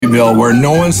Sleepyville, where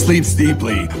no one sleeps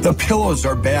deeply. The pillows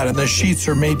are bad and the sheets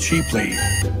are made cheaply.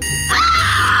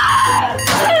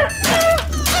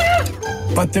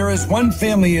 But there is one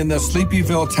family in the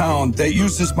Sleepyville town that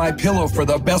uses my pillow for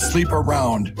the best sleep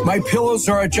around. My pillows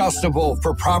are adjustable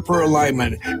for proper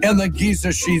alignment, and the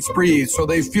Giza sheets breathe so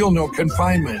they feel no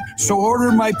confinement. So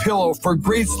order my pillow for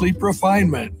great sleep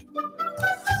refinement.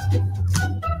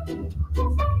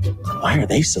 Why are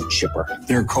they so chipper?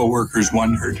 Their co-workers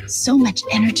wondered. So much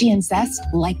energy and zest,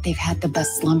 like they've had the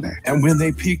best slumber. And when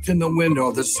they peeked in the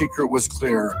window, the secret was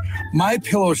clear. My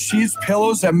pillow sheets,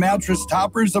 pillows, and mattress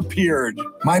toppers appeared.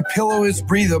 My pillow is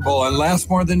breathable and lasts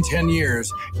more than 10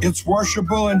 years. It's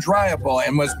washable and dryable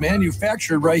and was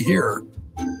manufactured right here.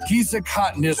 Giza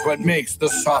cotton is what makes the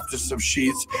softest of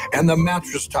sheets, and the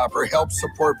mattress topper helps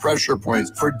support pressure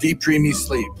points for deep, dreamy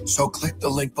sleep. So click the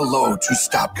link below to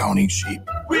stop counting sheep.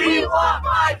 We want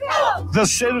my pillow! The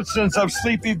citizens of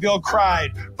Sleepyville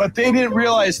cried, but they didn't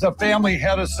realize the family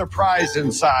had a surprise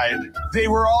inside. They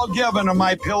were all given a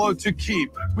my pillow to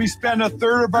keep. We spend a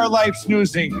third of our life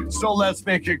snoozing, so let's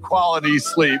make it quality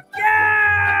sleep.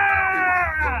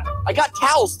 I got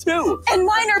towels too. And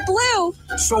mine are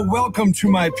blue. So welcome to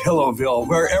my Pillowville,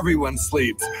 where everyone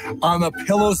sleeps on the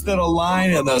pillows that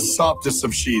align and the softest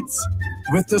of sheets.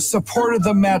 With the support of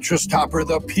the mattress topper,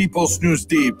 the people snooze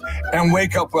deep and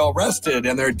wake up well rested,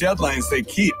 and their deadlines they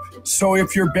keep. So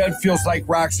if your bed feels like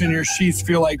rocks and your sheets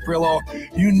feel like Brillo,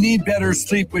 you need better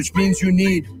sleep, which means you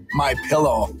need my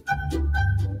pillow.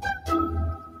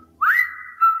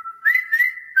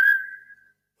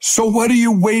 So what are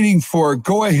you waiting for?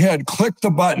 Go ahead, click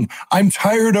the button. I'm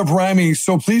tired of rhyming,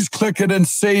 so please click it and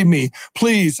save me.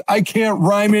 Please, I can't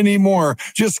rhyme anymore.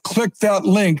 Just click that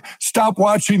link. Stop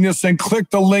watching this and click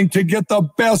the link to get the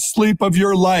best sleep of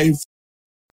your life.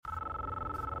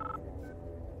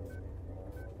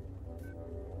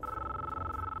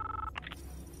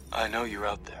 I know you're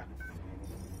out there.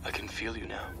 I can feel you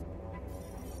now.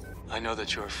 I know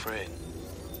that you're afraid.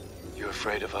 You're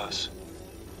afraid of us.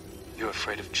 You're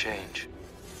afraid of change.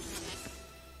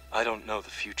 I don't know the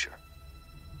future.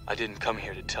 I didn't come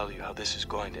here to tell you how this is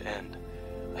going to end.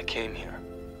 I came here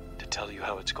to tell you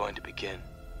how it's going to begin.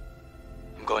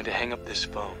 I'm going to hang up this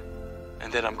phone,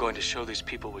 and then I'm going to show these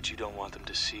people what you don't want them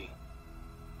to see.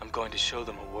 I'm going to show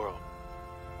them a world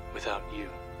without you.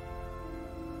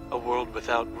 A world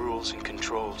without rules and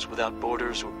controls, without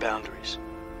borders or boundaries.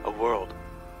 A world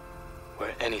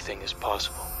where anything is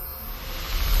possible.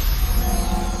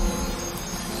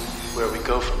 Where we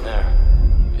go from there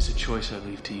is a choice I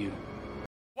leave to you.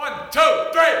 1, 2,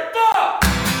 3, 4!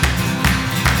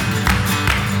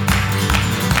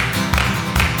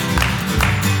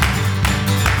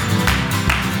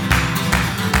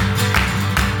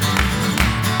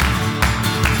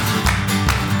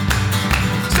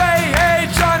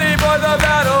 For the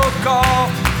battle call,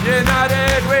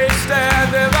 united we stand,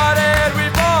 divided we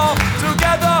fall.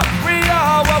 Together we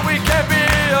are what we can't be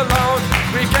alone.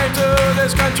 We came to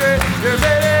this country, you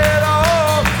made it our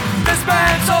home. This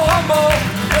man so humble,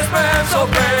 this man so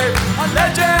brave, a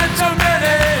legend to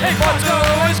many, he fought to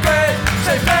his grave.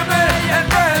 Saved family and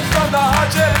friends from the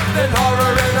hardship and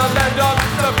horror in a land of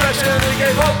depression. He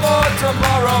gave hope for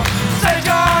tomorrow. Say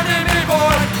Johnny B.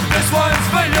 boy, this one's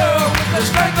for you. The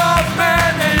strength of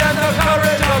many and the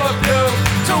courage of a few.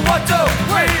 So what do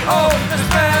we owe this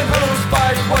man whose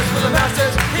fight was for the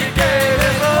masses? He gave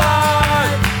his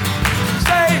life.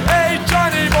 Say, hey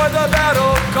Johnny boy, the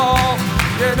battle call.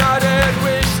 United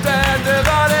we stand,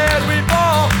 divided we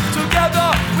fall.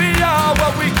 Together we are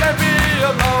what we can't be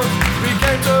alone. We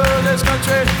came to this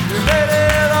country, we made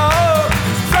it our own.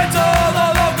 Friends all the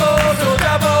locals who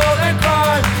dabbled in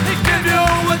crime. He give you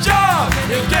a job,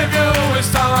 he give you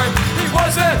his time. He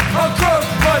wasn't a crook,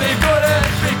 but he couldn't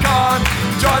be con.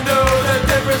 John knew the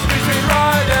difference between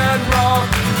right and wrong.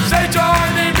 Say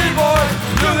Johnny B. boy,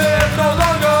 you live no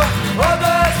longer.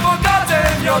 Others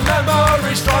forgotten, your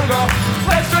memory stronger.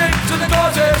 Let's drink to the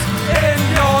causes in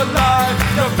your life.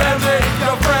 Your family,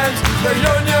 your friends, the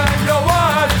union, your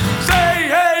wife. Say,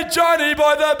 hey Johnny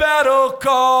boy, the battle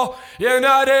call.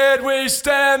 United we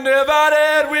stand,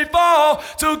 divided we fall.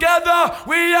 Together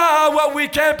we are what we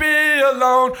can't be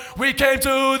alone. We came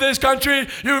to this country,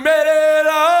 you made it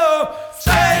home.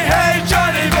 Say, hey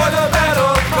Johnny boy, the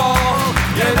battle call.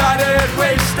 United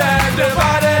we stand,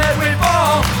 divided we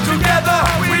fall. Together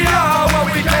we are what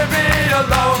we can't be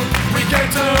alone. We came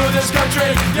to this country,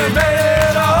 you made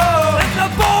it home. And the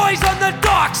boys on the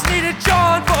docks needed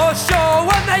John for sure.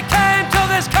 When they came to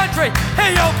this country,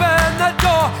 he opened the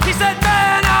door. He said,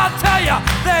 man, I'll tell ya,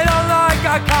 they don't like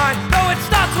our kind. No, it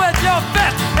starts with your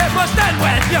fist, it must end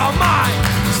with your mind.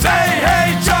 Say,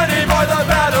 hey Johnny boy, the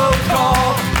battle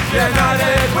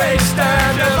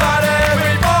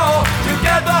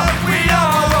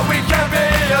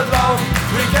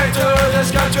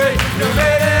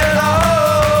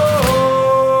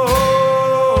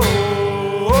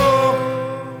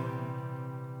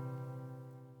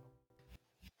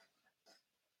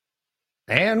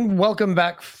And welcome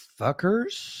back,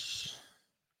 fuckers.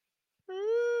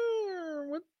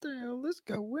 What the hell is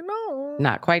going on?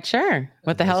 Not quite sure.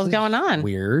 What the hell is going on?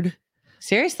 Weird.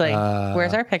 Seriously.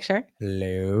 Where's our picture?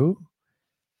 Hello.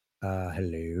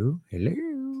 Hello.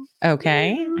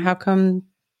 Okay. How come?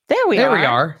 There we There we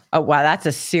are. Oh wow, that's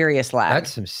a serious lag.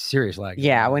 That's some serious lag.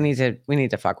 Yeah, we need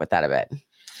to fuck with that a bit.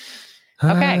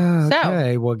 Okay, so-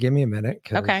 Okay, well, give me a minute.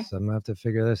 Okay. I'm gonna have to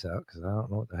figure this out because I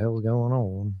don't know what the hell is going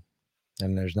on,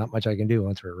 and there's not much I can do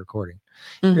once we're recording.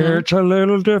 Mhm. It's a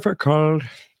little difficult.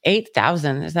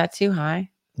 8,000. Is that too high?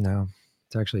 No,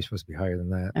 it's actually supposed to be higher than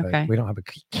that. Okay. But we don't have a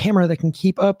camera that can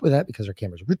keep up with that because our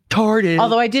camera's retarded.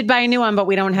 Although I did buy a new one, but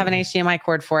we don't have an HDMI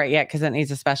cord for it yet because it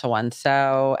needs a special one.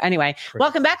 So anyway,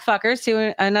 welcome back, fuckers,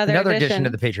 to another edition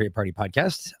of the Patriot Party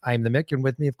podcast. I'm the Mick, and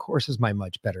with me, of course, is my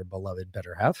much better beloved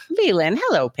better half, Leland.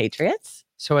 Hello, Patriots.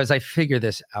 So as I figure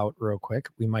this out real quick,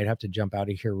 we might have to jump out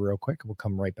of here real quick. We'll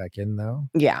come right back in though.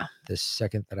 Yeah. The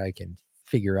second that I can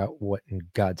figure out what in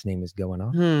God's name is going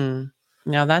on.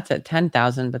 Now that's at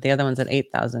 10,000, but the other one's at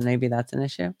 8,000. Maybe that's an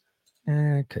issue.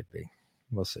 It could be.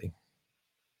 We'll see.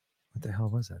 What the hell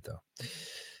was that though?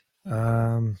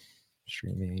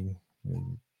 Streaming.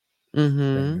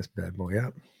 Bring this bad boy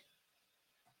up.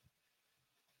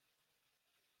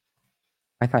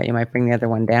 I thought you might bring the other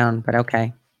one down, but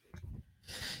okay.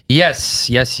 Yes.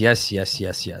 Is it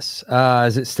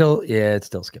still? Yeah, it's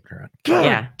still skipping around. God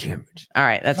Yeah. damn it. All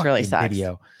right. That's really Fucking sucks.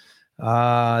 Video.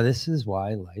 This is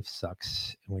why life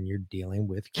sucks when you're dealing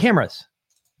with cameras.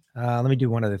 Let me do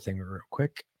one other thing real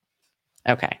quick.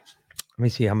 Okay. Let me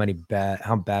see how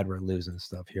bad we're losing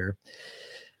stuff here.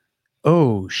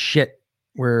 Oh shit.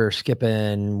 We're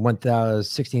skipping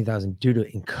 16,000 due to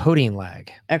encoding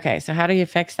lag. Okay. So how do you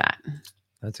fix that?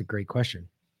 That's a great question.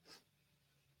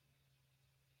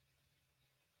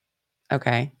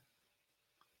 Okay.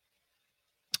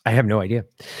 I have no idea.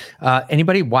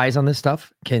 Anybody wise on this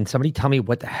stuff? Can somebody tell me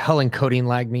what the hell encoding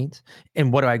lag means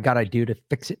and what do I got to do to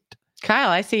fix it? Kyle,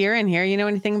 I see you're in here. You know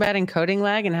anything about encoding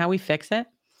lag and how we fix it?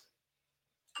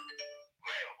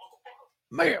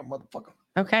 Man, motherfucker.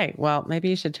 Okay. Well, maybe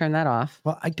you should turn that off.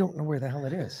 Well, I don't know where the hell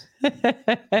it is.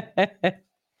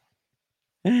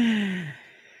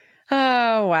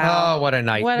 Oh, wow. Oh, what a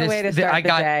night. What a way to start the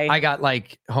day. I got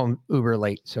like home uber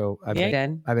late. So I've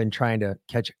did. been trying to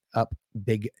catch up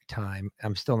big time.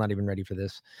 I'm still not even ready for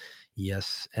this.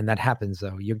 Yes. And that happens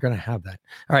though. You're going to have that.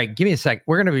 All right. Give me a sec.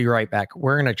 We're going to be right back.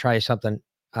 We're going to try something.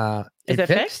 Is it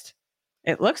fixed?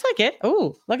 It looks like it.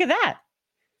 Oh, look at that.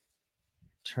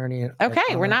 Turning it.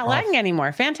 Okay. We're not lagging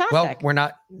anymore. Fantastic. Well, we're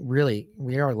not really.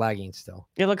 We are lagging still.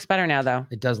 It looks better now though.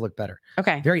 It does look better.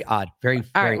 Okay. Very odd. Very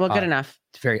All right. Well, odd. good enough.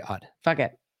 It's very odd. Fuck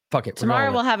it. Fuck it.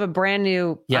 Tomorrow we'll have a brand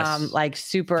new, Yes. like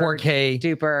super 4K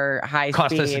duper high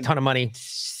cost speed. us a ton of money.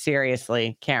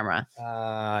 Seriously, camera.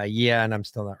 Yeah, and I'm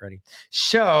still not ready.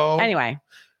 So Anyway,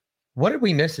 what did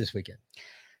we miss this weekend?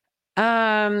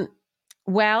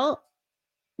 well,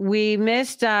 we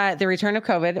missed the return of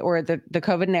COVID or the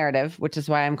COVID narrative, which is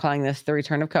why I'm calling this the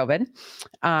return of COVID.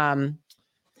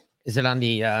 Is it on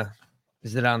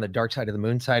the dark side of the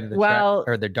moon side of the Well,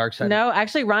 track, or the dark side? No,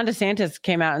 actually, Ron DeSantis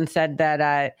came out and said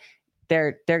that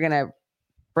they're going to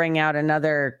bring out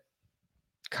another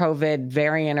COVID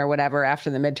variant or whatever after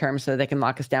the midterm so they can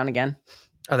lock us down again.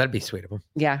 Oh, that'd be sweet of them.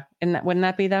 Yeah. And wouldn't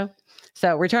that be though?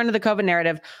 So return to the COVID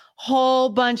narrative. Whole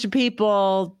bunch of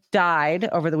people died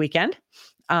over the weekend.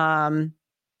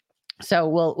 So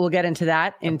we'll get into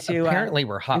that Apparently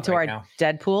we're hot into right our now.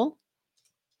 Deadpool.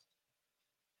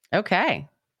 Okay.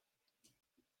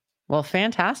 Well,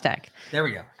 fantastic. There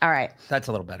we go. All right. That's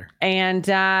a little better. And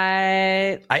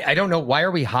I don't know. Why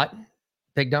are we hot?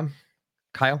 Big Dumb?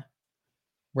 Kyle?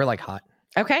 We're like hot.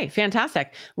 okay,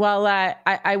 fantastic. Well,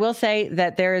 I will say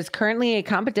that there is currently a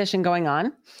competition going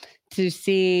on to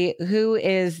see who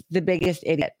is the biggest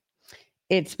idiot.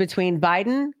 It's between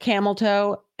Biden, Camel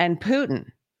Toe, and Putin.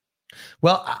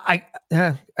 Well, I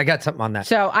got something on that.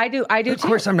 So I do of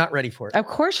course, I'm not ready for it. Of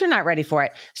course, you're not ready for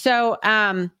it. So,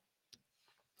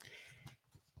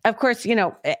 of course, you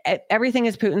know, everything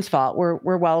is Putin's fault.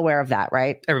 We're well aware of that,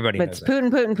 right? Everybody But knows it's that.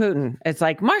 Putin. It's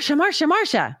like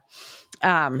Marsha.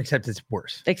 Except it's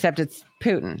worse. Except it's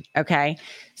Putin. Okay.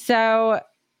 So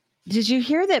did you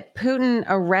hear that Putin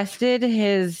arrested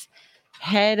his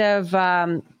head of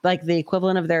like the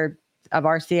equivalent of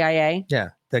our CIA? Yeah,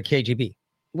 the KGB.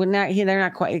 Well, they're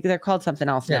not quite. They're called something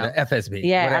else now. Yeah, the FSB.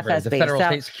 Yeah, whatever, FSB. The Federal So-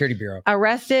 State Security Bureau.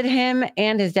 Arrested him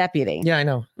and his deputy. Yeah, I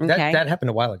know. Okay. That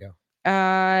happened a while ago.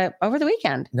 Over the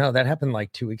weekend. No, that happened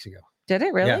like 2 weeks ago. Did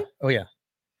it really? Yeah. Oh yeah.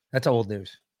 That's old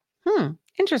news.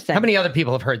 Interesting. How many other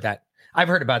people have heard that? I've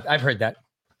heard that.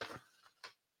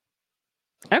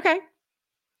 Okay.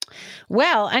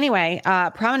 Well, anyway,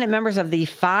 prominent members of the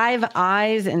Five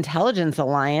Eyes Intelligence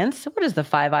Alliance. What is the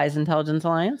Five Eyes Intelligence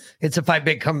Alliance? It's the five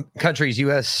big countries: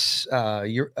 U.S.,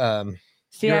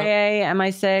 CIA,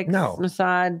 MI6, No.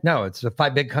 Mossad. No, it's the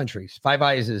five big countries. Five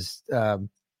Eyes is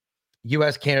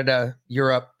U.S., Canada,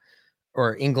 Europe,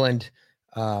 or England,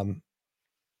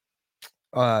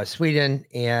 Sweden,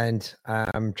 and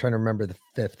I'm trying to remember the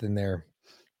fifth in there.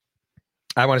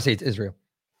 I want to say it's Israel.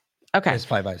 Okay. It's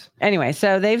Five Eyes. Anyway,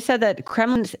 so they've said that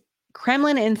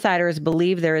Kremlin insiders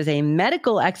believe there is a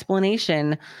medical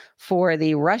explanation for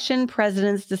the Russian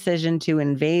president's decision to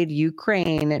invade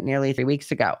Ukraine nearly 3 weeks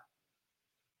ago.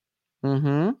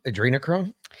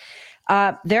 Adrenochrome?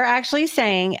 They're actually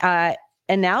saying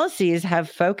analyses have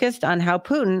focused on how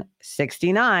Putin,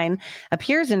 69,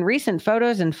 appears in recent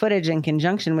photos and footage in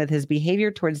conjunction with his behavior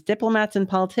towards diplomats and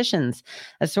politicians.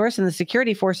 A source in the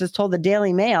security forces told the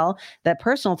Daily Mail that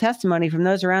personal testimony from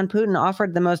those around Putin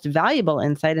offered the most valuable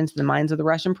insight into the minds of the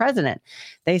Russian president.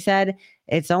 They said,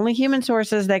 it's only human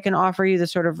sources that can offer you the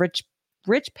sort of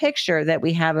rich picture that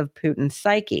we have of Putin's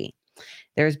psyche.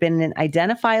 There's been an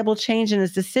identifiable change in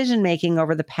his decision-making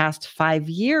over the past 5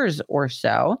 years or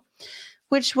so,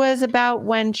 which was about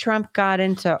when Trump got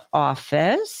into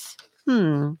office.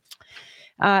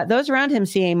 Those around him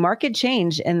see a marked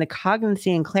change in the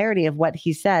cognition and clarity of what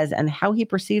he says and how he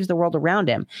perceives the world around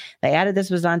him. They added this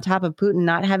was on top of Putin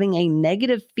not having a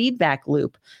negative feedback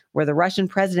loop where the Russian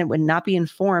president would not be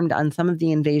informed on some of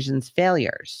the invasion's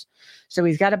failures. So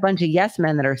he's got a bunch of yes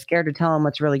men that are scared to tell him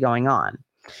what's really going on.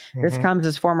 This comes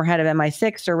as former head of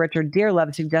MI6, Sir Richard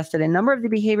Dearlove, suggested a number of the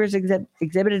behaviors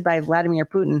exhibited by Vladimir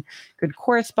Putin could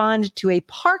correspond to a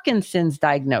Parkinson's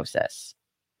diagnosis.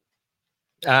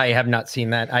 I have not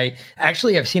seen that. I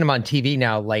actually have seen him on TV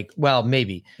now.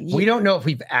 Maybe. We don't know if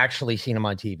we've actually seen him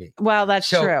on TV. Well, that's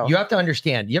true. You have to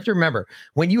understand. You have to remember,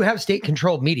 when you have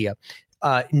state-controlled media,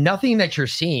 nothing that you're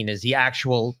seeing is the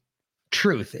actual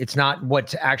truth. It's not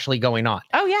what's actually going on.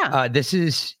 Oh, yeah. This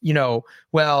is,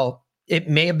 it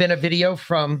may have been a video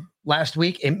from last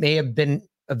week. It may have been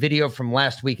a video from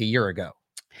last week, a year ago.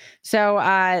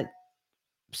 So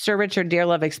Sir Richard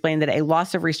Dearlove explained that a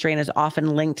loss of restraint is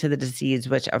often linked to the disease,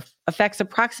 which affects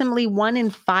approximately 1 in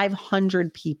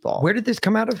 500 people. Where did this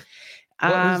come out of?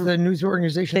 What was the news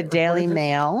organization? The Daily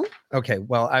Mail. Okay,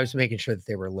 well, I was making sure that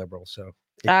they were liberal. So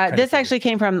this actually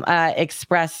came from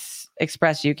Express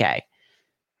UK,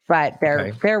 but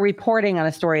they're reporting on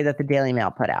a story that the Daily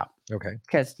Mail put out. Okay.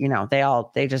 Because,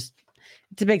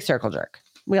 it's a big circle jerk.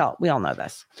 We all know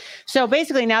this. So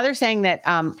basically now they're saying that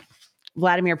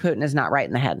Vladimir Putin is not right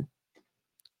in the head.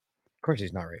 Of course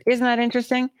he's not right. Isn't that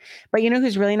interesting? But you know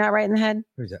who's really not right in the head?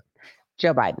 Who's that?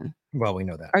 Joe Biden. Well, we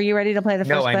know that. Are you ready to play the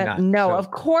first No, I'm clip? not. No, So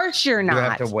of course you're not. You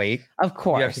have to wait. Of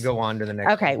course. You have to go on to the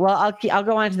next Okay, one. well, I'll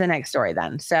go on to the next story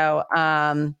then. So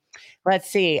let's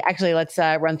see. Actually, let's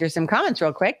run through some comments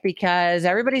real quick because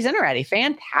everybody's in already.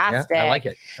 Fantastic. Yeah, I like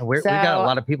it. We got a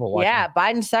lot of people watching. Yeah,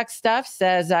 Biden sucks stuff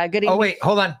says good evening. Oh, wait,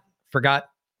 hold on. Forgot.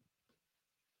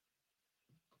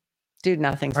 Dude,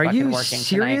 nothing's Are fucking you working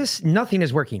serious? tonight. Nothing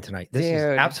is working tonight. This is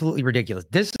Dude. absolutely ridiculous.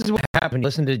 This is what happened.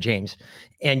 Listen to James,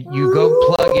 and you go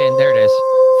plug in. There it is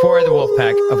for the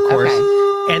Wolfpack, of course,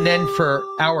 and then for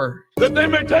our That they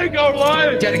may take our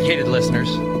lives, dedicated listeners.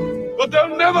 but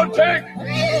they'll never take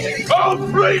our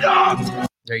freedom.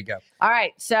 There you go. All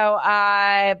right. So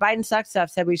Biden sucks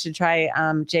stuff said we should try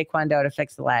Jay Kwando to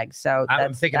fix the lag. So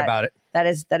I'm thinking about it. That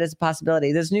is a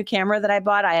possibility. This new camera that I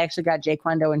bought, I actually got Jay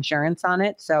Kwando insurance on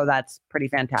it. So that's pretty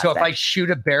fantastic. So if I shoot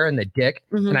a bear in the dick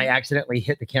and I accidentally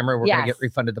hit the camera, we're going to get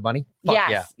refunded the money? Fuck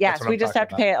Yes. We just have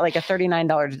to pay like a $39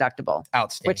 deductible.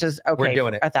 Outstanding. Which is okay. We're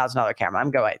doing it. $1,000 camera.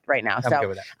 I'm going right now. I'm good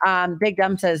with that. Big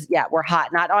Dumb says, yeah, we're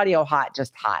hot, not audio hot,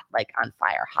 just hot, like on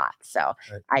fire hot. So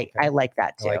I like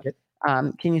that too. I like it.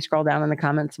 Can you scroll down in the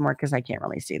comments more? Because I can't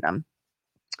really see them.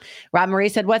 Rob Marie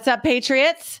said, what's up,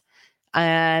 Patriots?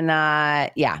 And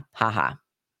haha.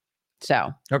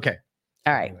 So, okay.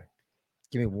 All right. Anyway,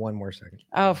 give me one more second.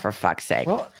 Oh, for fuck's sake.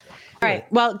 Well, all right.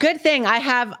 Well, good thing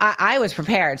I was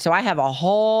prepared. So I have a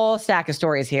whole stack of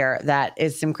stories here that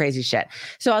is some crazy shit.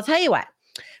 So I'll tell you what,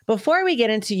 before we get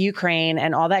into Ukraine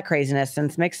and all that craziness,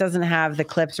 since Mix doesn't have the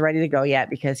clips ready to go yet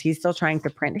because he's still trying to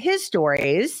print his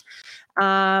stories,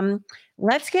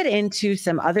 let's get into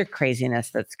some other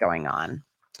craziness that's going on.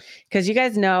 Because you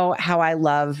guys know how I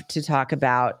love to talk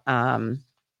about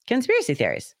conspiracy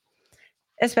theories,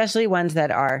 especially ones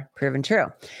that are proven true.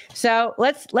 So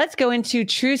let's go into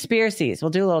true conspiracies.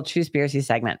 We'll do a little true conspiracy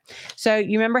segment. So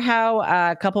you remember how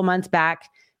a couple months back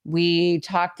we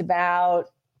talked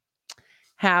about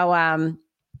how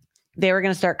they were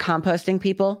going to start composting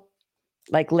people,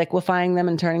 like liquefying them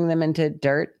and turning them into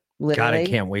dirt. literally. God, I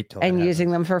can't wait till that and using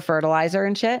happens. them for fertilizer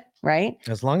and shit, right?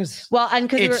 As long as Well, and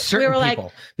because it's we certain were like,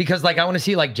 people, because like I want to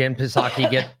see like Jen Psaki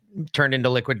get turned into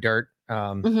liquid dirt.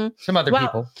 Mhm. Some other Well,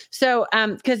 people. so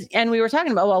and we were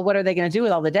talking about, well, what are they going to do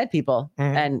with all the dead people?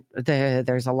 Mhm. And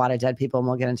there's a lot of dead people, and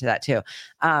we'll get into that too.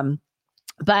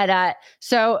 But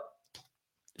so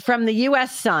from the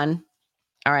U.S. Sun,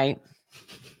 all right.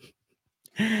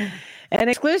 An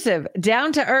exclusive,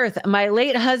 down to earth. My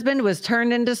late husband was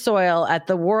turned into soil at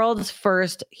the world's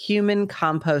first human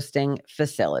composting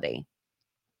facility.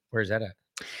 Where's that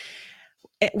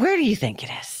at? Where do you think it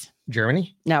is?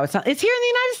 Germany? No, it's not. It's here in the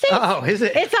United States. Oh, is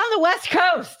it? It's on the West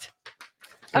Coast.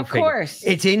 Of Okay. course.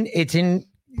 It's in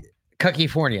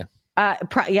California.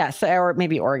 Yes, or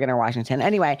maybe Oregon or Washington.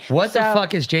 Anyway, What the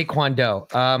fuck is Jake Kwon Do?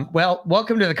 Well,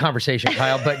 welcome to the conversation,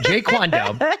 Kyle. But Jake Kwon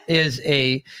Do is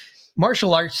a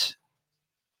martial arts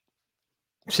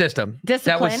system.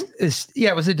 Discipline.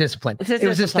 It was a discipline. It's a It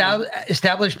was discipline.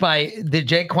 established by the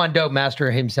Jake Kwon Do master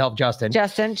himself, Justin.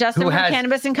 Justin who from has-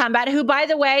 Cannabis in Combat, who, by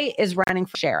the way, is running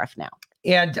for sheriff now.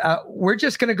 And we're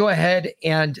just going to go ahead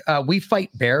and we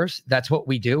fight bears. That's what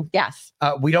we do. Yes.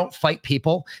 We don't fight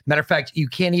people. Matter of fact, you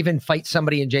can't even fight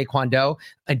somebody in Jake Kwon Do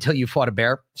until you fought a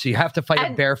bear. So you have to fight a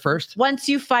And bear first. Once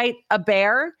you fight a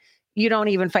bear, you don't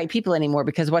even fight people anymore,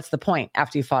 because what's the point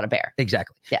after you fought a bear?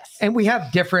 Exactly. Yes. And we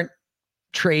have different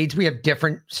trades. We have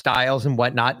different styles and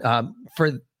whatnot.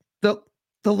 For the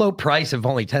low price of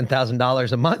only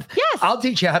 $10,000 a month, Yes. I'll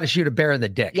teach you how to shoot a bear in the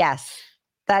dick. Yes.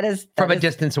 That is From a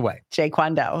distance away. Jake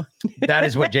Kwon Do. That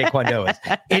is what Jake Kwon Do is.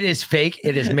 It is fake.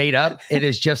 It is made up. It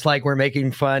is just like we're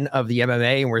making fun of the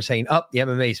MMA and we're saying, oh, the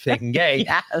MMA is fake and gay.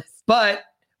 Yes. But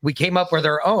we came up with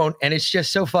our own, and it's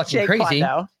just so fucking Jake crazy.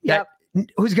 Kwon Do. Yep.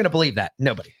 Who's going to believe that?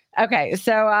 Nobody. Okay,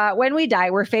 so when we die,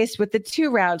 we're faced with the two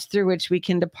routes through which we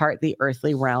can depart the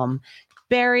earthly realm: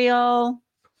 burial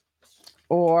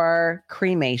or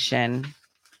cremation.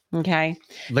 Okay.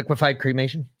 Liquefied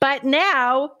cremation. But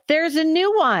now there's a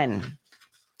new one.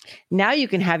 Now you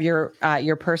can have your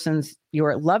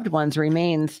loved one's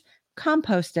remains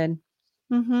composted.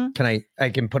 Mm-hmm. I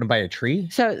can put them by a tree?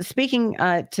 So speaking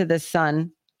to the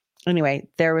sun, anyway,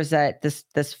 there was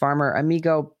this farmer,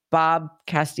 amigo Bob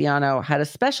Castellano, had a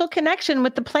special connection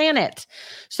with the planet.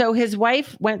 So his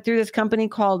wife went through this company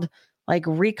called like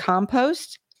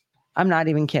Recompost. I'm not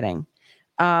even kidding.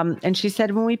 And she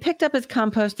said, when we picked up his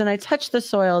compost and I touched the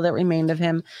soil that remained of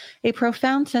him, a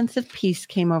profound sense of peace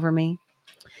came over me.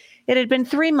 It had been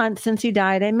 3 months since he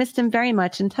died. I missed him very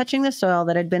much, and touching the soil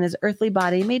that had been his earthly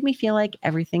body made me feel like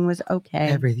everything was okay.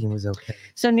 Everything was okay.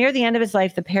 So near the end of his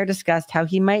life, the pair discussed how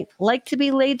he might like to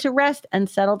be laid to rest and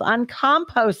settled on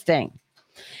composting.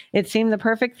 It seemed the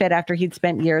perfect fit after he'd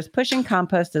spent years pushing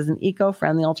compost as an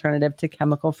eco-friendly alternative to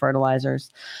chemical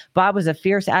fertilizers. Bob was a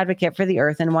fierce advocate for the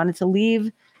earth and wanted to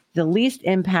leave the least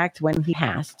impact when he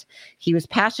passed. He was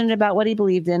passionate about what he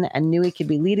believed in and knew he could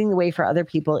be leading the way for other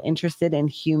people interested in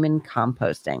human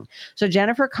composting. So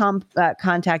Jennifer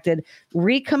contacted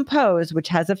Recompose, which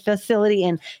has a facility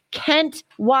in Kent,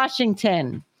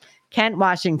 Washington.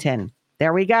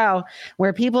 There we go,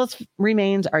 where people's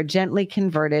remains are gently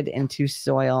converted into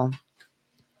soil.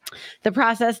 The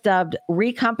process, dubbed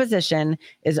recomposition,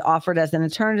 is offered as an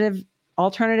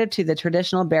alternative to the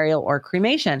traditional burial or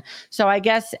cremation. So I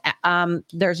guess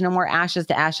there's no more ashes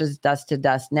to ashes, dust to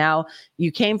dust. Now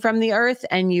you came from the earth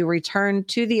and you return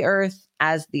to the earth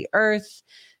as the earth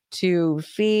to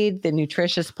feed the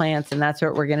nutritious plants. And that's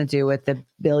what we're going to do with the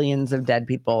billions of dead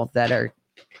people that are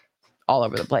all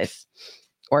over the place.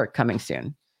 Or coming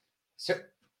soon. So,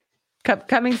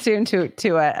 coming soon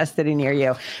to a city near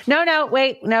you. No,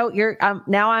 wait, no. You're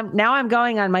now I'm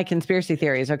going on my conspiracy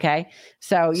theories. Okay,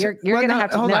 so you're gonna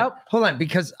have to hold on,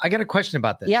 because I got a question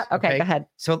about this. Yeah. Okay. Go ahead.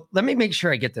 So let me make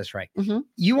sure I get this right. Mm-hmm.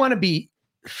 You want to be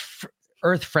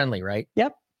earth friendly, right?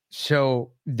 Yep.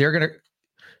 So they're gonna.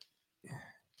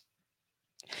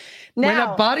 Now, when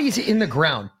a body's in the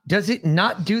ground, does it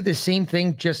not do the same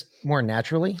thing, just more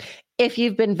naturally? If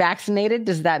you've been vaccinated,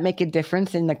 does that make a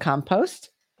difference in the compost?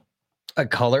 A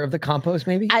color of the compost,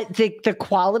 maybe? I think the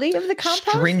quality of the compost?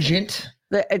 Stringent.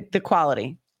 The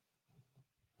quality.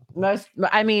 Are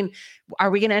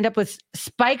we going to end up with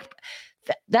spike?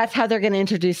 That's how they're going to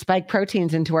introduce spike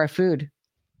proteins into our food.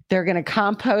 They're going to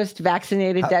compost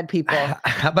vaccinated dead people.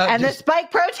 How about the spike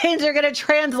proteins are going to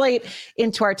translate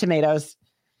into our tomatoes.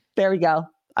 There we go.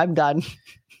 I'm done.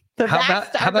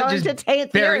 How about just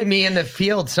bury me in the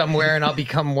field somewhere and I'll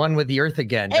become one with the earth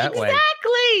again that way?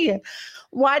 Exactly.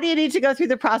 Why do you need to go through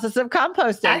the process of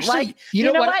composting? Actually, you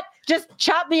know what? just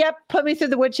chop me up, put me through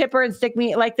the wood chipper, and stick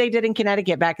me like they did in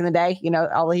Connecticut back in the day. You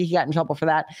know, he got in trouble for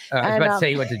that. I was about to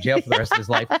say he went to jail for the rest of his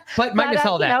life. But minus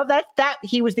all that. You know, that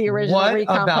he was the original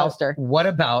recomposter. What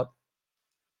about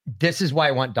this is why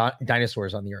I want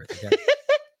dinosaurs on the earth again.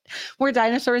 Were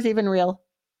dinosaurs even real?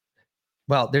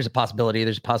 Well, there's a possibility.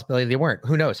 There's a possibility they weren't.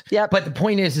 Who knows? Yeah. But the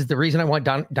point is the reason I want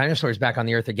dinosaurs back on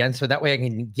the earth again, so that way I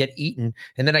can get eaten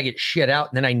and then I get shit out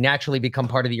and then I naturally become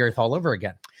part of the earth all over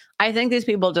again. I think these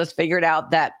people just figured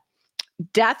out that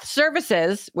death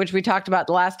services, which we talked about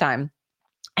the last time,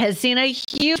 has seen a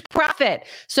huge profit.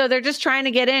 So they're just trying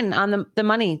to get in on the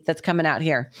money that's coming out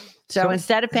here. So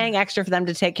instead of paying extra for them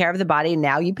to take care of the body,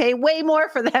 now you pay way more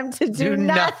for them to do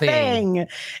nothing.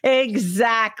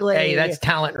 Exactly. Hey, that's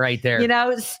talent right there. You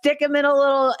know, stick them in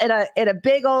a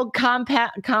big old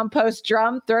compost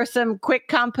drum, throw some quick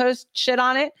compost shit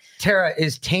on it. Tara,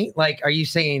 is taint like, are you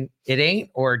saying it ain't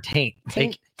or taint?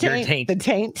 Taint. The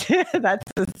taint.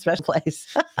 That's a special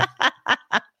place.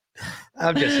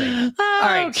 I'm just saying. All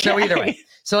right. So either way.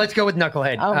 So let's go with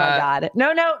Knucklehead. Oh my God.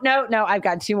 No. I've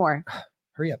got two more.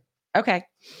 Hurry up. Okay.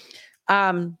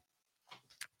 An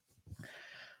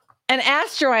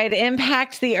asteroid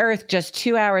impacts the Earth just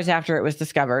 2 hours after it was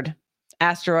discovered.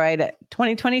 Asteroid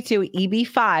 2022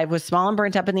 EB5 was small and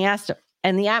burnt up in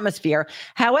the atmosphere.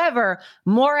 However,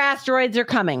 more asteroids are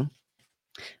coming.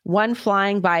 One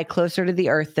flying by closer to the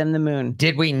Earth than the moon.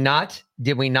 Did we not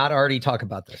already talk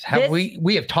about this?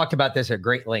 We have talked about this at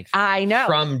great length. I know.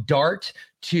 From DART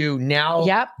to now.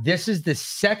 Yep. This is the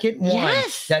second one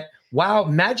that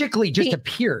magically just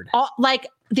appeared. Like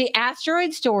the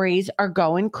asteroid stories are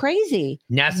going crazy.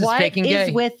 NASA's faking gay. What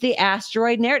is with the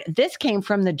asteroid narrative? This came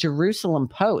from the Jerusalem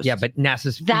Post. Yeah, but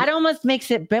that almost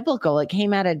makes it biblical. It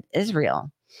came out of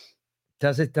Israel.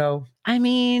 Does it though? I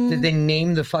mean, did they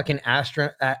name the fucking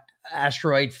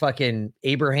asteroid fucking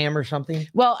Abraham or something?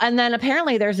 Well, and then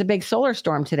apparently there's a big solar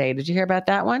storm today. Did you hear about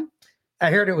that one? I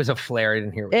heard it was a flare. I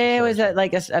didn't hear it was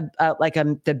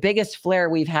the biggest flare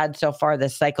we've had so far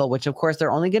this cycle, which of course they're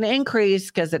only going to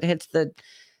increase because it hits the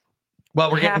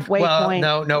halfway point.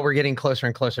 No, we're getting closer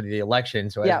and closer to the election.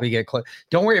 So as we get close,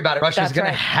 don't worry about it. Russia's going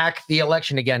to hack the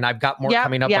election again. I've got more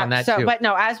coming up on that too. But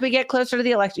no, as we get closer to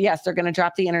the election, yes, they're going to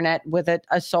drop the internet with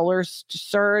a solar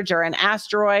surge or an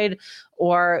asteroid.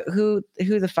 Or who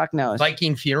the fuck knows?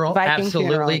 Viking funeral.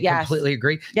 Absolutely. Yes. Completely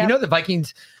agree. Yep. You know, the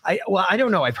Vikings, I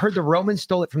don't know. I've heard the Romans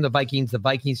stole it from the Vikings. The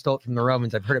Vikings stole it from the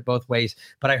Romans. I've heard it both ways,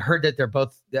 but I heard that they're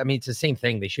both, I mean, it's the same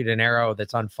thing. They shoot an arrow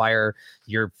that's on fire.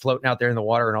 You're floating out there in the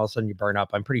water and all of a sudden you burn up.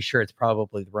 I'm pretty sure it's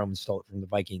probably the Romans stole it from the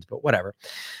Vikings, but whatever.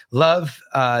 Love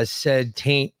said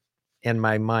taint and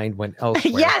my mind went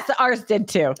elsewhere. Yes, ours did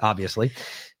too. Obviously.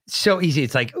 So easy.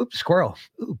 It's like, oops, squirrel.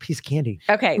 Ooh, piece of candy.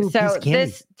 Okay, ooh, so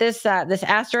this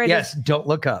asteroid don't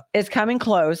look up. Is coming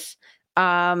close.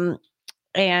 So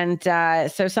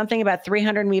something about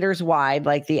 300 meters wide,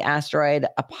 like the asteroid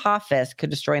Apophis, could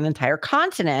destroy an entire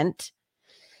continent.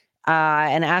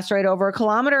 An asteroid over 1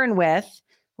 kilometer in width,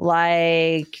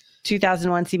 like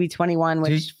 2001 CB21,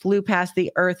 which flew past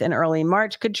the Earth in early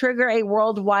March, could trigger a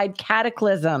worldwide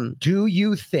cataclysm. Do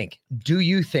you think,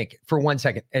 for 1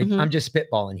 second, and I'm just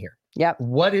spitballing here. Yep.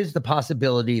 What is the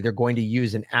possibility they're going to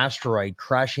use an asteroid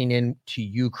crashing into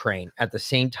Ukraine at the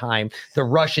same time the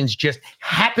Russians just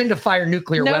happen to fire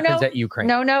nuclear weapons at Ukraine?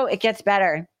 No, it gets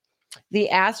better. The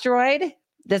asteroid,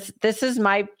 this is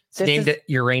my... It's named it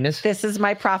Uranus. This is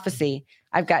my prophecy.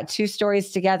 I've got two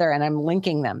stories together and I'm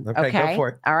linking them. Okay, go for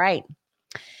it. All right.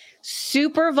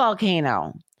 Super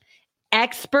volcano.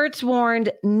 Experts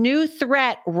warned new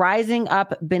threat rising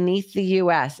up beneath the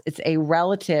U.S. It's a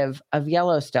relative of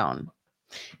Yellowstone.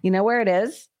 You know where it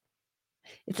is?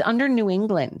 It's under New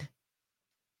England.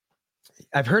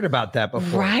 I've heard about that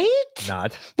before. Right?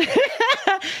 Not.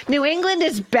 New England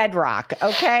is bedrock.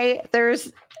 Okay.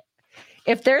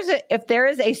 If there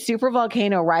is a super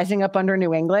volcano rising up under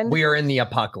New England, we are in the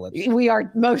apocalypse. We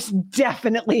are most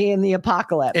definitely in the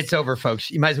apocalypse. It's over, folks.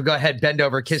 You might as well go ahead, bend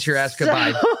over, kiss your ass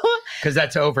goodbye, because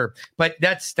that's over. But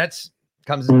that's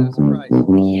comes as a surprise.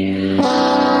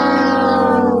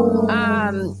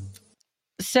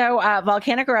 So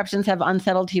volcanic eruptions have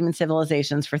unsettled human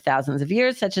civilizations for thousands of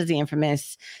years, such as the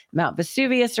infamous Mount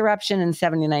Vesuvius eruption in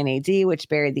 79 AD, which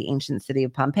buried the ancient city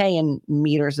of Pompeii in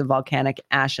meters of volcanic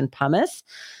ash and pumice.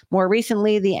 More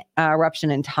recently, the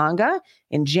eruption in Tonga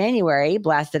in January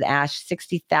blasted ash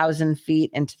 60,000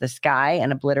 feet into the sky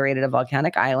and obliterated a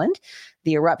volcanic island.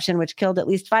 The eruption, which killed at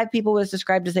least 5 people, was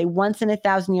described as a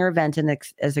once-in-a-thousand-year event and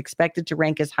is expected to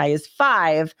rank as high as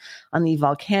 5 on the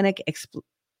volcanic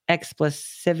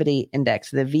explosivity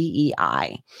index, the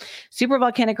VEI.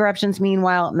 Supervolcanic eruptions,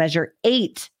 meanwhile, measure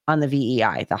 8 on the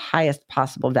VEI, the highest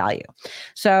possible value.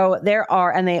 So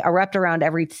they erupt around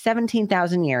every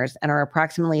 17,000 years and are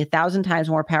approximately 1,000 times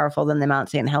more powerful than the Mount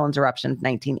St. Helens eruption of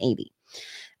 1980.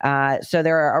 So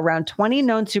there are around 20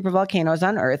 known supervolcanoes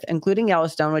on Earth, including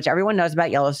Yellowstone, which everyone knows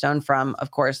about Yellowstone from,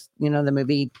 of course, the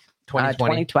movie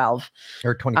 2012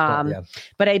 or 2012. Yeah.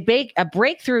 But a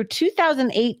breakthrough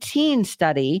 2018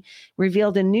 study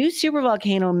revealed a new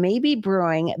supervolcano may be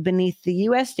brewing beneath the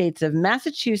U.S. states of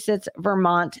Massachusetts,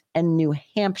 Vermont, and New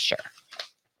Hampshire.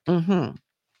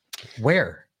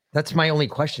 Where? That's my only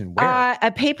question. Where?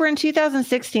 A paper in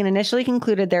 2016 initially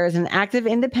concluded there is an active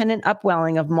independent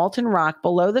upwelling of molten rock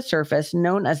below the surface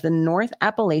known as the North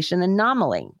Appalachian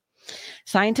Anomaly.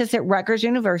 Scientists at Rutgers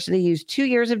University used 2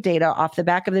 years of data off the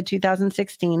back of the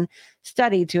 2016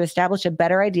 study to establish a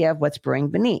better idea of what's brewing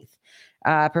beneath.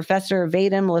 Professor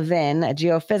Vadim Levin, a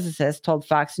geophysicist, told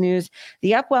Fox News,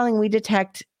 "The upwelling we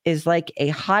detect is like a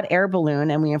hot air balloon,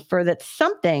 and we infer that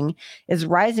something is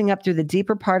rising up through the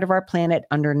deeper part of our planet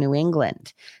under New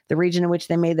England. The region in which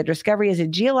they made the discovery is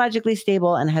geologically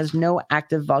stable and has no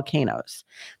active volcanoes.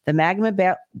 The magma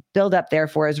buildup,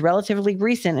 therefore, is relatively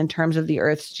recent in terms of the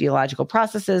Earth's geological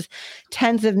processes,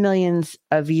 tens of millions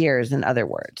of years, in other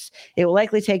words. It will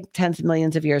likely take tens of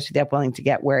millions of years for the upwelling to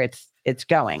get where it's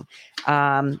going."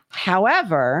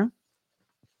 However,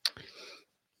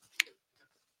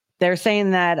 they're saying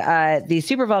that the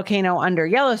supervolcano under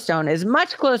Yellowstone is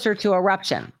much closer to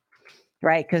eruption,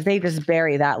 right? Because they just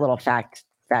bury that little fact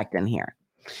in here.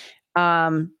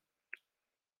 So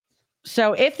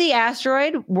if the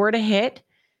asteroid were to hit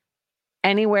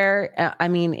anywhere,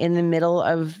 in the middle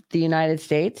of the United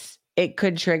States, it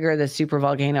could trigger the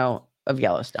supervolcano of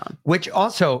Yellowstone. Which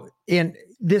also,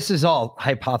 this is all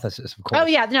hypothesis, of course. Oh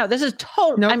yeah, no, this is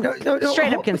total.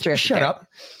 Straight up conspiracy. Shut up.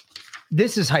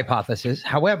 This is hypothesis.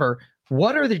 However,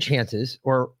 what are the chances,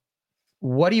 or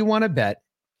what do you want to bet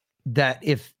that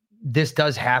if this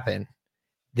does happen,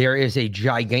 there is a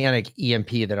gigantic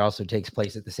EMP that also takes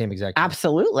place at the same exact time?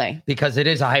 Absolutely. Because it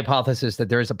is a hypothesis that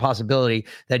there is a possibility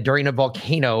that during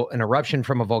an eruption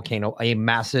from a volcano, a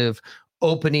massive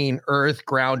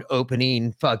ground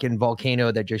opening fucking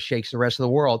volcano that just shakes the rest of the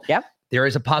world. Yep. There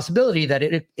is a possibility that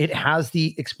it has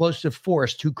the explosive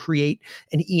force to create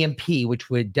an EMP, which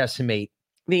would decimate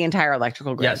the entire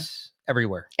electrical grid. Yes,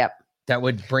 everywhere. Yep. That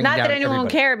would bring not down that anyone would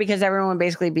care, because everyone would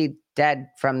basically be dead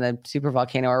from the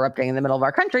supervolcano erupting in the middle of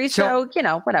our country. So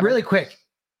whatever. Really quick,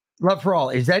 Love for All,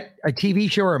 is that a TV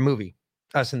show or a movie?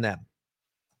 Us and Them?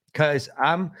 Because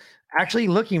I'm actually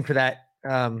looking for that.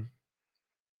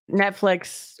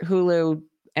 Netflix, Hulu,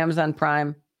 Amazon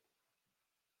Prime.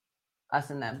 Us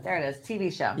and Them. There it is.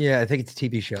 TV show. Yeah, I think it's a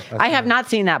TV show. I have not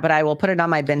seen that, but I will put it on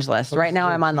my binge list. Right now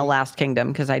I'm on The Last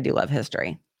Kingdom because I do love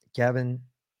history. Gavin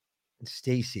and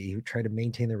Stacy, who try to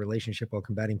maintain their relationship while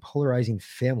combating polarizing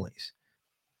families.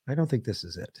 I don't think this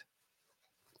is it.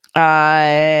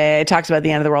 It talks about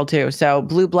the end of the world too. So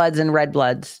blue bloods and red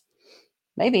bloods.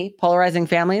 Maybe. Polarizing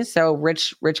families. So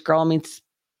rich girl meets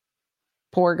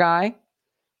poor guy.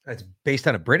 It's based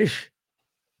on a British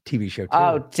TV show too.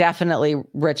 Oh, definitely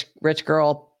rich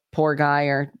girl, poor guy,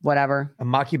 or whatever. A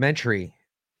mockumentary.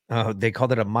 Oh, they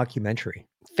called it a mockumentary.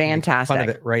 Fantastic. Fun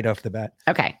of it right off the bat.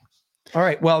 Okay. All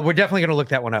right. Well, we're definitely going to look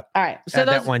that one up. All right. So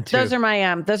that one too. Those are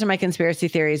my conspiracy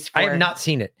theories. I have not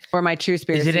seen it. For my true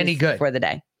conspiracies. Is it any good for the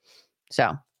day?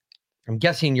 So I'm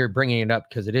guessing you're bringing it up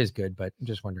because it is good, but I'm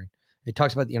just wondering. It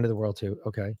talks about the end of the world too.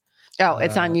 Okay. Oh,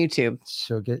 it's on YouTube.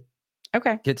 So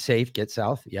get safe, get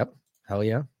south. Yep. Hell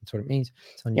yeah. That's what it means.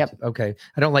 It's on YouTube. Yep. Okay.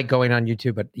 I don't like going on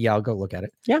YouTube, but yeah, I'll go look at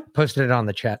it. Yeah. Posted it on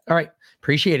the chat. All right.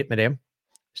 Appreciate it, madame.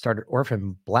 Started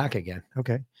Orphan Black again.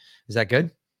 Okay. Is that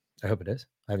good? I hope it is.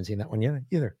 I haven't seen that one yet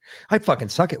either. I fucking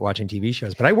suck at watching TV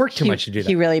shows, but I work too much to do that.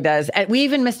 He really does. And we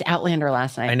even missed Outlander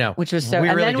last night. I know. Which was so,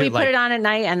 and then we put it on at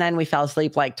night, and then we fell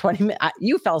asleep like 20 minutes.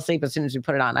 You fell asleep as soon as we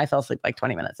put it on. I fell asleep like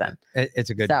 20 minutes in. It's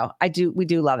a good. So we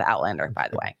do love Outlander, by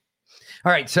the way.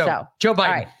 All right. So Joe Biden.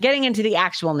 All right. Getting into the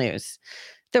actual news,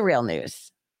 the real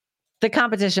news, the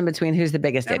competition between who's the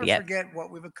biggest idiot. Never forget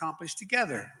what we've accomplished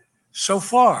together so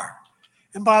far.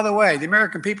 And by the way, the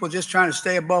American people just trying to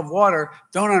stay above water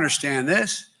don't understand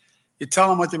this. You tell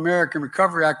them what the American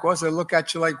Recovery Act was, they look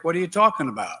at you like, what are you talking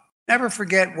about? Never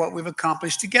forget what we've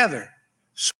accomplished together.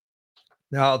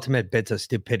 The ultimate bits of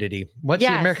stupidity. What's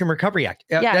the American Recovery Act?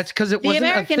 Yes. That's because it wasn't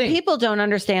the American people don't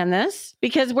understand this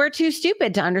because we're too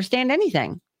stupid to understand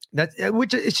anything.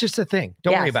 Which it's just a thing.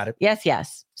 Don't worry about it.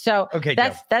 Yes. So okay,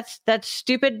 that's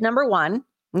stupid. Number one.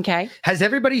 Okay. Has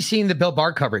everybody seen the Bill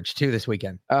Barr coverage too this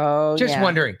weekend? Oh, Just yeah.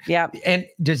 wondering. Yeah. And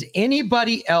does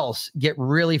anybody else get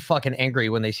really fucking angry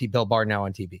when they see Bill Barr now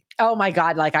on TV? Oh my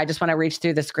God. Like, I just want to reach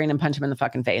through the screen and punch him in the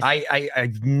fucking face.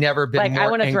 I've never been like, more I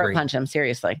want to angry. throat punch him.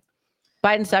 Seriously.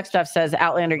 Biden Suck Stuff says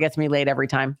Outlander gets me laid every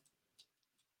time.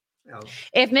 Oh.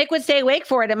 If Mick would stay awake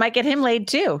for it, it might get him laid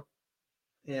too.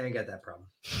 Yeah, I got that problem.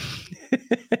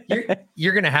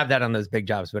 you're going to have that on those big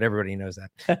jobs, but everybody knows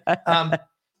that.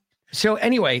 So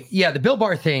anyway, yeah, the Bill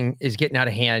Barr thing is getting out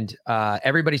of hand.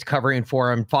 Everybody's covering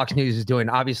for him. Fox News is doing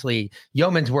obviously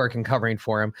yeoman's work in covering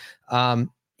for him.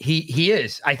 He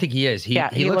is. I think he is. He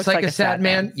looks like a sad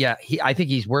man. Yeah, I think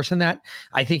he's worse than that.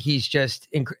 I think he's just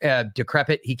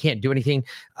decrepit. He can't do anything.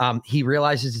 He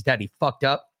realizes that he fucked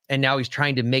up. And now he's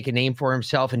trying to make a name for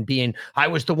himself and being, I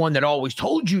was the one that always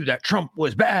told you that Trump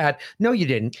was bad. No, you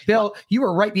didn't. Bill, you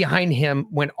were right behind him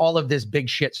when all of this big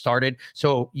shit started.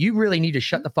 So you really need to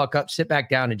shut the fuck up, sit back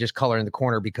down and just color in the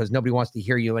corner because nobody wants to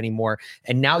hear you anymore.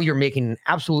 And now you're making an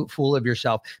absolute fool of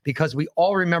yourself because we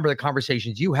all remember the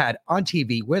conversations you had on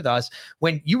TV with us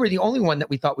when you were the only one that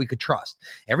we thought we could trust.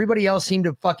 Everybody else seemed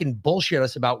to fucking bullshit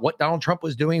us about what Donald Trump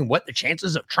was doing, what the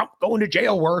chances of Trump going to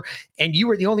jail were. And you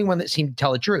were the only one that seemed to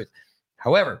tell the truth.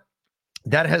 However,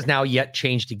 that has now yet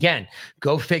changed again.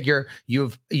 Go figure.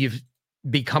 You've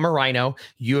become a rhino.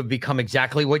 You have become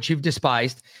exactly what you've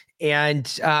despised.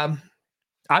 And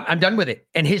I'm done with it.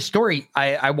 And his story,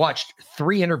 I watched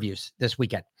 3 interviews this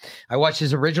weekend. I watched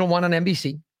his original one on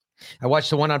NBC. I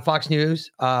watched the one on Fox News,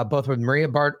 both with Maria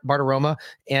Bartiromo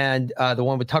and the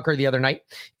one with Tucker the other night.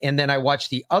 And then I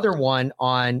watched the other one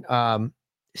on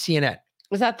CNN.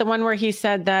 Was that the one where he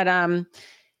said that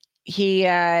he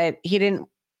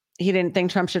didn't think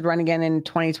Trump should run again in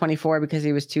 2024 because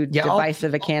he was too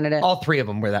divisive a candidate? All 3 of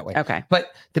them were that way. Okay.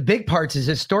 But the big parts is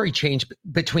his story changed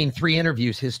between 3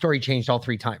 interviews. His story changed all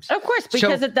 3 times. Of course,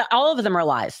 because all of them are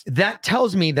lies. That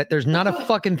tells me that there's not a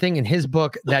fucking thing in his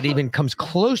book that even comes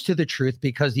close to the truth,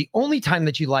 because the only time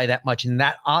that you lie that much and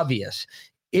that obvious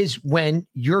is when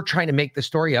you're trying to make the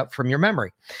story up from your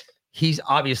memory. He's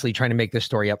obviously trying to make this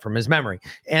story up from his memory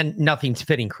and nothing's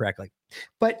fitting correctly.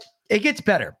 But it gets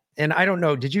better. And I don't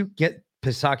know, did you get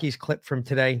Psaki's clip from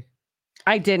today?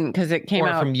 I didn't, because it came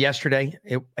out from yesterday.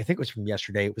 I think it was from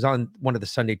yesterday. It was on one of the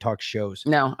Sunday talk shows.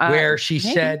 No. Where she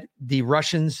said the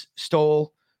Russians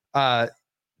stole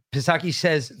Psaki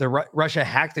says Russia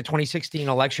hacked the 2016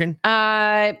 election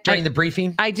during the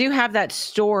briefing. I do have that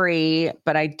story,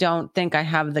 but I don't think I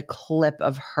have the clip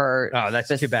of her. Oh, that's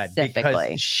too bad,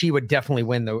 because she would definitely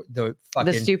win the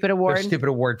stupid award. The stupid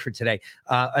award for today.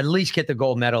 At least get the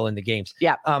gold medal in the games.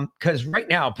 Yeah. Because right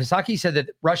now, Psaki said that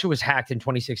Russia was hacked in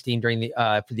 2016 during the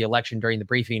for the election during the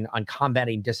briefing on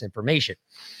combating disinformation.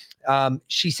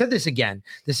 She said this again.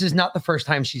 This is not the first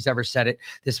time she's ever said it.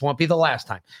 This won't be the last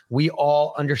time. We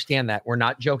all understand that. We're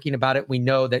not joking about it. We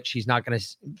know that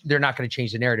they're not going to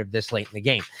change the narrative this late in the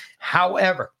game.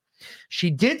 However, she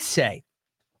did say,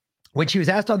 when she was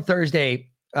asked on Thursday,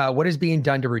 what is being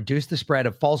done to reduce the spread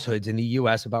of falsehoods in the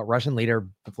U.S. about Russian leader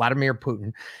Vladimir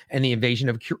Putin and the invasion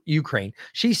of Ukraine,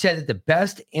 she said that the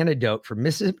best antidote for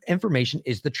misinformation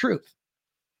is the truth.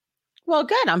 Well,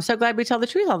 good. I'm so glad we tell the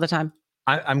truth all the time.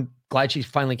 I'm glad she's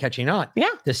finally catching on. Yeah.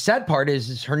 The sad part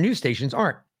is her news stations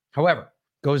aren't. However,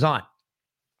 goes on.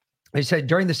 They said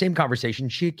during the same conversation,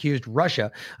 she accused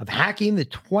Russia of hacking the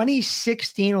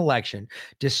 2016 election,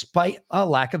 despite a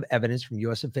lack of evidence from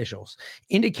U.S. officials,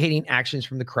 indicating actions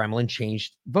from the Kremlin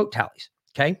changed vote tallies.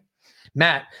 Okay.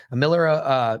 Matt, a Miller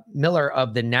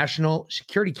of the National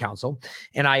Security Council,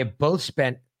 and I have both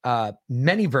spent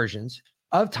many versions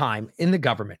of time in the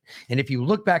government. And if you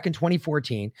look back in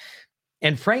 2014,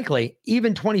 and frankly,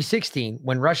 even 2016,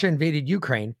 when Russia invaded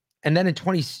Ukraine, and then in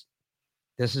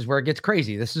this is where it gets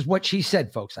crazy. This is what she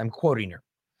said, folks. I'm quoting her.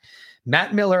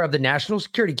 Matt Miller of the National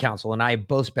Security Council and I have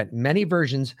both spent many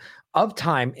versions of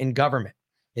time in government.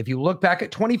 If you look back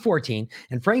at 2014,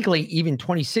 and frankly, even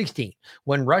 2016,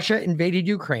 when Russia invaded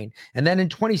Ukraine, and then in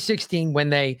 2016,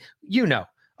 when they,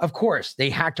 of course,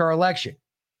 they hacked our election.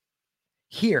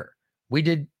 Here, we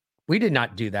did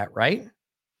not do that, right?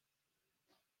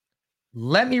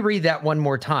 Let me read that one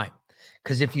more time,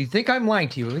 because if you think I'm lying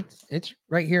to you, it's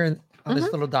right here on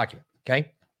this little document,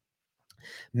 okay?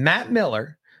 Matt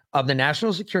Miller of the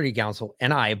National Security Council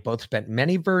and I have both spent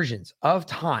many versions of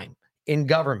time in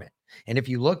government. And if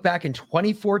you look back in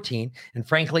 2014, and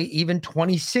frankly, even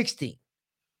 2016,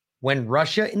 when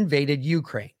Russia invaded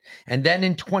Ukraine, and then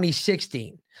in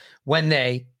 2016, when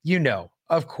they,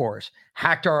 of course,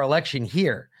 hacked our election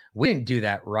here, we didn't do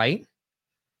that, right?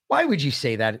 Why would you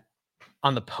say that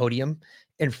on the podium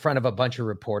in front of a bunch of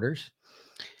reporters?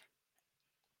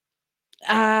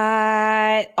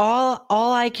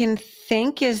 All I can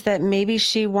think is that maybe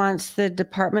she wants the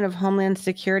Department of Homeland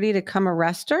Security to come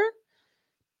arrest her.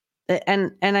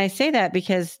 And I say that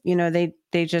because,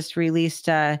 they just released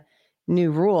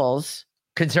new rules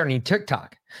concerning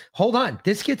TikTok. Hold on.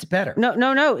 This gets better.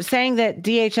 No. Saying that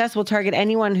DHS will target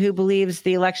anyone who believes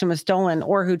the election was stolen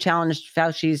or who challenged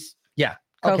Fauci's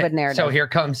COVID narrative. So here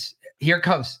comes.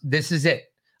 This is it.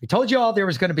 I told you all there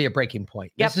was going to be a breaking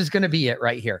point. Yep. This is going to be it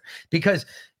right here. Because,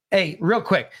 hey, real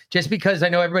quick, just because I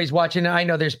know everybody's watching, I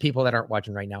know there's people that aren't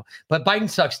watching right now, but Biden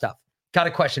sucks stuff. Got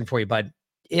a question for you, bud.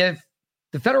 If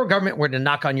the federal government were to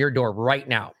knock on your door right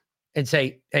now and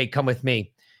say, hey, come with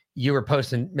me, you were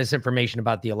posting misinformation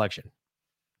about the election,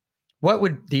 what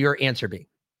would your answer be?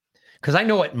 Because I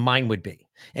know what mine would be.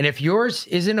 And if yours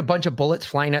isn't a bunch of bullets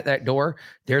flying at that door,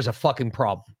 there's a fucking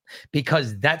problem.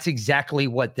 Because that's exactly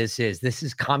what this is. This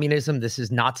is communism. This is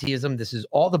Nazism. This is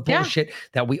all the bullshit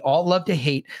that we all love to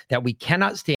hate, that we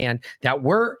cannot stand, that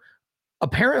we're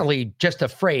apparently just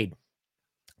afraid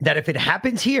that if it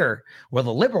happens here, well,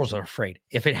 the liberals are afraid.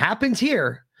 If it happens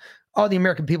here, the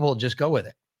American people will just go with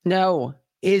it. No.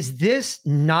 Is this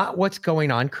not what's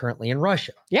going on currently in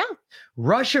Russia? Yeah.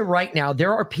 Russia right now,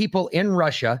 there are people in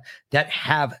Russia that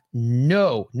have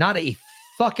not a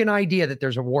fucking idea that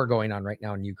there's a war going on right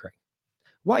now in Ukraine.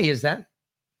 Why is that?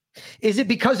 Is it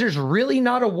because there's really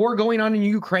not a war going on in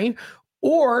Ukraine?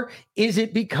 Or is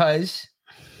it because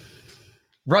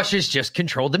Russia's just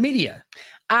controlled the media?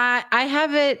 I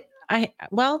have it. I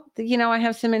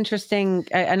have some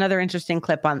another interesting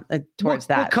clip on towards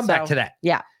that. We'll come back to that.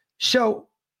 Yeah. So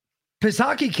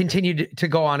Psaki continued to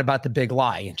go on about the big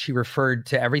lie, and she referred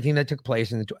to everything that took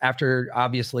place after,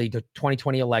 obviously, the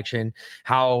 2020 election,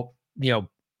 how,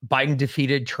 Biden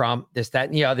defeated Trump, this, that,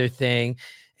 and the other thing,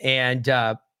 and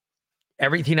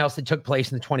everything else that took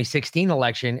place in the 2016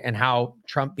 election, and how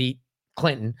Trump beat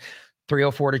Clinton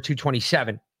 304 to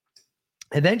 227.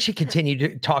 And then she continued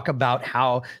to talk about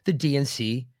how the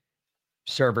DNC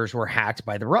servers were hacked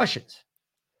by the Russians.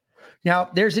 Now,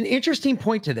 there's an interesting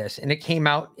point to this, and it came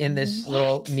out in this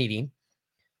little meeting.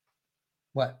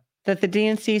 What? That the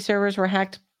DNC servers were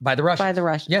hacked by the Russians. By the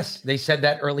Russians. Yes, they said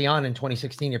that early on in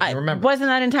 2016, if you remember. Wasn't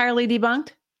that entirely debunked?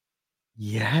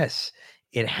 Yes,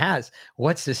 it has.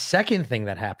 What's the second thing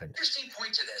that happened? Interesting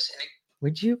point to this.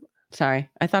 Would you? Sorry,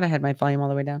 I thought I had my volume all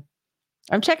the way down.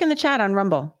 I'm checking the chat on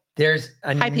Rumble. There's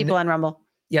hi, people on Rumble.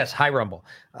 Yes, hi, Rumble.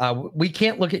 We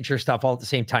can't look at your stuff all at the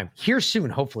same time. Here soon,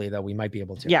 hopefully, though, we might be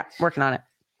able to. Yeah, working on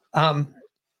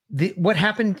it. What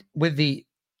happened with the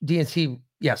DNC,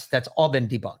 yes, that's all been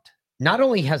debunked. Not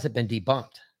only has it been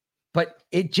debunked, but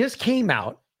it just came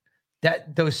out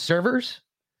that those servers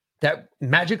that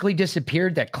magically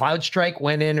disappeared, that CrowdStrike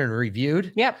went in and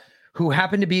reviewed, who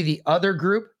happened to be the other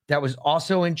group that was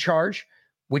also in charge,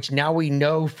 which now we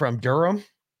know from Durham,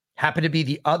 happened to be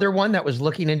the other one that was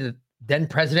looking into then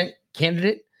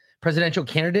presidential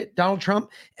candidate Donald Trump,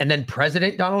 and then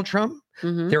President Donald Trump.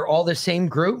 Mm-hmm. They're all the same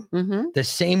group. Mm-hmm. The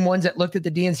same ones that looked at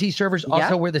the DNC servers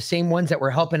also were the same ones that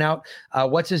were helping out.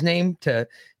 What's his name to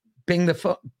bing the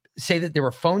phone? Say that there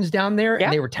were phones down there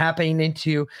and they were tapping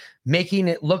into making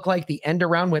it look like the end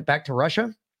around went back to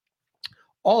Russia.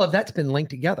 All of that's been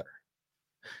linked together.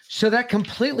 So that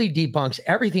completely debunks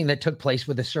everything that took place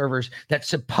with the servers that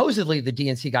supposedly the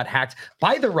DNC got hacked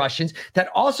by the Russians. That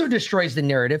also destroys the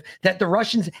narrative that the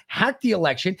Russians hacked the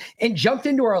election and jumped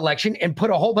into our election and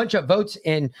put a whole bunch of votes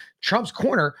in Trump's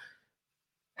corner.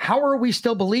 How are we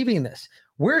still believing this?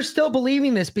 We're still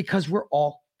believing this because we're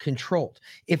all controlled.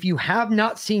 If you have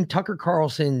not seen Tucker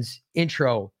Carlson's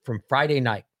intro from Friday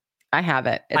night, I have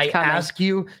it. I ask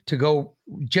you to go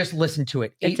just listen to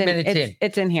it. 8 minutes in.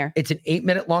 It's in here. It's an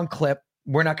 8-minute long clip.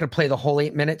 We're not going to play the whole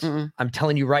 8 minutes. Mm-mm. I'm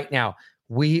telling you right now,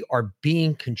 we are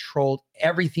being controlled.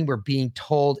 Everything we're being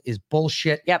told is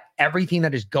bullshit. Yep. Everything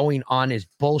that is going on is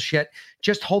bullshit.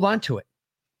 Just hold on to it.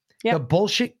 Yep. The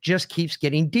bullshit just keeps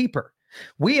getting deeper.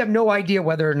 We have no idea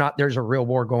whether or not there's a real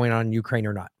war going on in Ukraine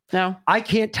or not. No. I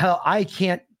can't tell. I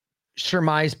can't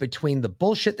surmise between the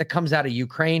bullshit that comes out of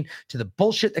Ukraine to the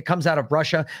bullshit that comes out of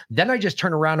Russia. Then I just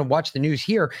turn around and watch the news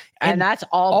here. And that's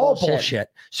all bullshit.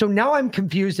 So now I'm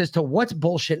confused as to what's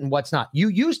bullshit and what's not. You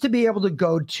used to be able to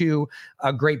go to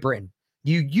Great Britain.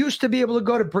 You used to be able to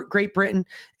go to Great Britain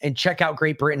and check out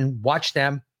Great Britain, watch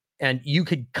them, and you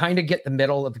could kind of get the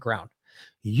middle of the ground.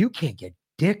 You can't get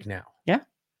dick now. Yeah.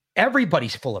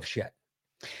 Everybody's full of shit.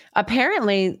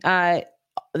 Apparently,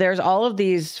 there's all of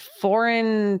these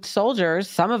foreign soldiers,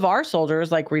 some of our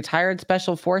soldiers, like retired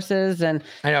special forces and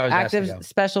active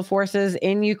special forces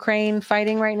in Ukraine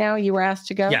fighting right now. You were asked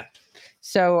to go? Yeah.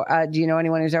 So do you know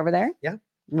anyone who's over there? Yeah.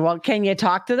 Well, can you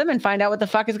talk to them and find out what the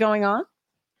fuck is going on?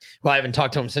 Well, I haven't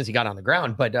talked to him since he got on the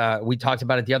ground, but we talked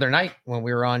about it the other night when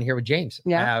we were on here with James.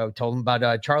 Yeah. I told him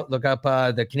about Charles. Look up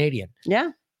the Canadian.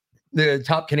 Yeah. The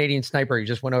top Canadian sniper. He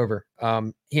just went over.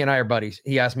 He and I are buddies.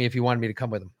 He asked me if he wanted me to come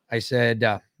with him. I said,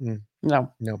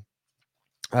 No.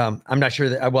 I'm not sure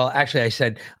that, well, actually I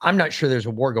said, I'm not sure there's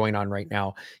a war going on right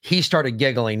now. He started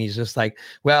giggling. He's just like,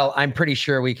 well, I'm pretty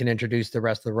sure we can introduce the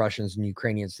rest of the Russians and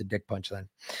Ukrainians to dick punch then.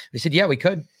 I said, yeah, we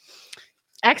could.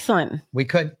 Excellent. We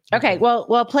could. Okay.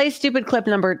 Well, play stupid clip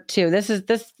number 2. This is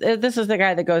the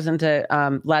guy that goes into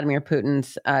Vladimir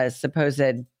Putin's supposed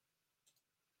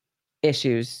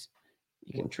issues.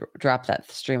 You can drop that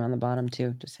stream on the bottom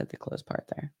too. Just hit the close part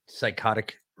there.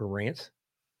 Psychotic rants.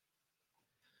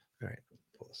 All right.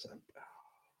 Pull this up.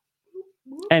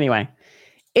 Anyway,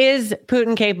 is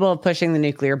Putin capable of pushing the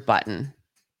nuclear button?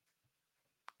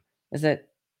 Is it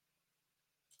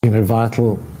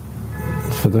vital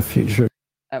for the future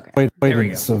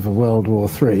avoidance of a World War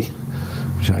III,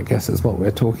 which I guess is what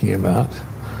we're talking about,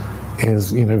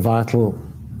 is vital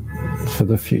for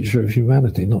the future of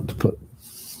humanity, not to put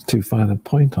too fine a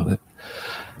point on it.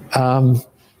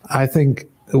 I think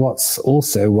what's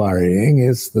also worrying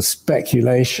is the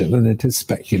speculation, and it is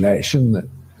speculation, that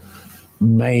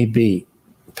maybe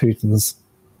Putin's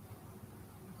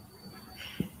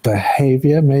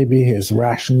behavior, maybe his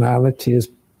rationality is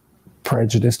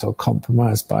prejudiced or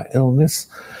compromised by illness.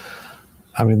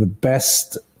 I mean, the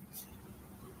best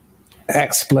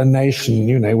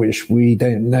explanation, which we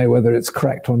don't know whether it's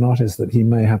correct or not, is that he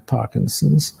may have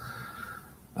Parkinson's.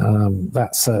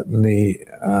 That certainly,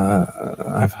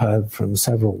 I've heard from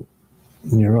several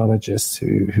neurologists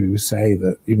who say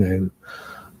that,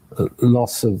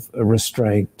 loss of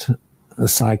restraint,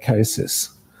 psychosis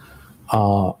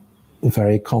are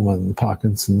very common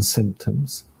Parkinson's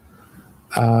symptoms.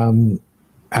 And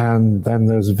then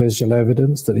there's visual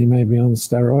evidence that he may be on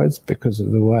steroids because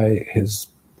of the way his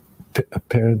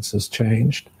appearance has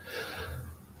changed.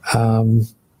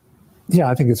 Yeah,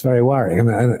 I think it's very worrying.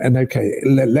 And okay,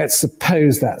 let's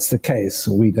suppose that's the case.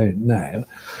 We don't know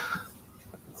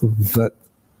that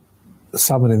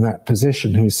someone in that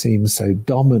position who seems so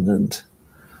dominant,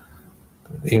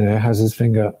 has his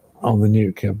finger on the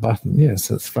nuclear button. Yes,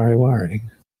 that's very worrying.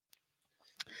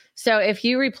 So if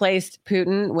you replaced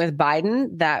Putin with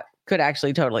Biden, that could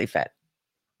actually totally fit.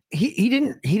 He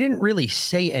didn't really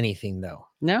say anything though.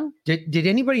 No. Did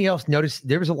anybody else notice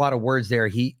there was a lot of words there?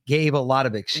 He gave a lot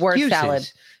of excuses, word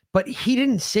salad, but he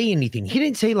didn't say anything. He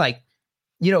didn't say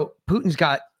Putin's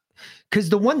got, because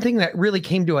the one thing that really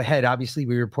came to a head, obviously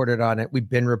we reported on it. We've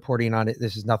been reporting on it.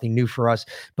 This is nothing new for us,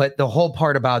 but the whole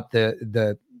part about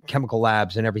the chemical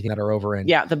labs and everything that are over in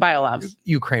the biolabs,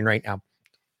 Ukraine right now.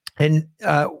 And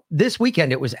this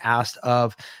weekend it was asked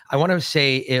of, I want to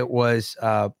say it was,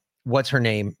 what's her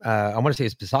name? I want to say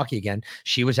it's Psaki again.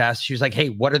 She was asked, she was like, hey,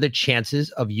 what are the chances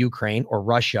of Ukraine or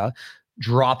Russia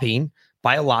dropping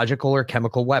biological or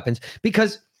chemical weapons?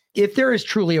 Because if there is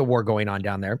truly a war going on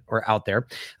down there or out there,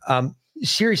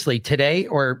 seriously, today,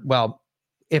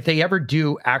 if they ever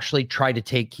do actually try to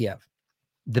take Kiev,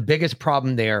 the biggest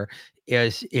problem there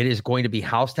is it is going to be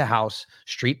house to house,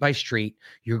 street by street.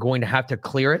 You're going to have to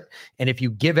clear it. And if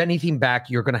you give anything back,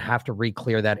 you're going to have to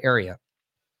re-clear that area.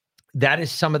 That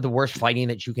is some of the worst fighting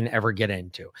that you can ever get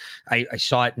into. I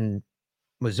saw it in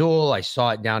Mosul. I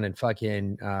saw it down in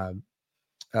fucking,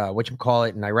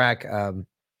 whatchamacallit, in Iraq,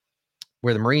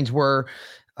 where the Marines were,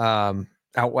 out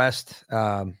west.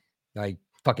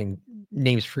 Fucking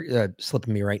names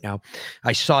slipping me right now.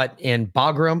 I saw it in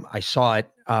Bagram. I saw it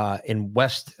in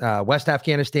Western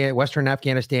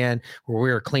Afghanistan, where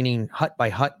we were cleaning hut by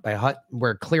hut by hut.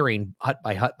 We're clearing hut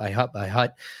by hut by hut by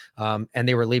hut. And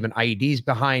they were leaving IEDs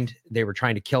behind. They were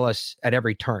trying to kill us at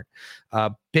every turn.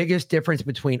 Biggest difference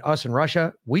between us and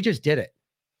Russia, we just did it.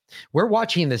 We're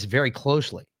watching this very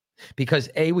closely because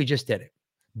A, we just did it.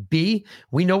 B,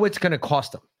 we know what's going to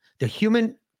cost them. The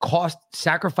human cost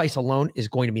sacrifice alone is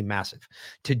going to be massive.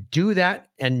 To do that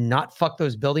and not fuck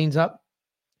those buildings up,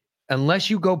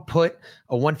 unless you go put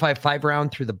a 155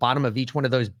 round through the bottom of each one of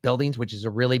those buildings, which is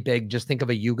a really big, just think of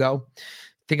a Yugo.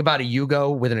 Think about a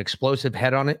Yugo with an explosive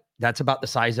head on it. That's about the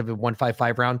size of a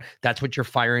 155 round. That's what you're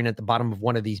firing at the bottom of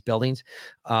one of these buildings.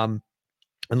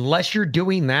 Unless you're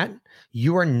doing that,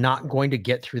 you are not going to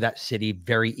get through that city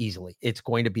very easily. It's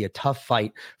going to be a tough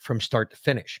fight from start to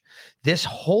finish. This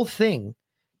whole thing,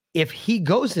 if he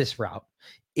goes this route,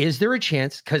 is there a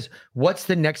chance? Because what's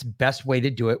the next best way to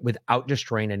do it without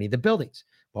destroying any of the buildings?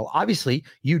 Well, obviously,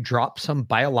 you drop some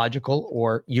biological,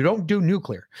 or you don't do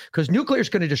nuclear, because nuclear is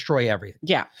going to destroy everything.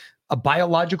 Yeah. A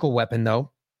biological weapon,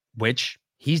 though, which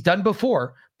he's done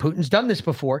before, Putin's done this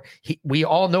before. We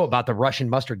all know about the Russian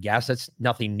mustard gas. That's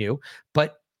nothing new.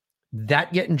 But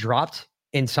that getting dropped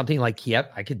in something like Kiev,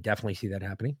 I could definitely see that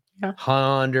happening. Yeah.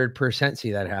 100%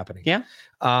 see that happening. Yeah.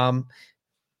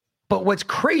 But what's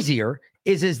crazier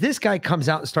is this guy comes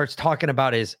out and starts talking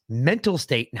about his mental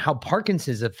state and how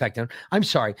Parkinson's affected him. I'm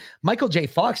sorry, Michael J.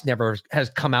 Fox never has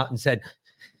come out and said,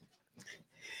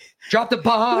 drop the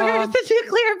bomb. Where's the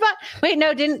nuclear bomb? Wait,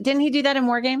 no, didn't he do that in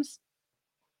War Games?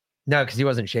 No, because he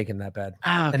wasn't shaking that bad.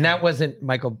 Oh, okay. And that wasn't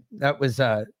Michael. That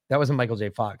wasn't Michael J.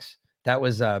 Fox. That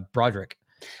was Broderick.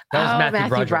 That was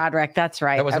Matthew Broderick. That's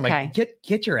right. That wasn't okay.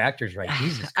 Get your actors right.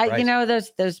 Jesus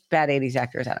Christ. Those bad 80s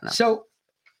actors, I don't know. So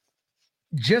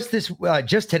just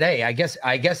today, I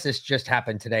guess this just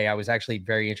happened today. I was actually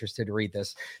very interested to read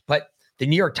this, but the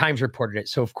New York Times reported it.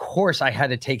 So of course I had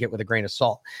to take it with a grain of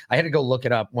salt. I had to go look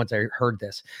it up once I heard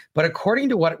this. But according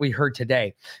to what we heard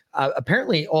today,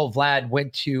 apparently old Vlad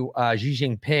went to Xi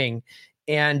Jinping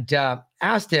and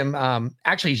asked him,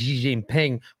 actually Xi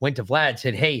Jinping went to Vlad,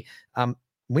 said, hey,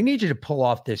 we need you to pull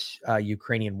off this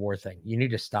Ukrainian war thing. You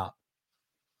need to stop.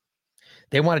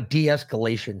 They want a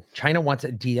de-escalation. China wants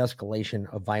a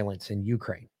de-escalation of violence in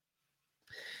Ukraine.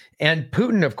 And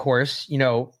Putin, of course,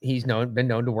 he's been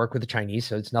known to work with the Chinese,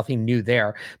 so it's nothing new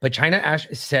there. But China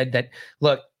said that,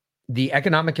 look, the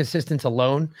economic assistance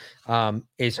alone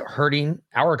is hurting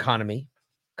our economy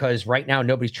because right now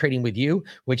nobody's trading with you,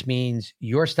 which means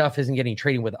your stuff isn't getting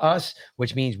traded with us,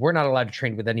 which means we're not allowed to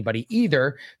trade with anybody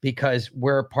either because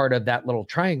we're part of that little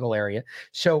triangle area.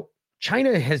 So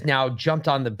China has now jumped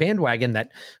on the bandwagon that,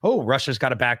 Russia's got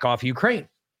to back off Ukraine,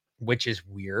 which is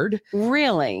weird.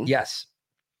 Really? Yes.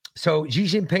 So Xi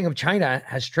Jinping of China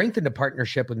has strengthened a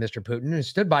partnership with Mr. Putin and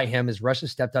stood by him as Russia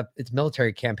stepped up its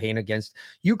military campaign against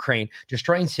Ukraine,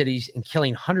 destroying cities and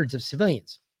killing hundreds of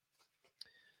civilians.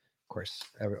 Of course,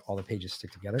 all the pages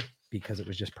stick together because it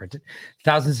was just printed.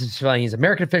 Thousands of civilians.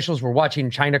 American officials were watching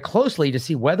China closely to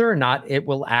see whether or not it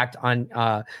will act on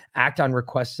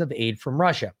requests of aid from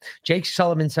Russia. Jake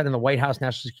Sullivan said in the White House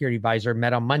National Security Advisor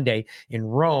met on Monday in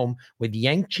Rome with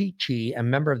Yang Jiechi, a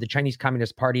member of the Chinese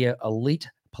Communist Party elite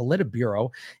Politburo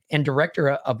and director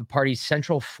of the party's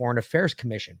Central Foreign Affairs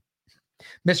Commission.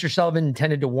 Mr. Sullivan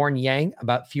intended to warn Yang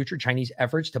about future Chinese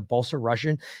efforts to bolster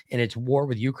Russia in its war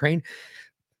with Ukraine.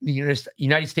 The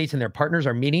United States and their partners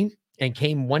are meeting and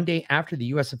came one day after the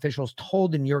U.S. officials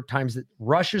told the New York Times that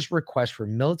Russia's request for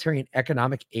military and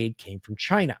economic aid came from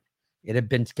China. It had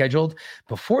been scheduled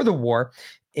before the war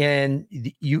in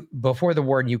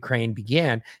Ukraine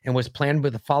began and was planned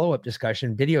with a follow-up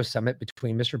discussion video summit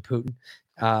between Mr.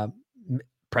 Putin,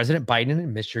 President Biden,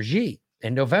 and Mr. Xi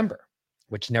in November,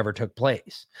 which never took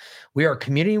place. We are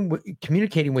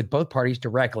communicating with both parties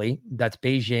directly. That's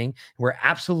Beijing. We're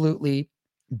absolutely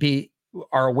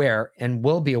are aware and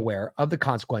will be aware of the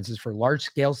consequences for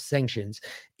large-scale sanctions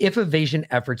if evasion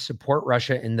efforts support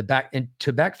Russia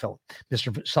to backfill,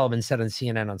 Mr. Sullivan said on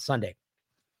CNN on Sunday.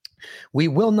 We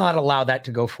will not allow that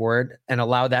to go forward and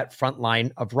allow that front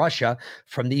line of Russia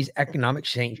from these economic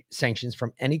sanctions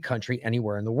from any country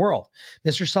anywhere in the world.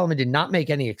 Mr. Sullivan did not make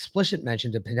any explicit mention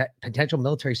to potential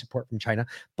military support from China,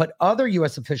 but other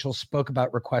U.S. officials spoke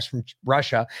about requests from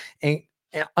Russia and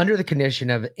under the condition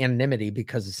of anonymity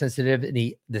because the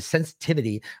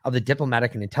sensitivity of the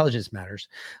diplomatic and intelligence matters.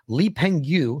 Li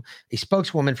Pengyu, a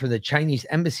spokeswoman for the Chinese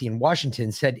embassy in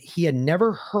Washington, said he had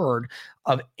never heard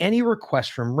of any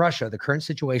request from Russia. The current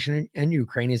situation in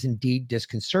Ukraine is indeed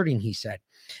disconcerting, he said,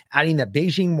 adding that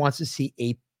Beijing wants to see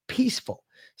a peaceful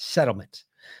settlement.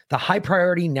 The high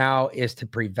priority now is to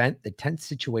prevent the tense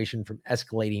situation from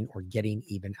escalating or getting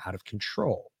even out of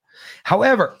control.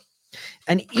 However,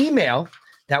 an email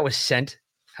that was sent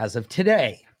as of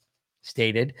today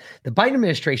stated the Biden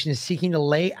administration is seeking to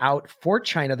lay out for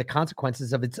China the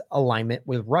consequences of its alignment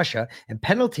with Russia and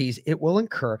penalties it will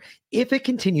incur if it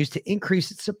continues to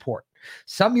increase its support.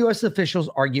 Some U.S. officials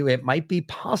argue it might be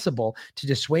possible to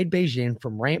dissuade Beijing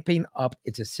from ramping up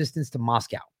its assistance to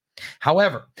Moscow.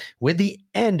 However, with the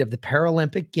end of the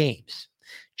Paralympic Games,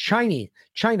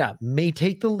 China may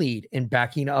take the lead in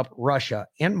backing up Russia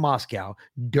and Moscow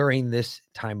during this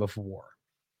time of war.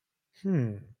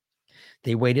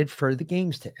 They waited for the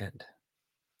games to end.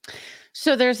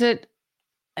 So there's an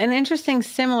interesting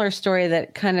similar story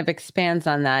that kind of expands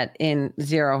on that in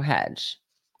Zero Hedge.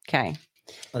 Okay.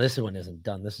 Well, this one isn't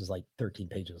done. This is like 13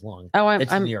 pages long. Oh,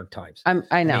 it's the New York Times.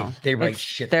 I know. They write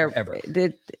shit forever.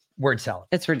 Word salad.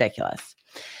 It's ridiculous.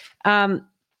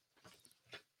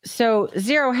 So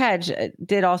Zero Hedge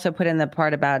did also put in the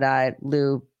part about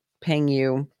Liu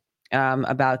Pengyu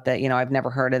about that, I've never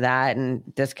heard of that and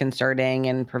disconcerting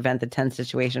and prevent the tense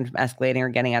situation from escalating or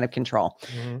getting out of control.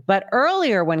 Mm-hmm. But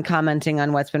earlier, when commenting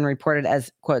on what's been reported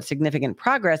as, quote, significant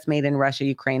progress made in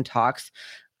Russia-Ukraine talks,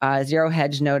 Zero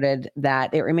Hedge noted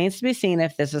that it remains to be seen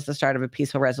if this is the start of a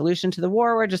peaceful resolution to the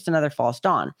war or just another false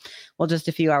dawn. Well, just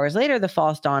a few hours later, the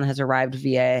false dawn has arrived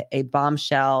via a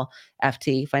bombshell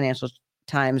FT, Financial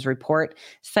Times report,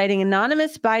 citing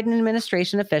anonymous Biden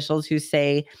administration officials who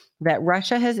say that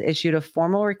Russia has issued a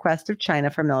formal request of China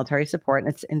for military support in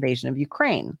its invasion of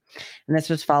Ukraine. And this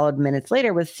was followed minutes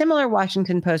later with similar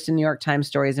Washington Post and New York Times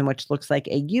stories in which looks like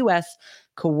a U.S.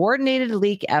 coordinated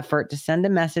leak effort to send a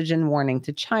message and warning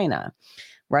to China.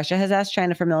 Russia has asked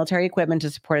China for military equipment to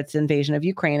support its invasion of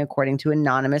Ukraine, according to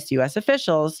anonymous U.S.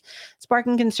 officials,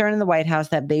 sparking concern in the White House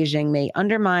that Beijing may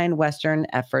undermine Western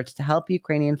efforts to help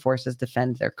Ukrainian forces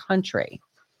defend their country.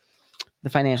 The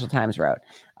Financial Times wrote.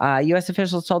 U.S.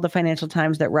 officials told the Financial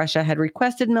Times that Russia had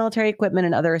requested military equipment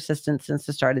and other assistance since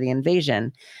the start of the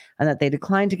invasion, and that they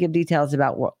declined to give details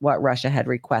about what Russia had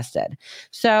requested.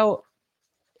 So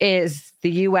is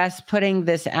the U.S. putting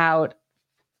this out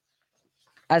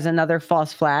as another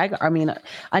false flag? I mean,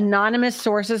 anonymous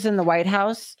sources in the White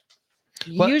House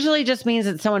usually just means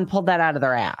that someone pulled that out of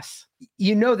their ass.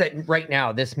 You know that right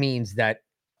now this means that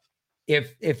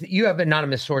if you have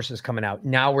anonymous sources coming out,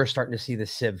 now we're starting to see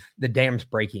the dam's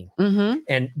breaking,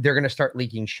 and they're going to start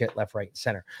leaking shit left, right, and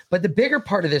center. But the bigger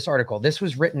part of this article, this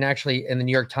was written actually in the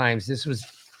New York Times. This was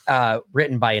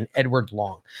written by an Edward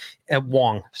Wong,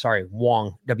 W-O-N-G.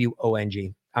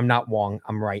 I'm not Wong.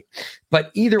 I'm right.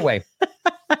 But either way,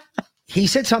 he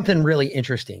said something really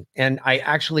interesting. And I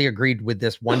actually agreed with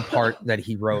this one part that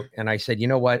he wrote. And I said, you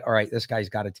know what? All right, this guy's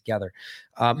got it together.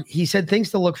 He said things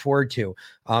to look forward to.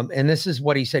 And this is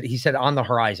what he said. He said on the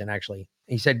horizon, actually.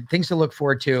 He said things to look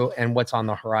forward to and what's on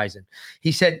the horizon.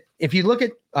 He said, if you look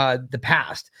at the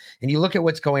past and you look at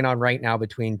what's going on right now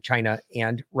between China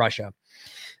and Russia,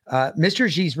 Mr.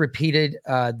 Xi's repeated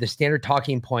the standard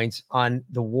talking points on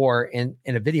the war in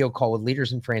a video call with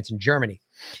leaders in France and Germany.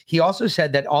 He also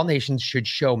said that all nations should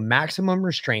show maximum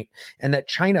restraint and that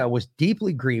China was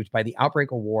deeply grieved by the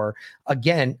outbreak of war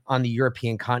again on the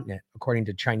European continent, according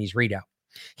to Chinese readout.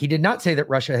 He did not say that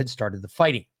Russia had started the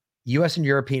fighting. U.S. and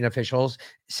European officials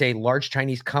say large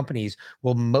Chinese companies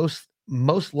will most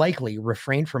likely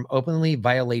refrain from openly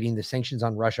violating the sanctions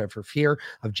on Russia for fear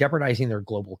of jeopardizing their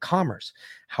global commerce.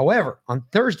 However, on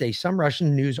Thursday, some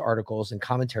Russian news articles and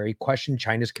commentary questioned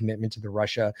China's commitment to the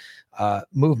Russia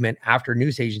movement after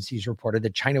news agencies reported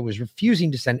that China was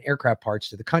refusing to send aircraft parts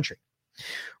to the country.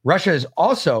 Russia has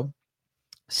also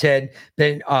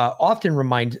often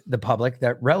remind the public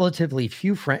that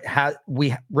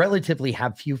we relatively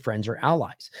have few friends or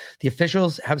allies. The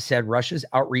officials have said Russia's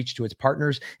outreach to its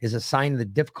partners is a sign of the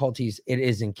difficulties it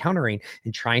is encountering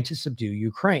in trying to subdue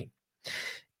Ukraine.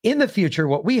 In the future,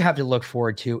 what we have to look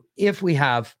forward to, if we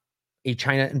have a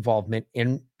China involvement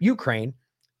in Ukraine,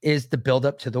 is the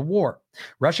buildup to the war.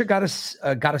 Russia got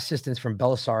assistance from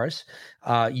Belarus,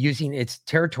 using its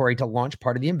territory to launch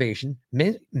part of the invasion.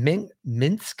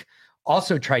 Minsk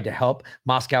also tried to help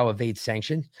Moscow evade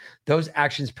sanctions. Those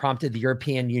actions prompted the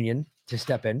European Union to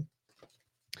step in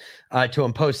to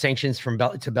impose sanctions to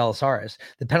Belarus.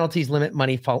 The penalties limit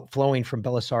money flowing from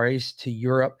Belarus to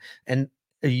Europe and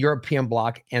a European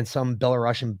bloc and some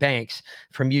Belarusian banks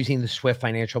from using the SWIFT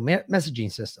financial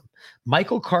messaging system.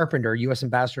 Michael Carpenter, U.S.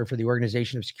 ambassador for the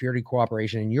Organization of Security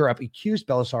Cooperation in Europe, accused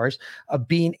Belarus of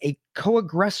being a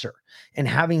co-aggressor and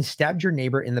having stabbed your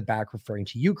neighbor in the back, referring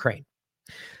to Ukraine.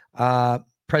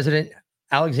 President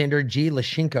Alexander G.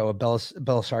 Lukashenko of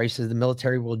Belarus says the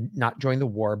military will not join the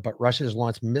war, but Russia has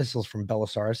launched missiles from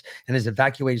Belarus and has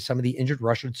evacuated some of the injured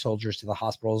Russian soldiers to the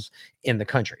hospitals in the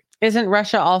country. Isn't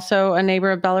Russia also a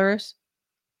neighbor of Belarus?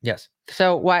 Yes.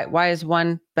 So why is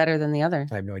one better than the other?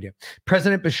 I have no idea.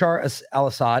 President Bashar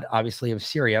al-Assad, obviously of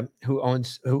Syria, who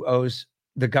owes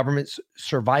the government's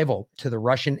survival to the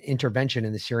Russian intervention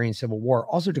in the Syrian civil war,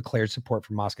 also declared support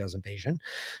for Moscow's invasion.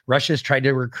 Russia has tried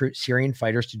to recruit Syrian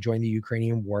fighters to join the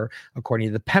Ukrainian war, according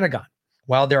to the Pentagon.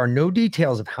 While there are no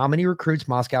details of how many recruits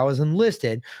Moscow has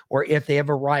enlisted or if they have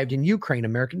arrived in Ukraine,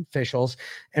 American officials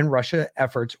and Russia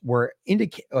efforts were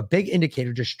a big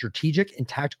indicator to strategic and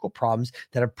tactical problems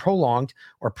that have prolonged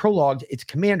its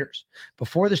commanders.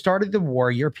 Before the start of the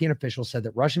war, European officials said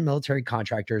that Russian military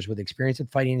contractors with experience in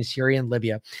fighting in Syria and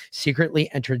Libya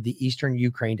secretly entered the eastern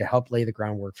Ukraine to help lay the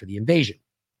groundwork for the invasion.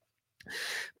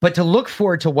 But to look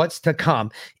forward to what's to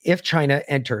come if China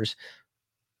enters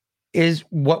is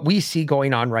what we see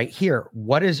going on right here.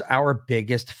 What is our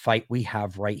biggest fight we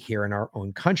have right here in our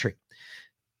own country?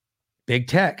 Big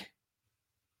tech.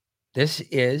 This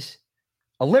is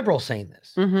a liberal saying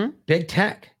this. Mm-hmm. Big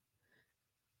tech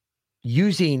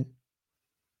using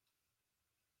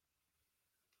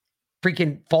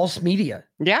freaking false media.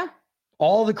 Yeah.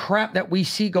 All the crap that we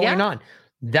see going on.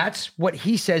 That's what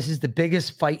he says is the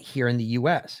biggest fight here in the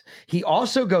US. He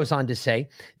also goes on to say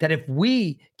that if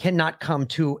we cannot come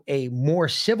to a more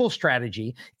civil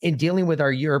strategy in dealing with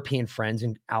our European friends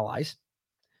and allies,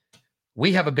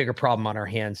 we have a bigger problem on our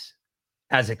hands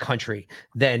as a country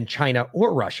than China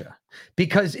or Russia,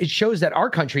 because it shows that our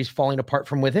country is falling apart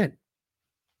from within.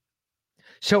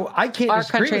 So I can't. Our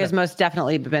country has most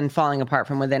definitely been falling apart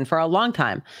from within for a long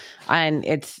time, and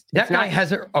that guy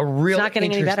has a real not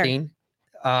getting interesting.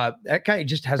 That guy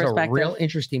just has a real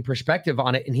interesting perspective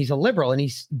on it, and he's a liberal, and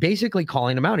he's basically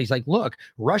calling him out. He's like, "Look,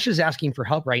 Russia's asking for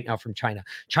help right now from China.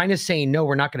 China's saying no,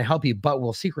 we're not going to help you, but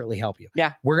we'll secretly help you.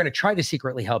 Yeah, we're going to try to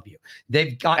secretly help you.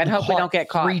 They've gotten hope we don't get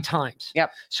caught 3 times.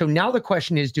 Yep. So now the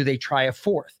question is, do they try a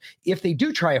 4th? If they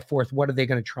do try a 4th, what are they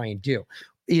going to try and do?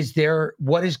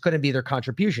 What is going to be their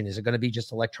contribution? Is it going to be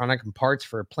just electronic and parts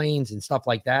for planes and stuff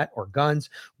like that, or guns?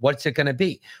 What's it going to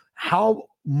be? How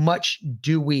much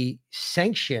do we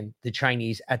sanction the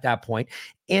Chinese at that point?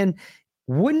 And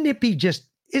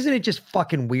isn't it just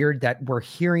fucking weird that we're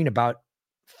hearing about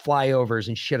flyovers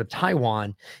and shit of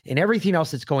Taiwan and everything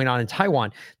else that's going on in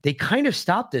Taiwan? They kind of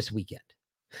stopped this weekend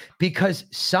because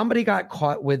somebody got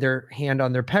caught with their hand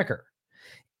on their pecker.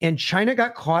 And China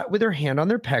got caught with their hand on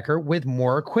their pecker with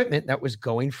more equipment that was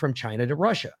going from China to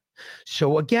Russia.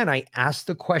 So again, I asked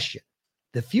the question,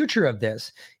 the future of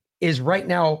this is right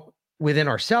now within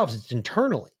ourselves. It's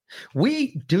internally.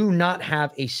 We do not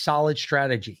have a solid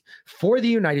strategy for the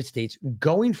United States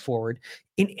going forward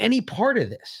in any part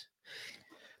of this.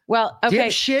 Well, okay.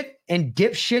 Dipshit and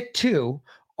dipshit 2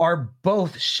 are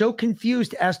both so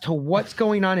confused as to what's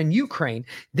going on in Ukraine.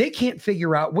 They can't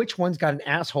figure out which one's got an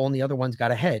asshole and the other one's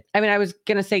got a head. I mean, I was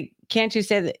going to say, can't you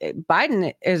say that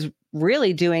Biden is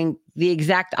really doing the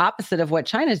exact opposite of what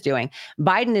China's doing?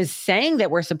 Biden is saying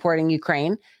that we're supporting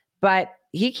Ukraine, but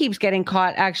he keeps getting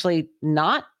caught actually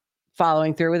not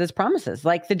following through with his promises,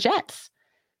 like the jets,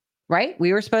 right?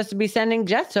 We were supposed to be sending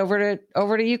jets over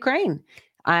to Ukraine,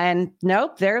 and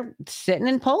nope, they're sitting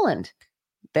in Poland.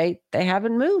 They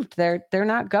haven't moved. They're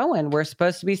not going. We're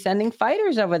supposed to be sending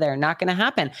fighters over there. Not going to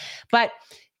happen. But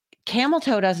Camel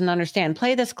Toe doesn't understand.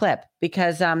 Play this clip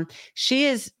because she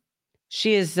is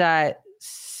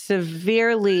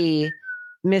severely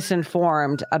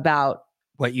misinformed about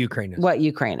what Ukraine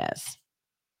is.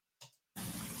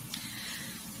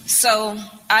 So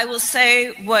I will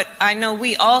say what I know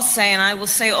we all say, and I will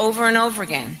say over and over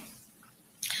again.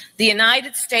 The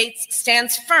United States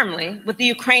stands firmly with the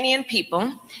Ukrainian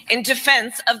people in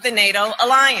defense of the NATO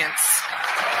alliance.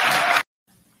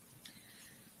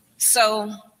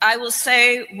 So I will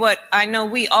say what I know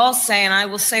we all say, and I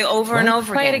will say over and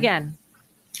over again. Play it again.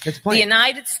 The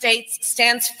United States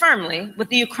stands firmly with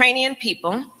the Ukrainian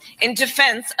people in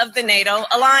defense of the NATO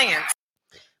alliance.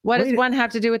 What does one have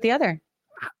to do with the other?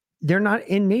 They're not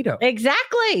in NATO.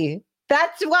 Exactly.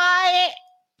 That's why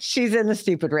she's in the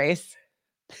stupid race.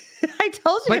 I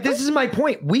told you. But this is my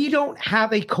point. We don't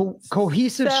have a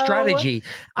cohesive strategy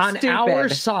on our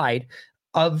side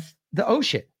of the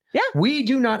ocean. Yeah. We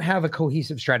do not have a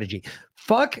cohesive strategy.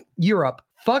 Fuck Europe.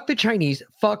 Fuck the Chinese.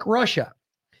 Fuck Russia.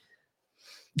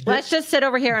 Let's just sit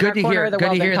over here in our corner of the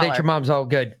world. Good to hear that your mom's all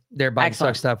good. They're buying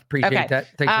suck stuff. Appreciate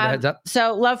that. Thanks for the heads up.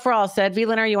 So Love for All said,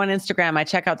 V-Lynn, are you on Instagram? I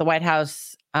check out the White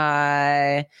House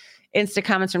Insta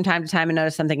comments from time to time and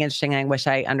notice something interesting. I wish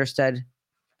I understood.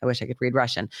 I wish I could read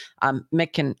Russian.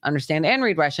 Mick can understand and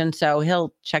read Russian, so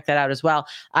he'll check that out as well.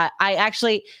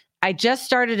 I just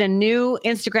started a new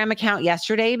Instagram account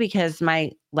yesterday because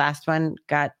my last one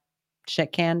got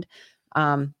shit canned.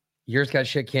 Yours got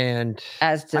shit canned.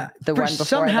 As did the one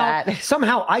before that.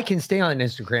 Somehow I can stay on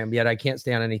Instagram, yet I can't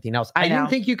stay on anything else. I didn't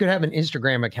think you could have an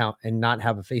Instagram account and not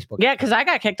have a Facebook account. Yeah, because I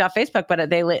got kicked off Facebook, but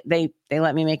they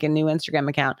let me make a new Instagram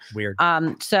account. Weird.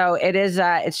 So it is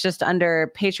it's just under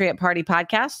Patriot Party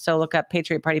Podcast. So look up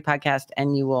Patriot Party Podcast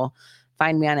and you will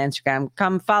find me on Instagram.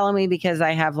 Come follow me because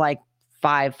I have like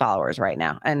 5 followers right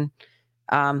now. And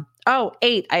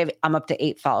 8. I'm up to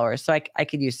 8 followers. So I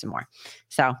could use some more.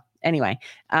 So anyway,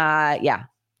 yeah.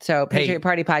 So Patriot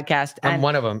Party Podcast. I'm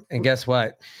one of them. And guess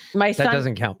what? That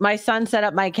doesn't count. My son set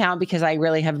up my account because I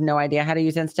really have no idea how to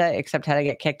use Insta except how to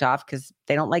get kicked off because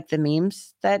they don't like the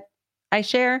memes that I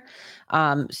share.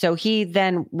 So he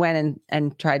then went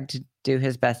and tried to do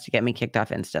his best to get me kicked off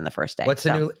Insta in the first day. What's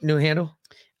the new handle?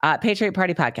 Patriot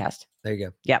Party Podcast. There you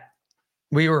go. Yep.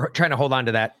 We were trying to hold on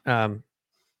to that.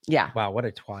 Yeah. Wow, what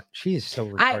a twat. She is so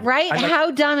retarded. Right?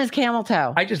 How dumb is Camel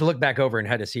Toe? I just looked back over and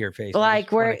had to see her face.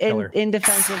 Like we're in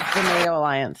defense of the NATO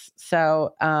alliance.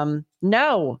 So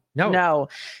no.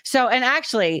 So and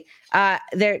actually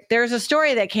there's a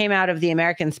story that came out of the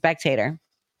American Spectator.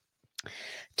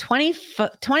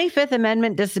 25th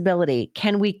Amendment disability.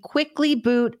 Can we quickly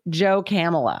boot Joe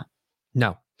Kamala?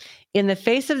 No. In the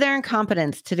face of their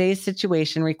incompetence, today's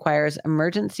situation requires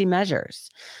emergency measures.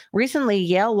 Recently,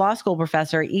 Yale Law School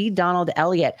professor E. Donald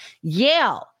Elliott,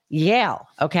 Yale,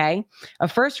 okay, a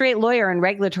first-rate lawyer and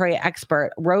regulatory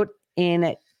expert, wrote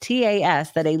in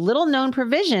TAS that a little-known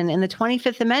provision in the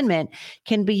 25th Amendment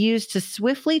can be used to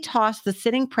swiftly toss the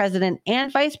sitting president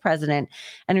and vice president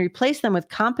and replace them with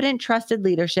competent, trusted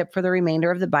leadership for the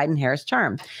remainder of the Biden-Harris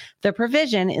term. The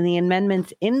provision in the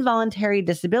amendment's involuntary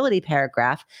disability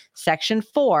paragraph, Section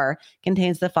 4,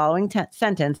 contains the following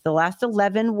sentence, the last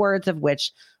 11 words of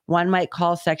which one might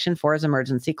call Section 4's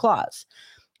emergency clause.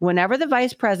 Whenever the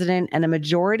vice president and a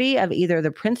majority of either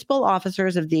the principal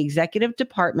officers of the executive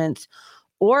departments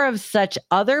or of such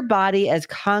other body as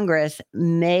Congress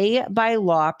may by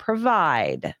law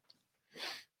provide.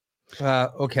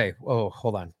 Okay. Oh,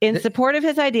 hold on. In support of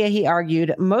his idea, he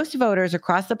argued, most voters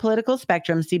across the political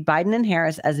spectrum see Biden and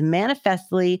Harris as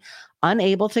manifestly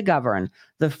unable to govern,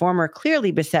 the former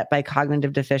clearly beset by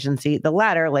cognitive deficiency, the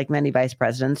latter, like many vice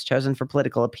presidents, chosen for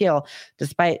political appeal,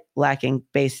 despite lacking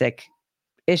basic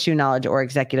issue knowledge or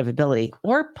executive ability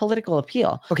or political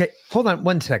appeal. Okay, hold on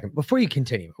 1 second before you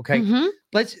continue. Okay,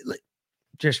 let's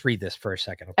just read this for a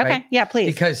second. Okay, yeah,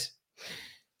 please. Because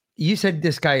you said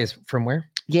this guy is from where?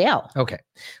 Yale. Okay,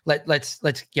 let's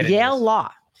get it. Yale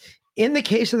law. In the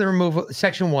case of the removal,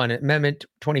 Section 1, Amendment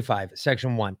 25,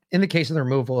 Section 1, in the case of the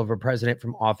removal of a president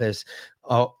from office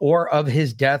or of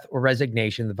his death or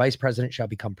resignation, the vice president shall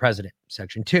become president.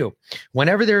 Section 2,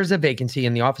 whenever there is a vacancy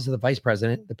in the office of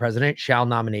the president shall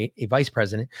nominate a vice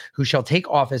president who shall take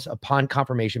office upon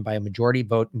confirmation by a majority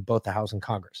vote in both the House and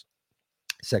Congress.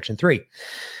 Section 3,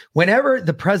 whenever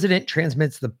the president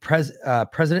transmits the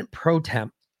president pro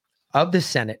tem of the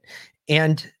Senate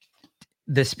and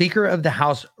the Speaker of the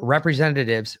House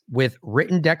Representatives with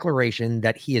written declaration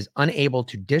that he is unable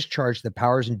to discharge the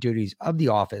powers and duties of the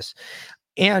office,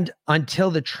 and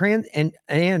until he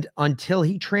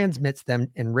transmits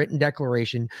them in written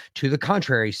declaration to the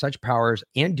contrary, such powers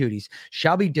and duties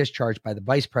shall be discharged by the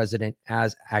vice president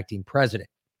as acting president.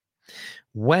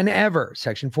 Whenever,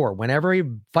 Section 4, whenever a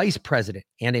vice president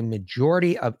and a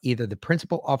majority of either the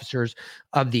principal officers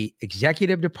of the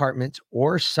executive departments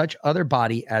or such other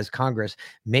body as Congress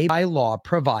may by law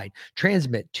provide,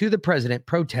 transmit to the president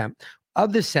pro tem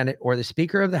of the Senate or the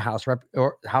Speaker of the House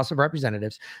or House of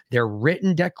Representatives their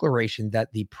written declaration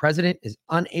that the president is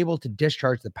unable to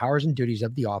discharge the powers and duties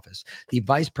of the office, the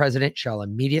vice president shall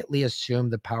immediately assume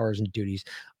the powers and duties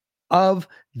of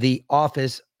the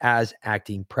office as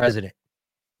acting president.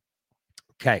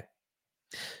 Okay.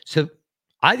 So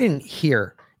I didn't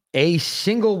hear a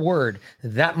single word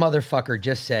that motherfucker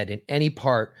just said in any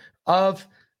part of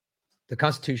the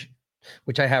Constitution,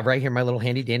 which I have right here in my little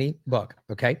handy dandy book.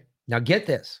 Okay. Now get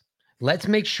this. Let's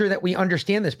make sure that we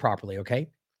understand this properly. Okay.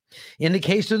 In the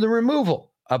case of the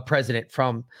removal of president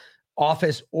from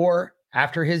office or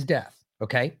after his death.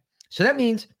 Okay. So that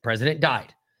means president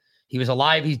died. He was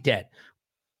alive. He's dead.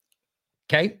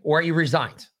 Okay. Or he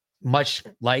resigns. Much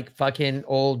like fucking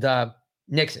old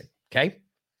Nixon, okay?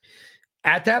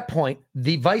 At that point,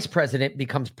 the vice president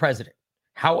becomes president.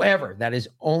 However, that is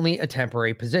only a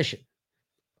temporary position.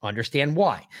 Understand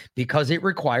why? Because it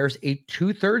requires a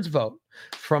 2/3 vote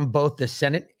from both the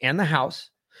Senate and the House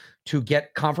to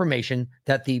get confirmation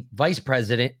that the vice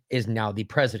president is now the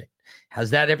president.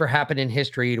 Has that ever happened in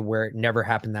history to where it never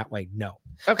happened that way? No.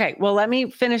 Okay, well, let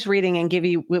me finish reading and give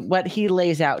you what he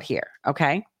lays out here,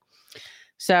 okay?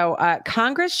 So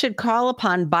Congress should call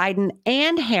upon Biden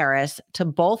and Harris to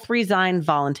both resign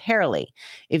voluntarily.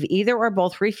 If either or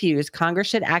both refuse, Congress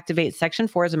should activate Section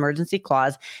 4's emergency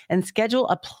clause and schedule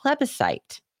a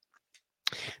plebiscite.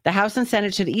 The House and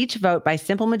Senate should each vote by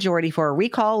simple majority for a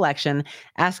recall election,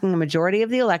 asking a majority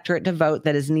of the electorate to vote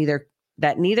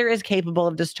that neither is capable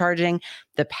of discharging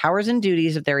the powers and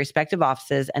duties of their respective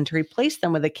offices and to replace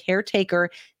them with a caretaker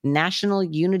national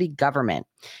unity government.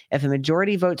 If a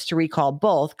majority votes to recall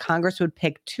both, Congress would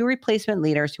pick 2 replacement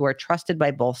leaders who are trusted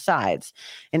by both sides.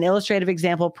 An illustrative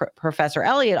example Professor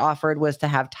Elliott offered was to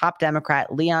have top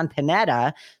Democrat Leon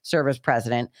Panetta serve as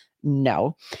president.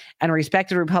 No. And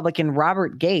respected Republican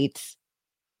Robert Gates.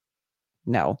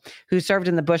 No. Who served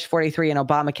in the Bush 43 and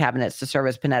Obama cabinets to serve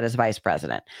as Panetta's vice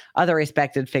president. Other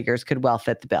respected figures could well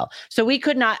fit the bill. So we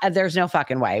could not, there's no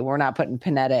fucking way. We're not putting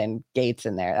Panetta and Gates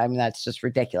in there. I mean, that's just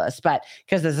ridiculous. But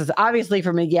because this is obviously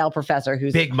from a Yale professor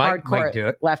who's Big Mike might do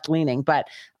it. Left leaning. But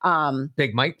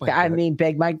Big Mike might I mean,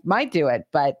 Big Mike might do it.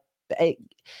 But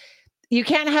you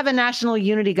can't have a national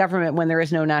unity government when there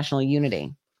is no national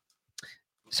unity.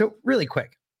 So really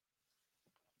quick.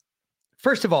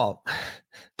 First of all,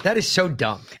 that is so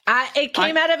dumb. It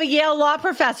came out of a Yale law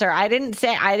professor. I didn't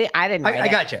say I didn't. I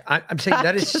got you. I'm saying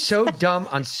that is so dumb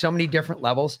on so many different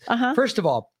levels. First of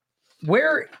all,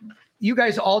 where you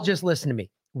guys all just listen to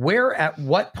me. Where at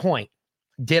what point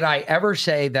did I ever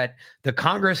say that the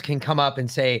Congress can come up and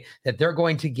say that they're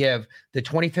going to give the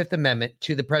 25th Amendment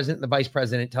to the president and the vice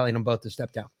president, telling them both to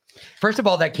step down? First of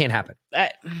all, that can't happen.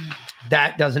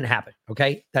 That doesn't happen.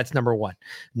 Okay. That's number one.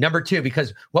 Number two,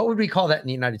 because what would we call that in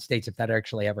the United States if that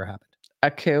actually ever happened? A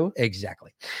coup.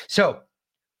 Exactly. So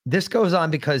this goes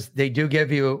on because they do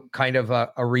give you kind of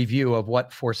a review of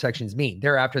what 4 sections mean.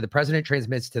 Thereafter, the president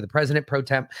transmits to the president pro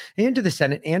temp and to the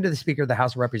Senate and to the Speaker of the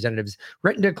House of Representatives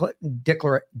written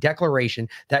declaration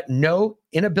that no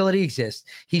inability exists.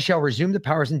 He shall resume the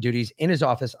powers and duties in his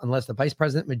office unless the vice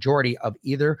president majority of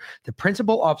either the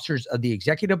principal officers of the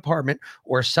executive department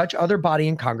or such other body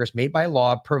in Congress made by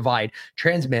law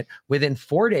transmit within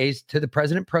 4 days to the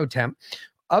president pro temp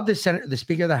of the Senate, the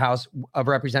Speaker of the House of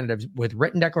Representatives, with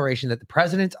written declaration that the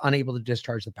president's unable to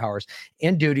discharge the powers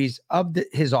and duties of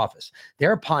his office.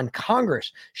 Thereupon,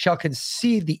 Congress shall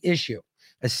concede the issue,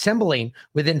 assembling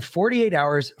within 48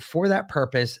 hours for that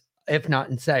purpose, if not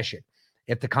in session.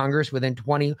 If the Congress within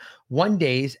 21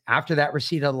 days after that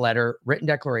receipt of the letter, written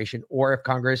declaration, or if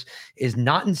Congress is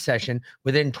not in session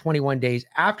within 21 days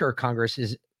after Congress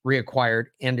is reacquired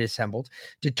and assembled,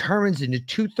 determines in a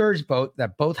 2/3 vote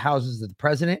that both houses of the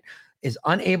president is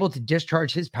unable to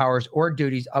discharge his powers or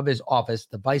duties of his office,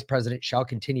 the vice president shall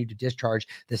continue to discharge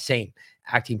the same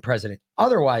acting president.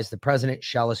 Otherwise, the president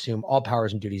shall assume all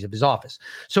powers and duties of his office.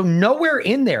 So nowhere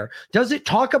in there does it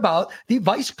talk about the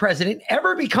vice president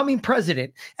ever becoming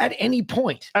president at any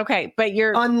point. Okay, but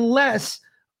unless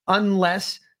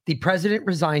the president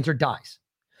resigns or dies.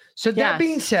 So that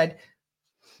being said,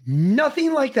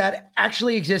 nothing like that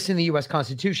actually exists in the U.S.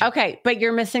 Constitution. Okay, but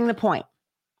you're missing the point.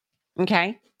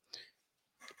 Okay?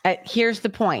 Here's the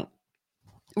point.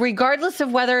 Regardless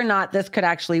of whether or not this could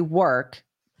actually work,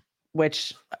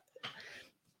 which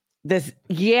this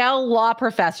Yale law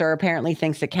professor apparently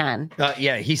thinks it can.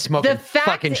 Yeah, he's smoking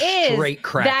fucking straight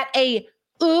crack. That a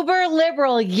uber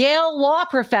liberal Yale law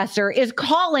professor is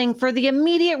calling for the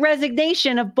immediate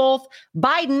resignation of both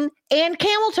Biden and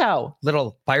Camel Toe.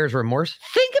 Little buyer's remorse.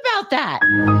 Think about that.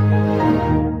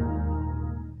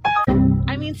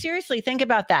 I mean, seriously, think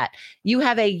about that. You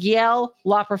have a Yale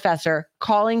law professor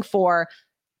calling for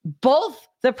both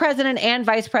the president and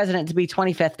vice president to be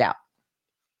 25th out.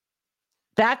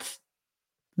 That's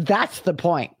the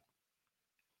point.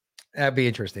 That'd be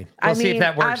interesting. We'll see if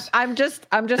that works. I'm just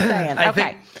saying.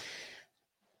 Okay.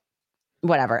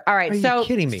 Whatever. All right. Are you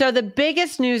kidding me? So the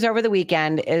biggest news over the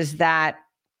weekend is that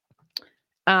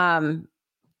it's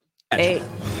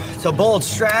a bold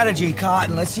strategy,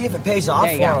 Cotton. Let's see if it pays off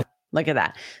for him. Look at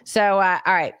that. So all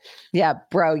right. Yeah,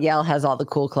 bro, Yale has all the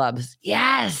cool clubs.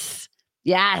 Yes.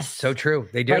 So true.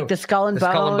 They do. Like the Skull and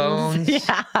Bones.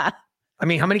 Yeah. I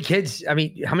mean, how many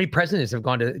presidents have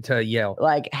gone to Yale?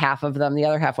 Like half of them. The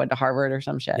other half went to Harvard or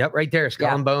some shit. Yep, right there.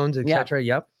 Skull and Bones, etc.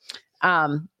 Yep.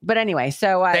 But anyway,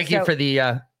 so thank you for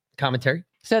the commentary.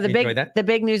 So the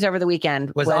big news over the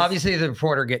weekend was obviously the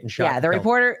reporter getting shot. Yeah, the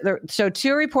reporter. So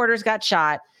 2 reporters got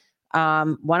shot.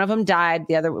 One of them died.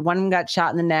 One of them got shot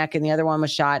in the neck, and the other one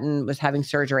was shot and was having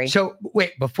surgery. So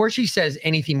wait, before she says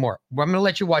anything more, I'm going to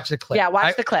let you watch the clip. Yeah,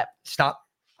 watch the clip. Stop.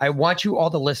 I want you all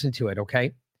to listen to it,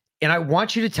 okay? And I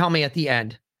want you to tell me at the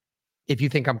end if you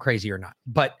think I'm crazy or not.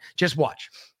 But just watch.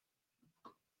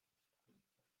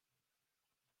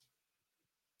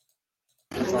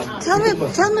 Tell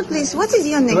me, please, what is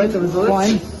your name?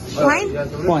 Juan.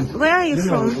 Juan? Where are you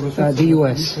from? The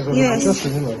U.S.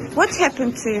 U.S. What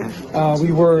happened to you?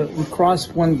 We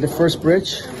crossed the first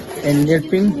bridge in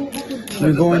Irpin.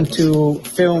 We're going to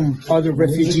film other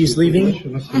refugees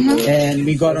leaving, and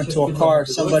we got into a car.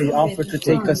 Somebody offered to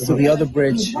take us to the other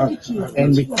bridge,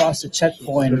 and we crossed a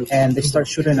checkpoint, and they start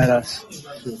shooting at us.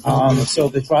 So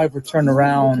the driver turned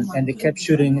around, and they kept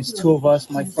shooting. It's 2 of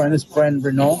us. My friend is Brent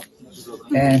Renault,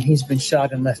 and he's been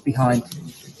shot and left behind.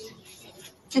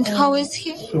 And how is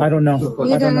he? I don't know.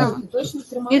 You don't know.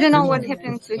 You don't know what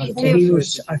happened to him.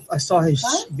 I saw him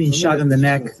being shot in the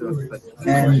neck,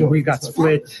 and we got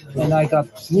split, and I got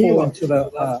pulled into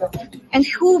the. And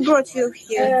who brought you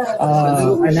here?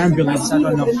 An ambulance. I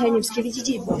don't know. Okay.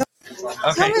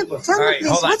 Tell me, please,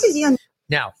 hold on. what is your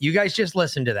Now, you guys just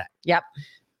listened to that. Yep.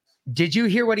 Did you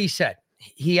hear what he said?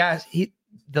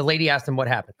 The lady asked him what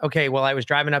happened. Okay, well, I was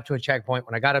driving up to a checkpoint.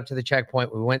 When I got up to the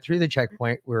checkpoint, we went through the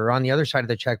checkpoint. We were on the other side of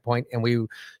the checkpoint, and we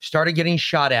started getting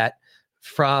shot at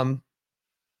from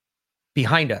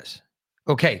behind us.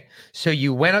 Okay, so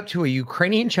you went up to a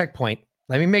Ukrainian checkpoint.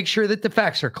 Let me make sure that the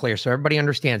facts are clear so everybody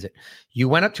understands it. You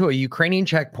went up to a Ukrainian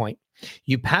checkpoint.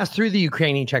 You passed through the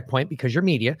Ukrainian checkpoint because you're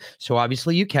media, so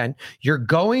obviously you can. You're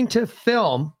going to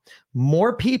film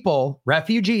more people,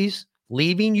 refugees,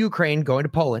 leaving Ukraine, going to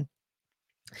Poland.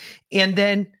 And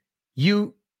then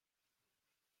you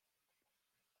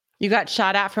got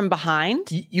shot at from behind?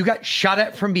 You got shot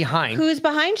at from behind. Who's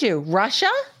behind you?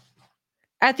 Russia?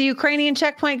 At the Ukrainian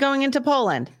checkpoint going into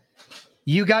Poland?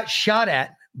 You got shot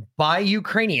at by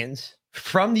Ukrainians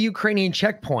from the Ukrainian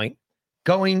checkpoint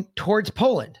going towards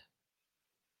Poland.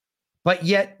 But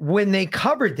yet, when they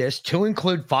covered this, to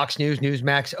include Fox News,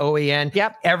 Newsmax, OAN,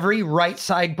 every right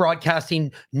side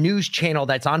broadcasting news channel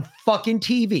that's on fucking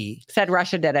TV said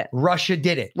Russia did it. Russia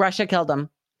did it. Russia killed them.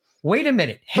 Wait a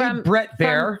minute. Hey, Brett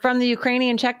Baer. From the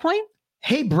Ukrainian checkpoint?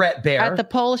 Hey, Brett Baer. At the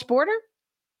Polish border?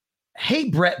 Hey,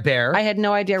 Brett Baer. I had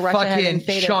no idea Russia had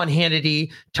invaded. Sean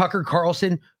Hannity, Tucker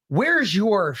Carlson. Where's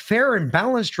your fair and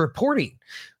balanced reporting?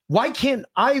 Why can't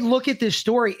I look at this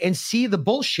story and see the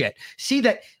bullshit? See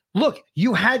that... Look,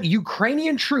 you had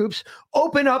Ukrainian troops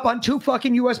open up on 2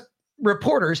 fucking U.S.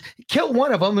 reporters, kill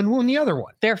one of them and wound the other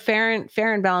one. Their fair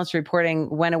and balanced reporting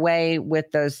went away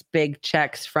with those big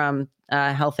checks from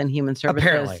Health and Human Services.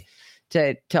 Apparently.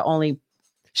 To only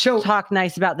talk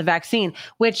nice about the vaccine,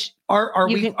 which are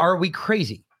we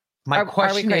crazy? My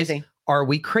question is, are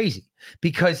we crazy?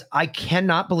 Because I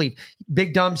cannot believe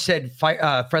Big Dumb said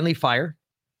friendly fire.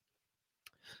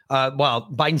 Well,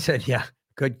 Biden said, yeah.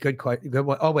 Good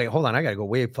one. Oh, wait, hold on. I got to go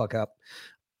way fuck up.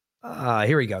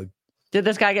 Here we go. Did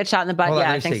this guy get shot in the butt? Hold on,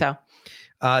 I think so.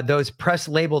 Those press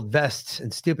labeled vests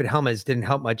and stupid helmets didn't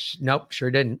help much. Nope, sure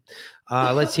didn't.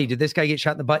 Let's see. Did this guy get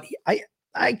shot in the butt?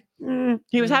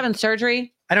 He was having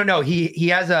surgery. I don't know. He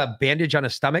has a bandage on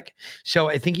his stomach. So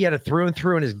I think he had a through and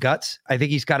through in his guts. I think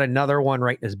he's got another one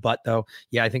right in his butt, though.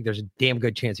 Yeah, I think there's a damn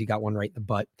good chance he got one right in the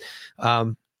butt.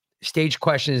 Stage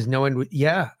question is no one would.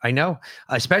 Yeah, I know.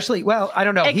 Especially, well, I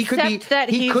don't know. He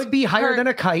could be higher than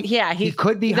a kite. Yeah, he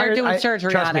could be. They're doing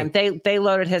surgery on him. They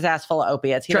loaded his ass full of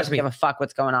opiates. He doesn't give a fuck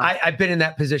what's going on. I've been in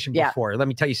that position before. Let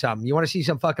me tell you something. You want to see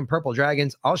some fucking purple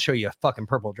dragons? I'll show you a fucking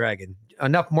purple dragon.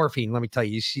 Enough morphine. Let me tell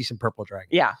you. You see some purple dragon.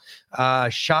 Yeah.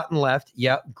 Shot and left.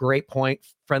 Yep. Great point.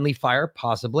 Friendly fire,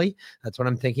 possibly. That's what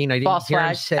I'm thinking. I didn't hear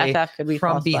him say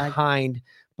from behind. Flag.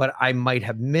 But I might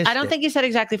have missed it. I don't think he said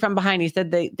exactly from behind. He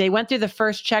said they went through the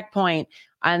first checkpoint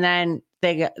and then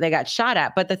they got shot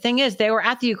at. But the thing is, they were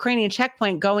at the Ukrainian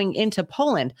checkpoint going into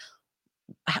Poland.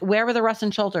 Where were the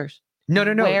Russian soldiers? No.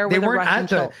 They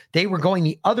weren't they were going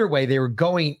the other way. They were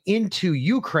going into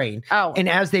Ukraine. Oh. And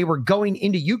as they were going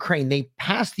into Ukraine, they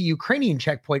passed the Ukrainian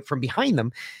checkpoint from behind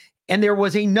them. And there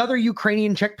was another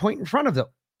Ukrainian checkpoint in front of them.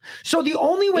 So the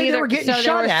only way they were getting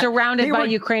shot at, surrounded by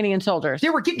Ukrainian soldiers. They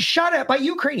were getting shot at by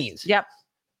Ukrainians. Yep.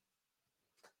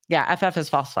 Yeah, FF is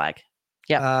false flag.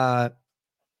 Yep. Let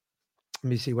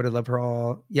me see. What did Love for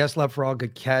All? Yes, Love for All.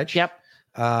 Good catch. Yep.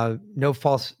 No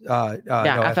false.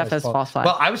 No, FF is false flag.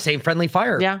 Well, I was saying friendly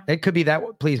fire. Yeah. It could be that.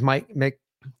 Please, Mike,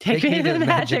 take me to the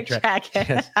magic jacket.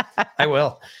 Yes, I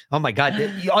will. Oh my God.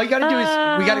 All you got to do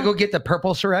is we got to go get the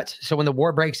purple syrettes. So when the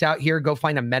war breaks out here, go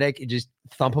find a medic and just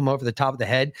thump them over the top of the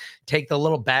head. Take the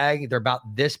little bag. They're about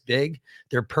this big.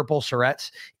 They're purple syrettes.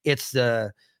 It's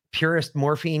the purest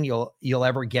morphine you'll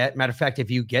ever get. Matter of fact, if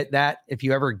you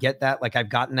ever get that, like I've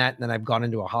gotten that, and then I've gone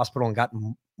into a hospital and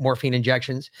gotten morphine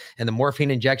injections, and the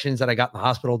morphine injections that I got in the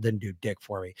hospital didn't do dick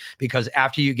for me, because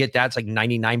after you get that, it's like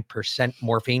 99%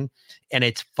 morphine, and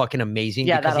it's fucking amazing.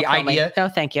 Yeah, because the idea no,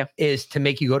 thank you, is to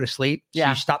make you go to sleep. So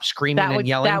you stop screaming and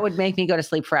yelling. That would make me go to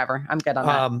sleep forever. I'm good on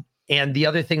that. And the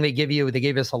other thing they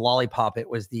gave us a lollipop. It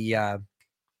was the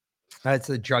it's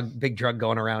a big drug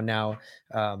going around now.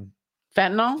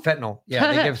 Fentanyl.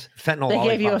 Yeah, they give fentanyl. They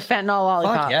gave you a fentanyl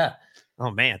lollipop. Fuck yeah.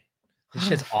 Oh man, this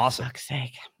shit's awesome. For fuck's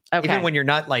sake. Okay. Even when you're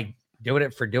not like doing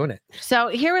it for doing it. So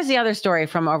here was the other story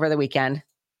from over the weekend.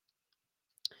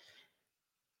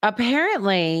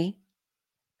 Apparently,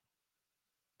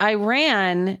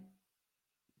 Iran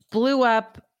blew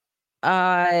up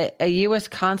a U.S.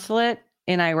 consulate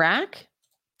in Iraq.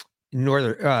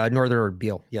 Northern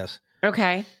Erbil, yes.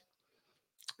 Okay.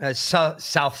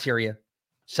 South Syria,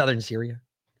 southern Syria,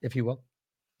 if you will.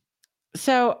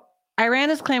 So Iran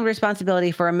has claimed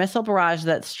responsibility for a missile barrage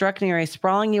that struck near a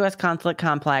sprawling U.S. consulate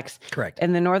complex. Correct.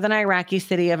 In the northern Iraqi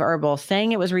city of Erbil,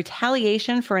 saying it was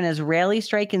retaliation for an Israeli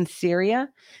strike in Syria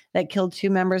that killed 2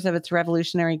 members of its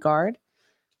Revolutionary Guard.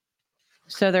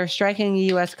 So they're striking a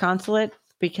U.S. consulate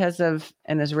because of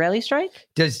an Israeli strike?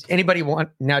 Does anybody do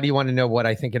you want to know what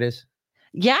I think it is?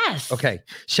 Yes. Okay.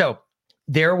 So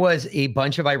there was a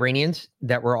bunch of Iranians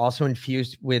that were also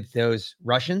infused with those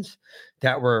Russians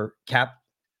that were tapped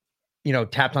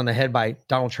on the head by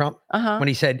Donald Trump when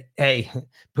he said, "Hey,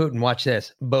 Putin, watch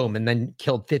this." Boom. And then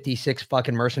killed 56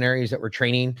 fucking mercenaries that were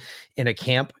training in a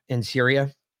camp in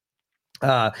Syria.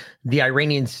 The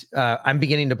Iranians, I'm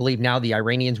beginning to believe now the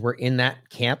Iranians were in that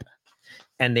camp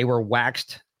and they were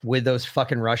waxed with those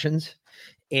fucking Russians.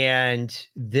 And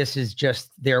this is just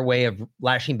their way of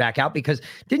lashing back out, because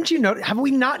didn't you know, have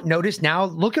we not noticed now?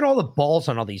 Look at all the balls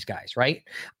on all these guys, right?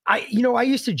 I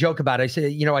used to joke about it.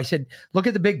 I said, look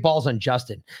at the big balls on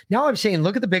Justin. Now I'm saying,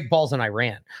 look at the big balls on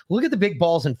Iran. Look at the big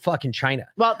balls in fucking China.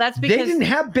 Well, that's because they didn't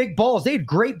have big balls. They had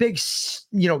great big,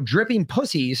 dripping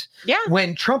pussies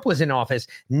when Trump was in office.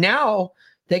 Now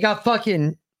they got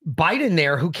fucking Biden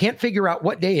there, who can't figure out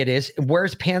what day it is and where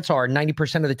his pants are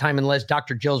 90% of the time, unless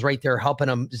Dr. Jill's right there helping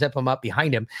him zip them up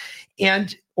behind him,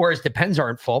 or his Depends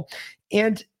aren't full.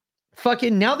 And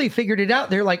fucking now they figured it out.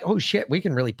 They're like, oh shit, we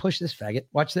can really push this faggot.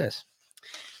 Watch this.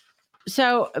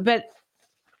 So, but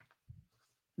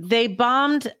they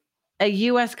bombed a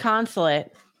U.S.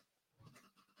 consulate,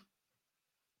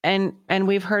 and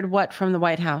we've heard what from the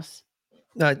White House?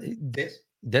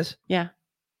 This? Yeah.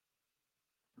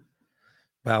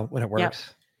 Well, when it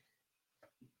works,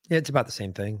 it's about the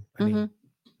same thing. I mean,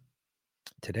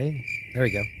 today, there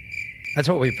we go. That's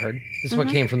what we've heard. This is what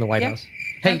came from the White House.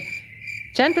 Hey,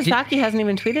 Jen Psaki hasn't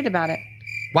even tweeted about it.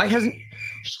 Why hasn't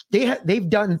they've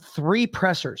done 3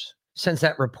 pressers since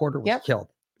that reporter was killed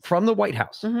from the White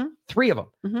House. 3 of them.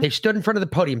 They've stood in front of the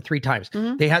podium 3 times.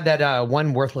 They had that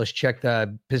one worthless chick,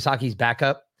 the Psaki's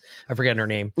backup. I forget her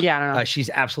name. Yeah, I don't know. She's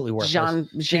absolutely worthless.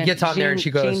 She gets on there and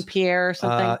she goes, Jean Pierre or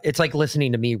something. It's like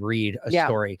listening to me read a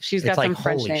story. She's got it's like, some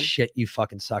French holy name. shit, you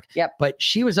fucking suck. Yep. But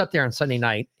she was up there on Sunday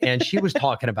night and she was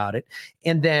talking about it.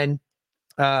 And then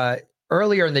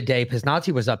earlier in the day,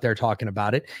 Pisnazzi was up there talking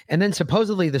about it. And then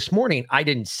supposedly this morning, I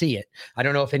didn't see it. I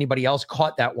don't know if anybody else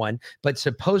caught that one, but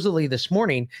supposedly this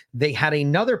morning, they had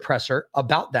another presser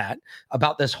about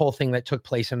this whole thing that took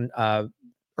place in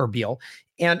Erbil.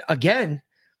 And again,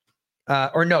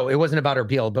 or no, it wasn't about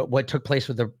Erbil, but what took place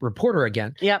with the reporter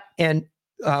again. Yep. And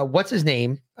what's his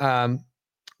name?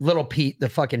 Little Pete, the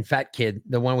fucking fat kid,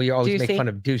 the one we always make fun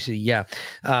of, Ducey. Yeah.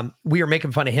 We were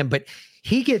making fun of him, but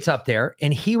he gets up there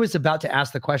and he was about to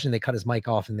ask the question. They cut his mic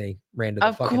off and they ran to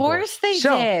the fucking door. Of course they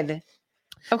did.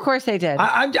 Of course they did.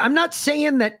 I'm not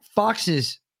saying that Fox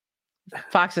is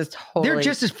totally, they're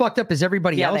just as fucked up as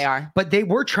everybody else. Yeah, they are. But they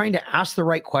were trying to ask the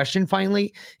right question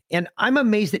finally. And I'm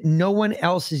amazed that no one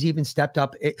else has even stepped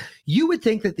up. You would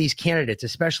think that these candidates,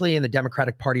 especially in the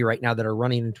Democratic Party right now that are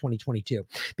running in 2022,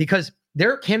 because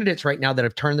there are candidates right now that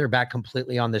have turned their back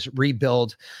completely on this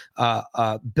rebuild,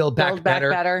 build back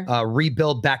better,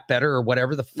 rebuild back better, or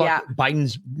whatever the fuck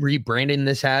Biden's rebranding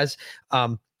this as.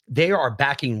 They are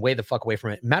backing way the fuck away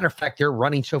from it. Matter of fact, they're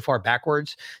running so far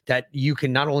backwards that you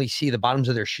can not only see the bottoms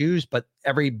of their shoes, but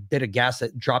every bit of gas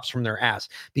that drops from their ass,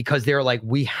 because they're like,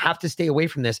 we have to stay away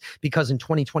from this because in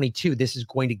 2022, this is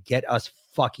going to get us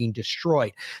fucking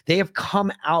destroyed. They have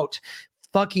come out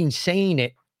fucking saying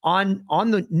it on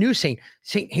the news saying,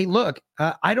 hey, look,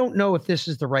 I don't know if this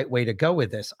is the right way to go with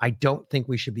this. I don't think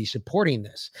we should be supporting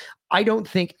this. I don't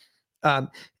think, and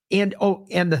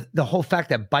the whole fact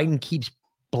that Biden keeps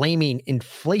blaming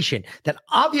inflation that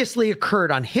obviously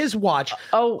occurred on his watch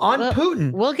on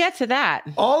Putin. We'll get to that.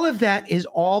 All of that is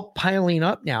all piling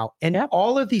up now. And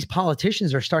all of these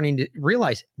politicians are starting to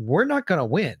realize we're not going to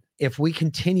win if we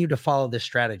continue to follow this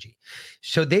strategy.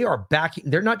 So they are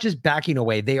backing. They're not just backing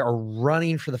away. They are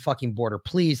running for the fucking border.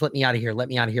 Please let me out of here. Let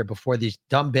me out of here before this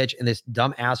dumb bitch and this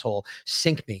dumb asshole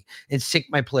sink me and sink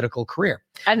my political career.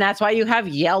 And that's why you have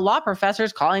Yale law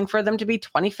professors calling for them to be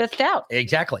 25th out.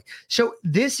 Exactly. So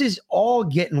this is all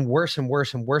getting worse and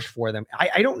worse and worse for them.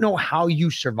 I don't know how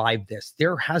you survived this.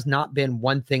 There has not been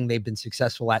one thing they've been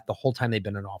successful at the whole time they've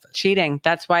been in office. Cheating.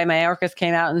 That's why Mayorkas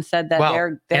came out and said that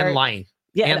they're and lying.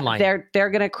 Yeah, they're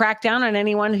going to crack down on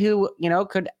anyone who,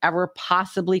 could ever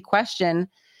possibly question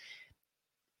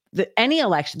any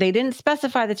election. They didn't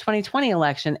specify the 2020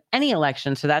 election, any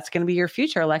election. So that's going to be your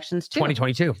future elections too.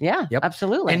 2022. Yeah, Yep.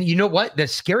 absolutely. And you know what? The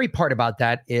scary part about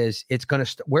that is it's going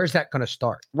to, where's that going to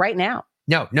start? Right now.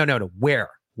 No. Where?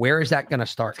 Where is that going to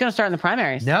start? It's going to start in the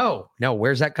primaries. No.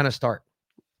 Where's that going to start?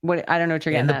 What? I don't know what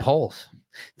you're getting in the at. polls.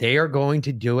 They are going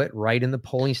to do it right in the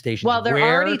polling stations. Well, they're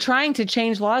already trying to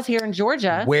change laws here in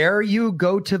Georgia. Where you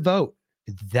go to vote,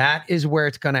 that is where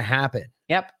it's going to happen.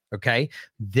 Yep. Okay.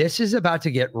 This is about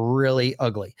to get really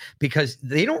ugly because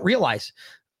they don't realize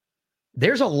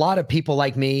there's a lot of people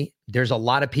like me. There's a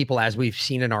lot of people, as we've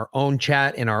seen in our own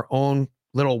chat, in our own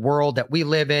little world that we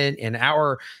live in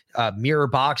our mirror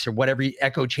box or whatever,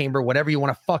 echo chamber, whatever you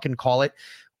want to fucking call it.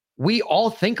 We all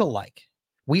think alike.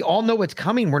 We all know what's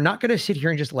coming. We're not going to sit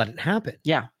here and just let it happen.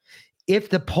 Yeah. If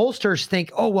the pollsters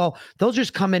think, oh, well, they'll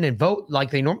just come in and vote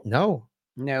like they normally. No.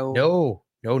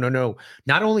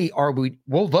 Not only are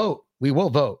we'll vote. We will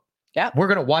vote. Yep. We're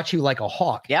going to watch you like a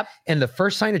hawk. Yep. And the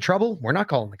first sign of trouble, we're not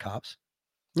calling the cops.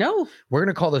 No. We're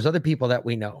going to call those other people that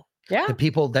we know. Yeah. The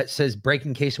people that says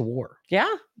breaking case of war.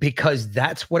 Yeah. Because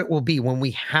that's what it will be when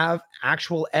we have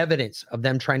actual evidence of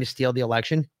them trying to steal the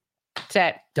election. That's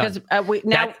it. Because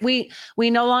we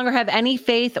no longer have any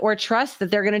faith or trust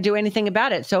that they're going to do anything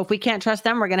about it. So if we can't trust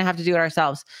them, we're going to have to do it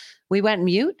ourselves. We went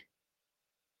mute.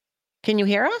 Can you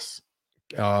hear us?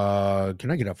 Can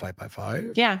I get a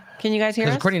 5x5? Yeah. Can you guys hear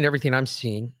us? According to everything I'm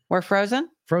seeing, we're frozen.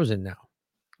 Frozen now.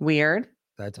 Weird.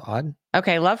 That's odd.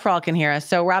 Okay, Love for All can hear us.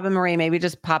 So Robin Marie, maybe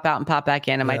just pop out and pop back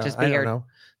in. It might just be here. I don't know.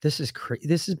 This is crazy.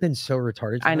 This has been so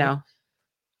retarded. I know.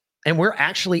 And we're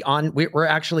actually I'm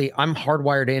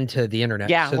hardwired into the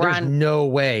internet. Yeah, so there's no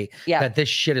way that this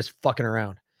shit is fucking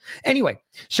around. Anyway,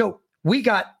 so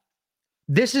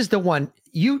this is the one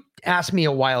you asked me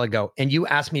a while ago, and you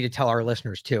asked me to tell our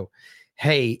listeners too.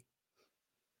 Hey,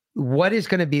 what is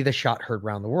going to be the shot heard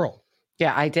around the world?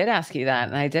 Yeah, I did ask you that,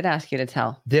 and I did ask you to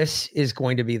tell. This is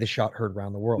going to be the shot heard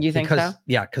around the world. You think so?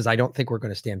 Yeah, because I don't think we're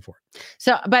going to stand for it.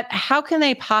 So, but how can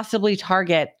they possibly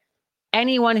target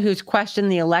anyone who's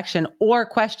questioned the election or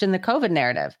questioned the COVID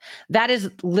narrative? That is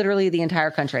literally the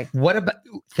entire country.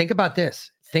 Think about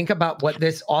this. Think about what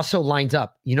this also lines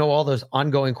up. You know, all those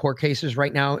ongoing court cases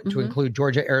right now to include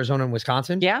Georgia, Arizona, and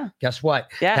Wisconsin. Yeah. Guess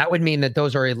what? Yeah. That would mean that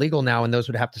those are illegal now, and those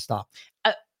would have to stop.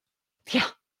 Yeah.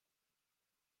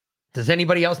 Does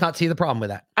anybody else not see the problem with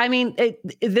that? I mean,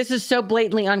 this is so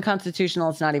blatantly unconstitutional.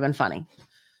 It's not even funny.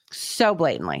 So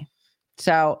blatantly.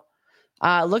 So,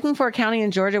 looking for a county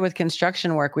in Georgia with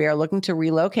construction work. We are looking to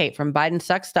relocate from Biden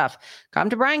sucks stuff. Come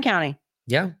to Bryan County.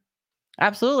 Yeah.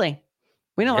 Absolutely.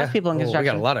 We know lots of people in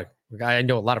construction. I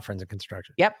know a lot of friends in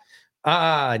construction. Yep.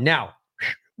 Now,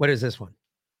 what is this one?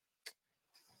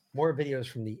 More videos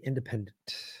from the Independent.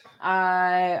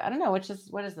 I don't know. What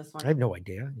is this one? I have no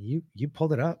idea. You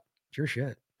pulled it up. It's your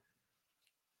shit.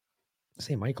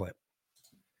 Same mic clip.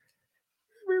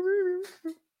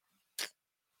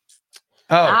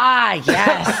 Oh.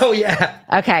 Yes. Oh, yeah.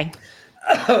 Okay.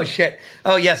 Oh, shit.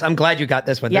 Oh, yes. I'm glad you got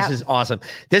this one. Yep. This is awesome.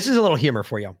 This is a little humor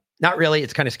for you. Not really.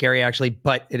 It's kind of scary, actually,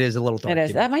 but it is a little dark. It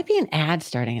is. humor. That might be an ad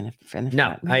starting in the front.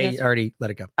 No, I already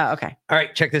let it go. Oh, okay. All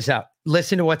right. Check this out.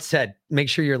 Listen to what's said. Make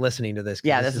sure you're listening to this.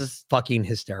 Yeah, this is fucking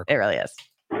hysterical. It really is.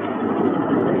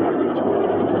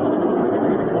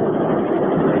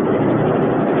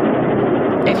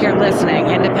 If you're listening,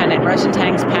 Independent, Russian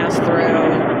tanks pass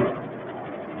through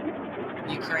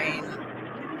Ukraine.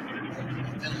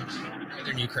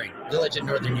 Northern Ukraine. Village in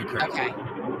northern Ukraine. Okay.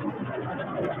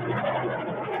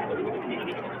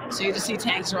 So you just see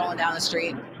tanks rolling down the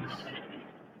street.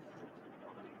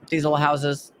 These little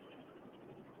houses.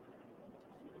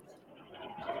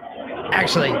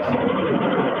 Actually,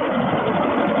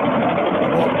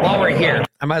 while we're here,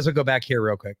 I might as well go back here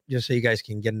real quick, just so you guys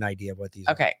can get an idea of what these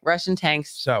are. Okay. Russian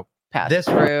tanks pass this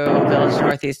through village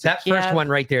northeast. That first one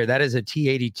right there, that is a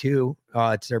T-82.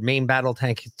 It's their main battle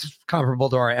tank. It's comparable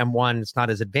to our M1. It's not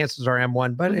as advanced as our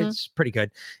M1, but it's pretty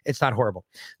good. It's not horrible.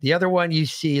 The other one you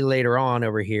see later on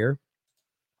over here,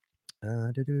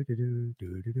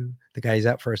 the guy's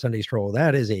out for a Sunday stroll.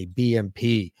 That is a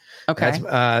BMP. Okay.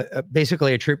 That's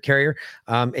basically a troop carrier.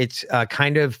 It's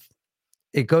kind of,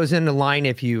 it goes into line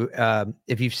if you've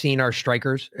seen our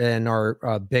Strikers and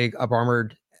our big up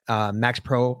armored Max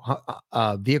Pro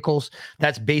vehicles.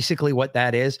 That's basically what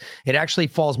that is. It actually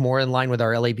falls more in line with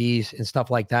our LABs and stuff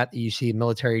like that you see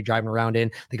military driving around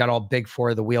in. They got all big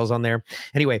four of the wheels on there.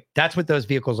 Anyway, that's what those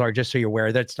vehicles are, just so you're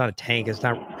aware. That's not a tank. It's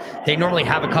not. They normally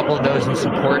have a couple of those in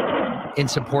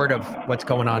support of what's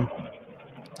going on.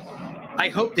 I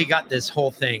hope they got this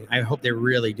whole thing. I hope they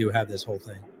really do have this whole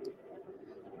thing.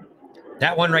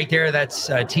 That one right there, that's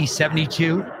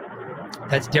T-72.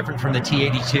 That's different from the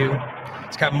T-82.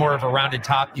 It's got more of a rounded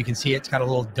top. You can see it's got a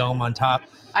little dome on top.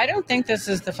 I don't think this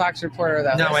is the Fox Reporter,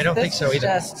 though. No, I don't think so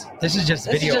either. This is just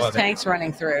video of it. Tanks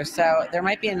running through. So there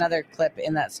might be another clip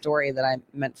in that story that I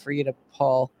meant for you to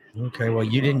pull. Okay, well,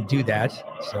 you didn't do that,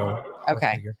 so.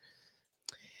 Okay.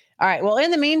 All right. Well,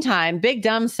 in the meantime, Big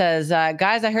Dumb says,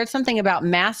 guys, I heard something about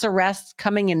mass arrests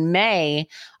coming in May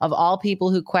of all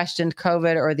people who questioned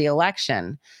COVID or the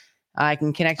election. I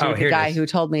can connect you with the guy who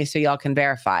told me so y'all can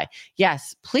verify.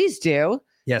 Yes, please do.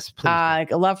 Yes, please.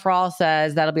 Love for All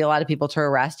says that'll be a lot of people to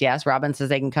arrest. Yes. Robin says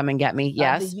they can come and get me.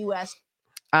 Yes. The U.S.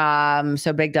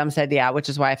 So Big Dumb said, yeah, which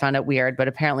is why I found it weird, but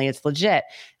apparently it's legit.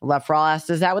 Love for All asked,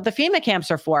 is that what the FEMA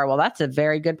camps are for? Well, that's a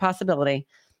very good possibility.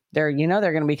 They're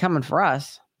going to be coming for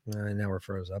us. Now we're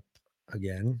froze up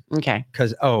again. Okay.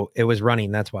 Because, it was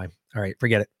running. That's why. All right.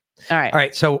 Forget it. All right. All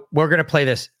right. So we're going to play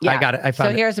this. Yeah. I got it. I found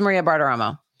it. So here's Maria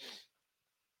Bartiromo.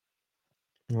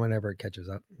 Whenever it catches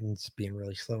up, it's being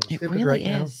really slow. It really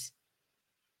is.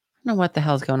 I don't know what the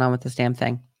hell's going on with this damn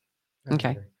thing.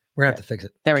 Okay. We're going to have to fix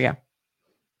it. There we go.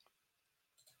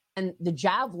 And the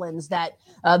javelins that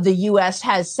the U.S.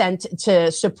 has sent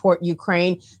to support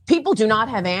Ukraine. People do not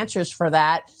have answers for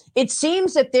that. It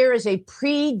seems that there is a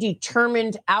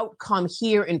predetermined outcome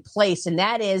here in place, and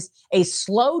that is a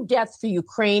slow death for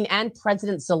Ukraine and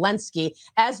President Zelensky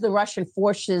as the Russian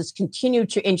forces continue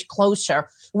to inch closer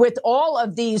with all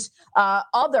of these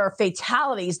other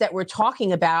fatalities that we're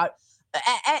talking about.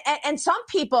 And some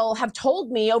people have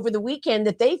told me over the weekend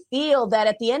that they feel that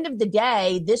at the end of the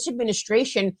day, this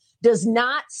administration does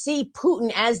not see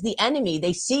Putin as the enemy.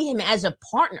 They see him as a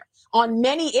partner on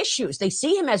many issues. They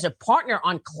see him as a partner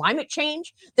on climate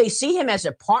change. They see him as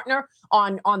a partner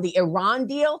on the Iran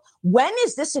deal. When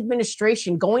is this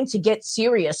administration going to get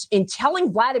serious in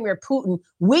telling Vladimir Putin,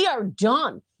 we are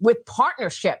done with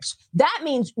partnerships? That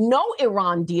means no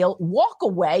Iran deal, walk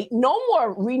away, no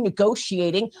more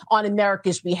renegotiating on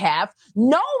America's behalf,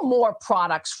 no more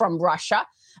products from Russia,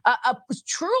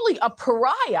 truly a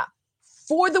pariah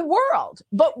for the world.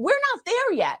 But we're not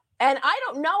there yet. And I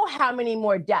don't know how many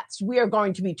more deaths we are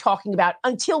going to be talking about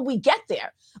until we get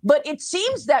there. But it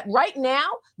seems that right now,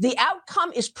 the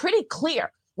outcome is pretty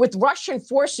clear, with Russian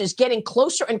forces getting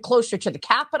closer and closer to the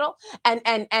capital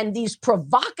and these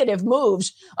provocative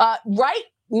moves right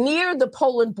near the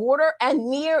Poland border and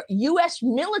near U.S.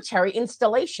 military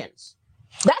installations.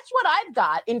 That's what I've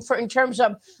got in terms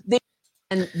of the.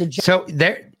 So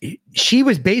there, she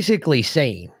was basically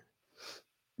saying,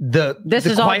 this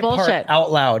is all bullshit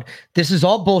out loud. This is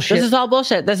all bullshit. This is all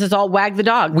bullshit. This is all wag the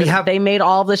dog. They made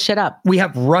all this shit up. We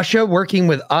have Russia working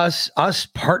with us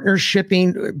partnering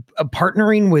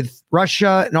with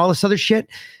Russia and all this other shit.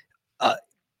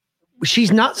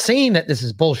 She's not saying that this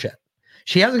is bullshit.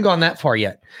 She hasn't gone that far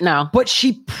yet. No. But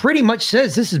she pretty much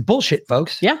says this is bullshit,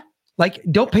 folks. Yeah. Like,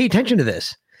 don't pay attention to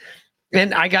this.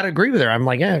 And I got to agree with her. I'm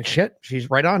like, yeah, shit. She's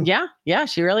right on. Yeah. Yeah,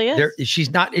 she really is. She's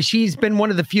been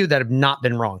one of the few that have not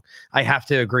been wrong. I have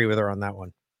to agree with her on that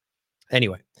one.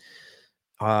 Anyway,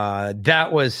 that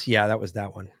was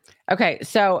that one. Okay.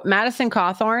 So Madison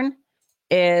Cawthorn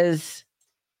is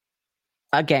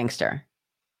a gangster.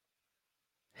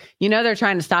 They're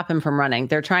trying to stop him from running.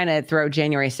 They're trying to throw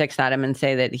January 6th at him and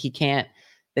say that he can't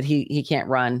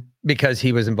run. Because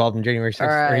he was involved in January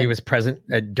 6th, or he was present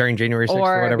during January 6th,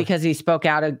 or whatever. Because he spoke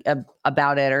out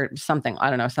about it or something. I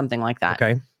don't know, something like that.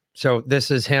 Okay. So this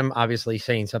is him obviously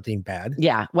saying something bad.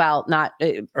 Yeah. Well, not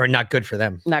good for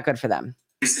them. Not good for them.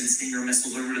 Send Stinger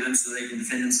missiles over to them so they can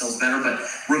defend themselves better. But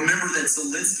remember that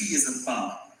Zelensky is a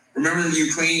thug. Remember the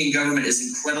Ukrainian government is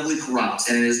incredibly corrupt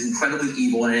and it is incredibly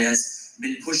evil and it has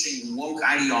been pushing woke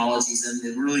ideologies and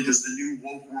it really does the new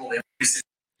woke world.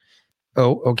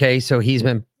 Oh, okay. So he's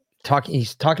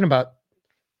talking about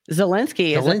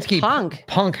Zelensky is a punk.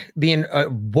 Punk being a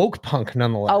woke punk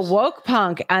nonetheless. A woke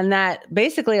punk, and that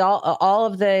basically all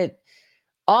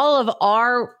of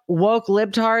our woke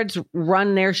libtards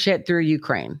run their shit through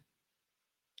Ukraine.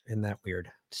 Isn't that weird?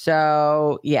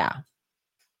 So yeah.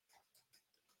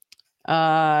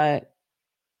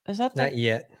 Is that not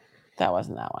yet? That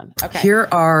wasn't that one. Okay. Here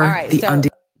are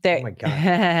there. Oh my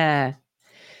God.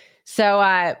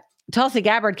 So Tulsi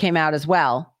Gabbard came out as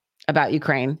well about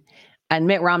Ukraine, and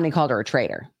Mitt Romney called her a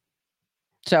traitor.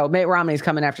 So Mitt Romney's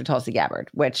coming after Tulsi Gabbard,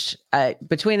 which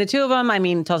between the two of them, I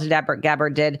mean, Tulsi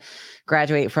Gabbard did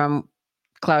graduate from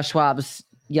Klaus Schwab's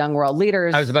Young World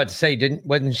Leaders. I was about to say,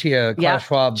 wasn't she a Klaus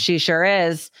Schwab? She sure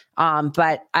is.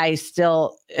 But I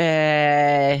still,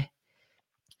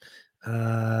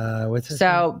 What's this?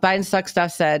 So Biden Suck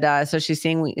Stuff said, so she's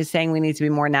saying we need to be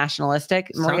more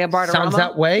nationalistic. Maria Bartiromo. Sounds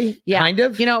that way, kind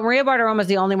of. You know, Maria Bartiromo is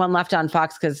the only one left on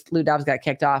Fox because Lou Dobbs got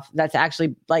kicked off. That's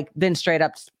actually like been straight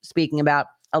up speaking about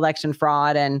election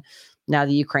fraud and now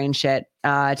the Ukraine shit.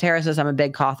 Tara says, I'm a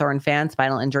big Cawthorn fan,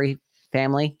 spinal injury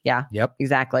family. Yeah. Yep.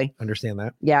 Exactly. Understand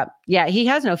that. Yeah. Yeah. He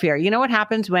has no fear. You know what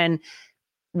happens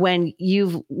when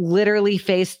you've literally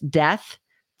faced death?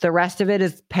 The rest of it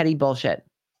is petty bullshit.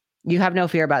 You have no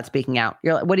fear about speaking out.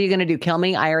 You're like, what are you going to do? Kill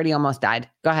me? I already almost died.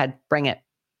 Go ahead. Bring it.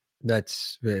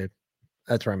 That's where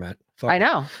I'm at. Fuck. I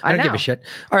know. I don't give a shit.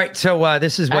 All right. So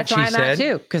this is what That's she why I'm said. at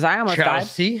too, because I almost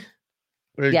Chelsea.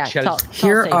 died. Yeah.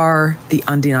 Here are the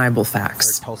undeniable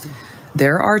facts.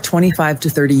 There are 25 to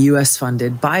 30 U.S.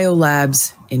 funded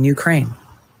biolabs in Ukraine.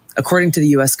 According to the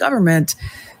U.S. government,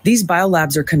 these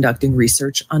biolabs are conducting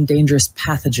research on dangerous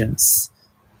pathogens.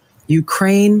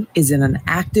 Ukraine is in an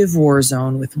active war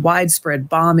zone with widespread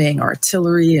bombing,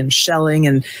 artillery, and shelling.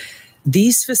 And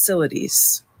these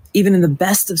facilities, even in the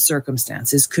best of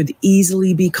circumstances, could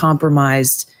easily be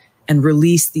compromised and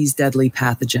release these deadly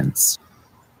pathogens.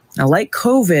 Now, like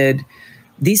COVID,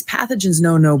 these pathogens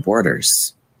know no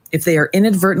borders. If they are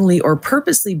inadvertently or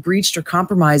purposely breached or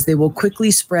compromised, they will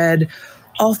quickly spread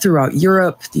all throughout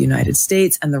Europe, the United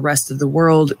States, and the rest of the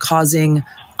world, causing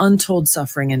untold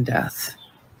suffering and death.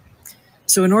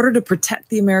 So in order to protect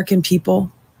the American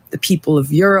people, the people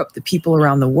of Europe, the people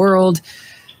around the world,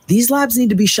 these labs need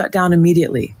to be shut down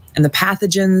immediately, and the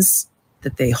pathogens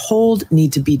that they hold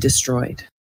need to be destroyed.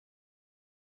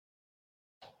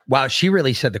 Wow, she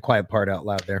really said the quiet part out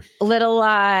loud there. Little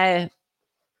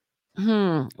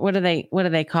what do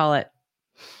they call it?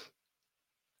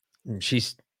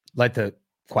 She's like the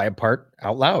quiet part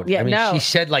out loud. Yeah, I mean, no. she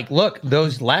said, like, look,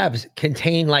 those labs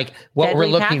contain like what Deadly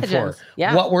we're looking pathogens. for.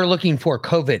 Yeah. What we're looking for.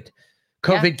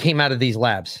 COVID came out of these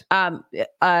labs.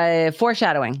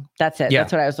 Foreshadowing. That's it. Yeah.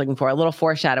 That's what I was looking for. A little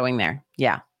foreshadowing there.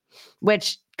 Yeah.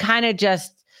 Which kind of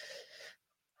just,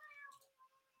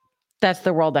 that's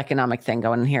the world economic thing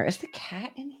going in here. Is the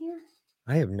cat in here?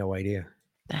 I have no idea.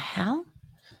 The hell?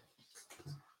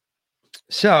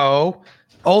 So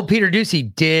old Peter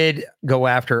Doocy did go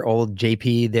after old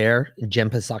JP there, Jen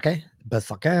Psaki, the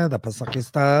Psaki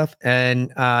stuff.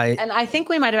 And I think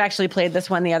we might have actually played this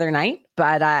one the other night,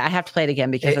 but I have to play it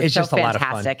again because it's so just a lot of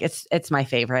fun. fantastic. It's my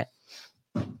favorite.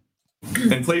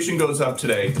 Inflation goes up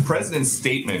today. The president's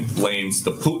statement blames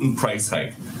the Putin price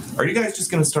hike. Are you guys just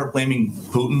going to start blaming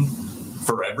Putin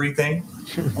for everything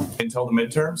until the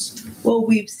midterms? Well,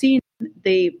 we've seen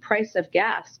the price of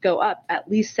gas go up at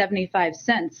least 75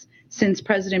 cents since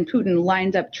President Putin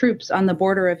lined up troops on the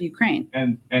border of Ukraine.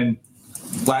 And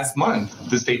last month,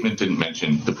 the statement didn't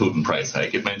mention the Putin price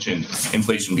hike. It mentioned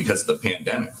inflation because of the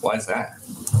pandemic. Why is that?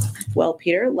 Well,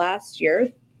 Peter, last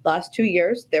 2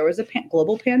 years, there was a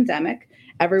global pandemic.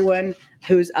 Everyone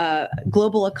who's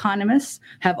global economists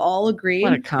have all agreed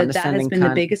that has been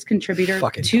the biggest contributor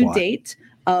to date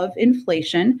of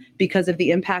inflation because of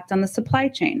the impact on the supply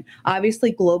chain.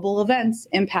 Obviously, global events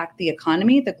impact the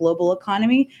global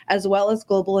economy, as well as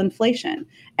global inflation.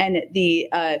 And the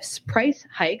price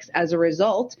hikes as a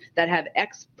result that have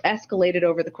escalated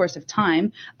over the course of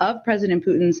time of President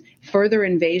Putin's further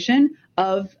invasion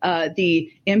of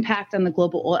the impact on the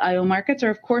global oil markets are,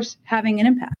 of course, having an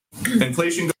impact.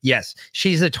 Inflation. Yes,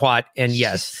 she's a twat, and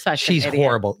yes, she's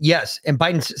horrible. Yes, and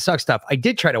Biden sucks stuff. I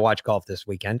did try to watch golf this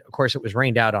weekend. Of course, it was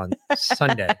rained out on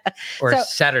Sunday or So,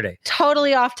 Saturday.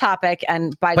 Totally off topic.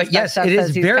 And Biden But yes, stuff it says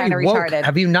is he's very kind of woke. retarded.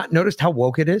 Have you not noticed how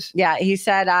woke it is? Yeah, he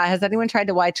said, has anyone tried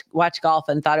to watch golf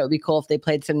and thought it would be cool if they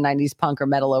played some 90s punk or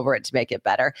metal over it to make it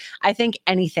better? I think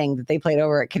anything that they played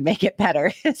over it could make it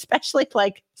better, especially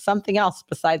like something else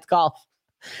besides golf.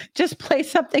 Just play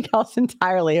something else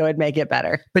entirely. It would make it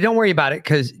better. But don't worry about it,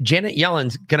 because Janet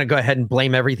Yellen's going to go ahead and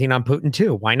blame everything on Putin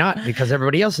too. Why not? Because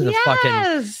everybody else in the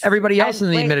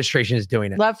administration is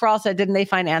doing it. Love for All said, didn't they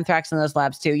find anthrax in those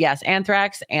labs too? Yes,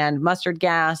 anthrax and mustard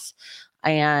gas.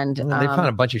 And Well, they found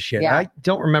a bunch of shit. yeah. I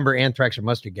don't remember anthrax or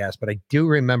mustard gas, but I do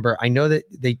remember. I know that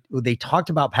they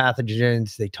talked about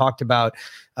pathogens. They talked about.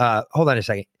 Hold on a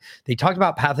second. They talked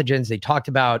about pathogens. They talked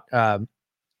about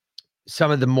some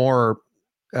of the more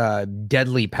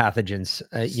deadly pathogens.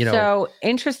 So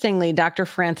interestingly, Dr.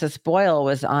 Francis Boyle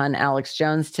was on Alex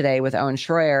Jones today with Owen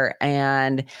Schroyer,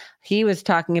 and he was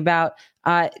talking about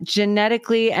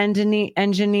genetically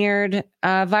engineered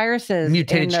viruses,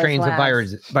 mutated strains of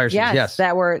viruses. Yes,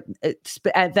 that were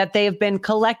that they have been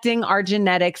collecting our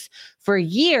genetics for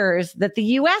years. That the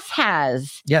U.S.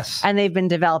 has. Yes, and they've been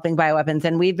developing bioweapons,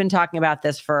 and we've been talking about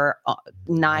this for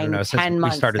 10 months.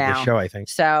 We started now. the show, I think.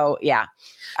 So yeah.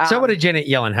 So what did Janet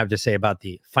Yellen have to say about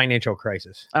the financial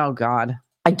crisis? Oh God,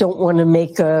 I don't want to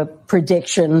make a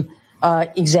prediction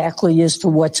exactly as to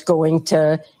what's going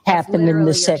to happen in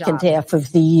the second half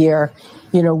of the year.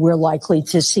 You know, we're likely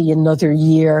to see another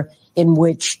year in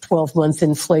which 12-month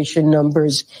inflation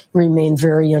numbers remain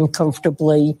very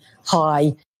uncomfortably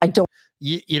high. I don't.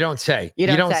 You don't say. You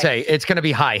don't say. It's going to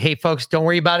be high. Hey, folks, don't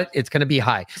worry about it. It's going to be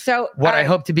high. So what I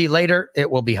hope to be later, it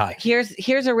will be high.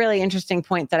 Here's a really interesting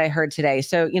point that I heard today.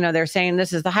 So, you know, they're saying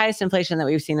this is the highest inflation that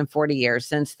we've seen in 40 years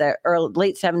since the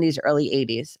late 70s, early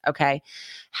 80s. Okay.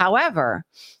 However,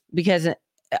 because in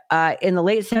the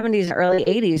late 70s and early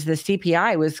 80s, the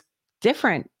CPI was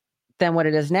different than what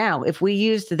it is now. If we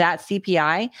used that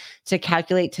CPI to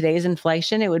calculate today's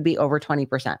inflation, it would be over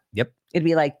 20%. Yep. It'd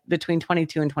be like between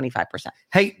 22 and 25%.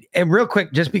 Hey, and real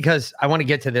quick, just because I want to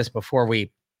get to this before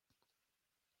we.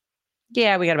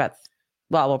 Yeah, we got about.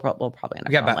 Well, we'll probably end up.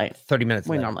 We got about late. 30 minutes.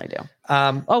 We later. normally do.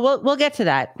 We'll get to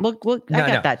that. I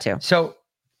got that too. So,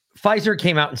 Pfizer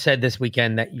came out and said this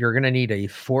weekend that you're going to need a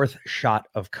 4th shot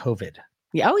of COVID.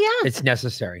 Yeah. Oh yeah. It's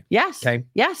necessary. Yes. Okay.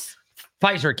 Yes.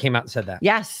 Pfizer came out and said that.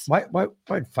 Yes. Why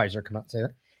did Pfizer come out and say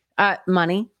that?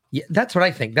 Money. Yeah, that's what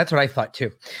I think. That's what I thought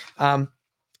too.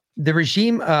 The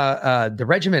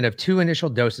regimen of 2 initial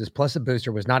doses plus a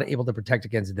booster was not able to protect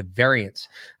against the variants,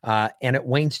 and it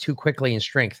wanes too quickly in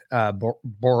strength.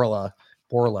 Borla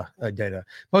data.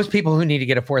 Most people who need to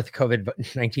get a 4th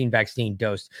COVID-19 vaccine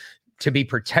dose to be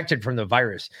protected from the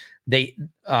virus, the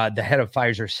head of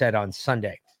Pfizer said on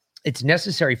Sunday. It's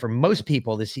necessary for most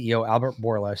people, the CEO, Albert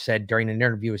Bourla, said during an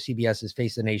interview with CBS's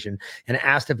Face the Nation, and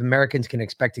asked if Americans can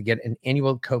expect to get an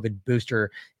annual COVID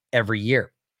booster every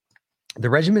year. The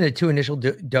regimen of 2 initial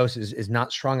doses is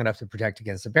not strong enough to protect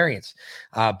against the variants,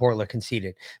 Bourla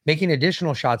conceded, making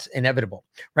additional shots inevitable.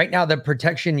 Right now, the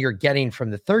protection you're getting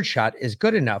from the 3rd shot is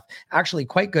good enough, actually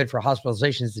quite good for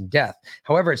hospitalizations and death.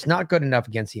 However, it's not good enough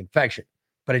against the infection,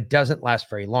 but it doesn't last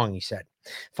very long, he said.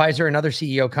 Pfizer and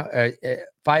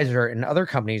other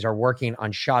companies are working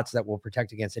on shots that will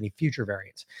protect against any future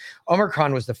variants.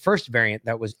 Omicron was the first variant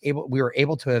that we were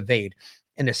able to evade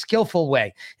in a skillful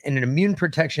way, and an immune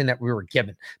protection that we were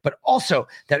given, but also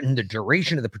that in the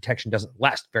duration of the protection doesn't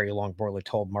last very long, Bourla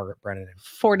told Margaret Brennan.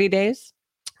 40 days.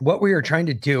 What we are trying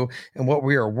to do and what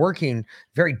we are working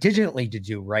very diligently to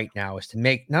do right now is to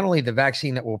make not only the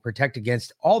vaccine that will protect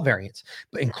against all variants,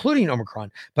 but including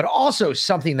Omicron, but also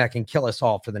something that can kill us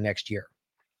all for the next year.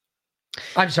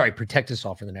 I'm sorry, protect us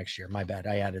all for the next year. My bad.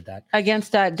 I added that.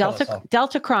 Against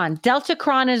Deltacron.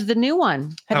 Deltacron is the new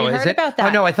one. Have you heard about that?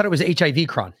 Oh, no, I thought it was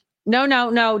HIV-cron. No,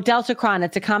 Deltacron.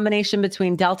 It's a combination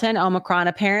between Delta and Omicron.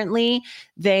 Apparently,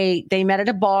 they met at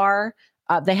a bar.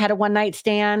 They had a one-night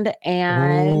stand,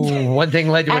 and one thing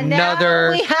led to another.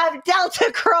 Now we have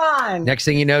Deltacron. Next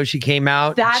thing you know, she came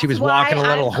out. She was walking a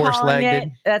little horse-legged.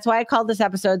 That's why I called this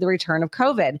episode "The Return of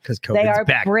COVID." Because they are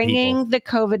back, bringing the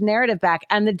COVID narrative back,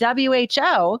 and the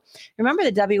WHO.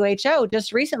 Remember, the WHO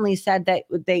just recently said that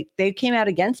they came out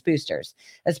against boosters,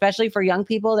 especially for young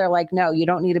people. They're like, no, you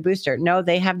don't need a booster. No,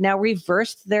 they have now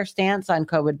reversed their stance on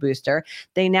COVID booster.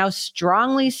 They now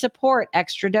strongly support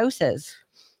extra doses.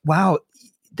 Wow.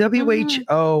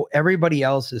 WHO, everybody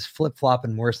else is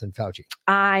flip-flopping worse than Fauci.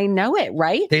 I know it,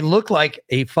 right? They look like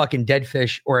a fucking dead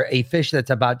fish or a fish that's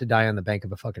about to die on the bank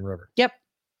of a fucking river. Yep.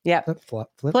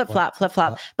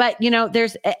 Flip-flop. But, you know,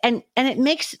 there's, and it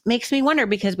makes me wonder,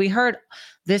 because we heard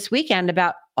this weekend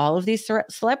about all of these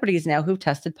celebrities now who've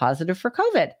tested positive for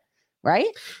COVID, right?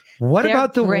 What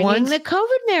about the bringing ones the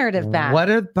COVID narrative back? What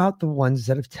about the ones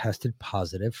that have tested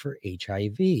positive for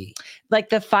HIV? Like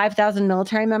the 5,000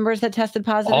 military members that tested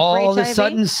positive for HIV? All of a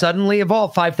sudden, suddenly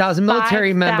evolved 5,000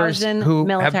 military members who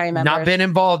have not been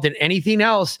involved in anything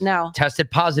else.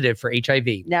 Tested positive for HIV.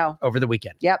 Over the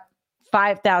weekend. Yep.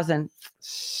 5,000.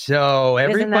 So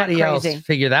everybody else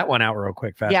figure that one out real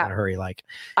quick, fast in a hurry. Like,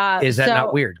 is that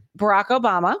not weird? Barack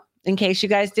Obama, in case you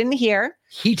guys didn't hear,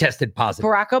 he tested positive.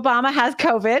 Barack Obama has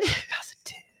COVID.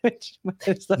 Which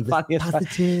is the funniest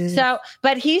one. So,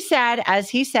 but he said,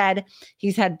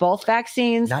 he's had both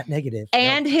vaccines, not negative,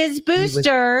 and his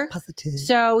booster.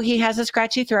 So he has a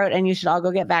scratchy throat, and you should all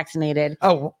go get vaccinated.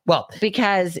 Oh, well,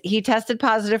 because he tested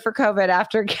positive for COVID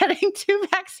after getting 2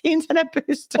 vaccines and a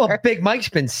booster. Well, Big Mike's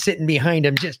been sitting behind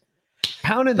him, just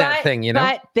pounding that thing, you know.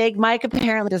 But Big Mike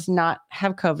apparently does not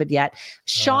have COVID yet.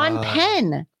 Sean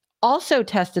Penn also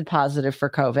tested positive for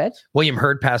COVID. William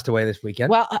Hurt passed away this weekend.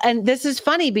 Well, and this is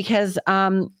funny because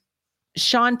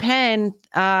Sean Penn,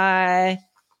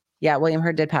 William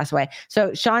Hurt did pass away.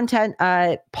 So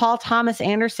Paul Thomas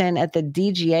Anderson at the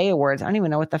DGA Awards, I don't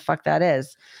even know what the fuck that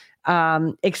is,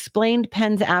 explained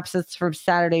Penn's absence from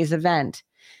Saturday's event,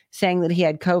 saying that he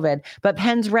had COVID. But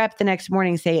Penn's rep the next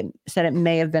morning said it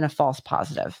may have been a false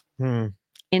positive.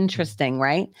 Interesting,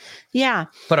 right? Yeah.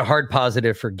 But a hard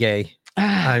positive for gay.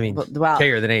 I mean,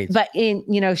 gayer than AIDS. But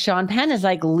Sean Penn is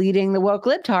like leading the woke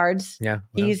libtards. Yeah.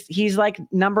 Well. He's like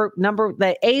number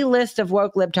the A list of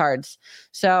woke libtards.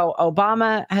 So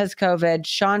Obama has COVID.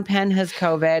 Sean Penn has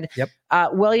COVID. Yep.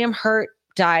 William Hurt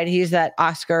died. He's that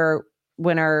Oscar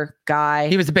winner guy.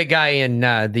 He was the big guy in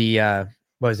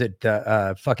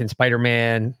fucking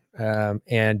Spider-Man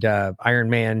and Iron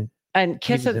Man. And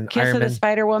Kiss of the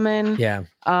Spider Woman. Yeah.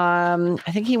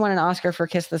 I think he won an Oscar for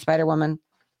Kiss of the Spider Woman.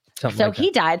 He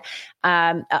died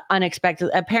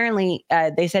unexpectedly. Apparently,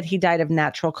 they said he died of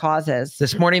natural causes.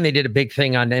 This morning, they did a big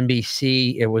thing on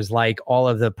NBC. It was like all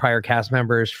of the prior cast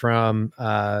members from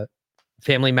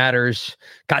Family Matters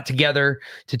got together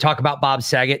to talk about Bob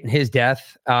Saget and his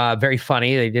death. Very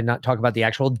funny. They did not talk about the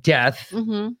actual death.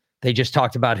 Mm-hmm. They just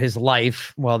talked about his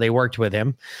life while they worked with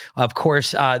him. Of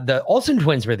course, the Olsen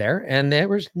twins were there, and there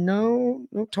was no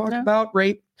talk about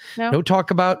rape. No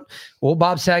talk about old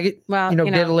Bob Saget,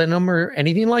 diddling him or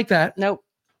anything like that. Nope.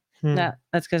 No,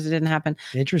 that's because it didn't happen.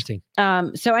 Interesting.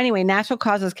 So anyway, natural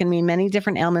causes can mean many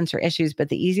different ailments or issues, but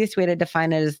the easiest way to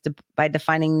define it is by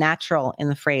defining natural in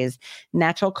the phrase.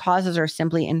 Natural causes are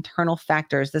simply internal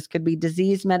factors. This could be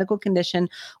disease, medical condition,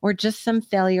 or just some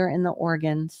failure in the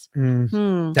organs.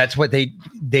 That's what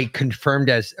they confirmed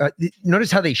as.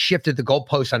 Notice how they shifted the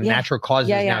goalposts on natural causes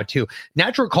now too.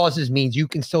 Natural causes means you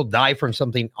can still die from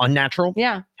something unnatural.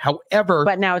 Yeah. However,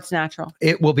 but now it's natural.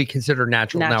 It will be considered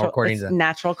natural now, according to them.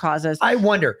 Natural causes. I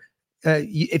wonder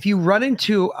if you run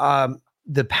into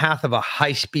the path of a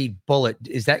high-speed bullet,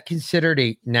 is that considered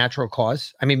a natural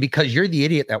cause? I mean, because you're the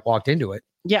idiot that walked into it.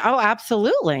 Yeah. Oh,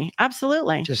 absolutely.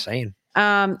 Absolutely. Just saying.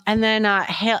 And then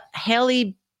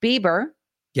Hailey Bieber.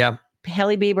 Yeah.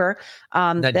 Hailey Bieber.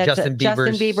 That Justin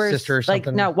Bieber's sister or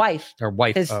something? Wife. Or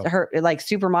wife. Her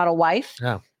supermodel wife.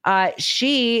 Yeah.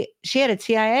 She had a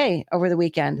TIA over the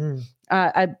weekend.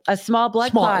 A small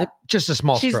blood clot. Just a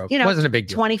small stroke. Wasn't a big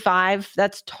deal. 25.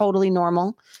 That's totally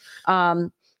normal.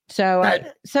 So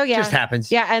yeah. Just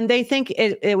happens. Yeah. And they think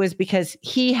it was because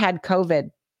he had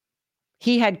COVID.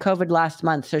 He had COVID last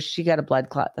month. So she got a blood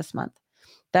clot this month.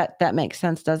 That makes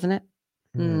sense, doesn't it?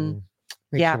 Makes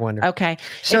you wonder. Okay.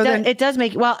 So it does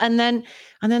make, well, and then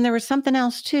there was something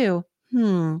else too.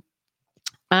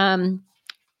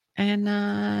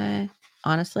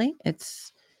 Honestly,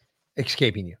 it's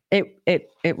escaping you.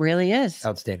 It really is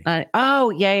outstanding.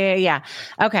 Yeah.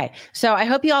 Okay, so I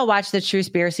hope you all watched the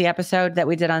Truspiracy episode that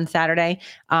we did on Saturday.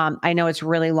 I know it's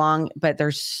really long, but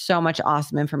there's so much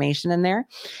awesome information in there.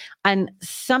 And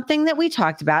something that we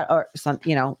talked about, or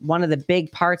one of the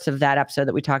big parts of that episode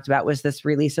that we talked about was this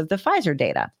release of the Pfizer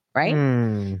data, right?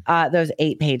 Those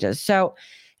 8 pages. So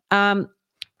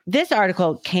this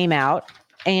article came out,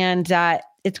 and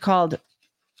it's called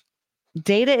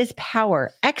 "Data is Power.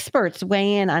 Experts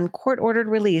weigh in on court-ordered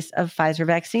release of Pfizer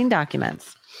vaccine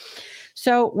documents."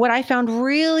 So what I found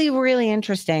really, really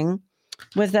interesting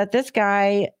was that this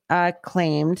guy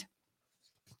claimed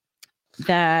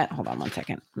that, hold on one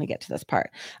second, let me get to this part.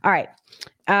 All right.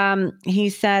 He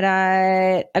said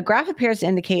a graph appears to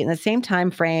indicate in the same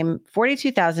time frame,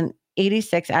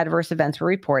 42,086 adverse events were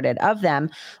reported. Of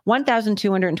them,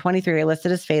 1,223 are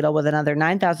listed as fatal, with another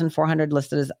 9,400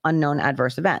 listed as unknown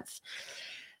adverse events.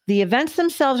 The events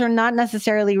themselves are not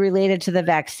necessarily related to the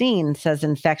vaccine, says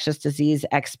infectious disease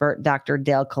expert Dr.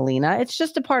 Dale Kalina. It's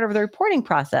just a part of the reporting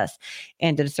process,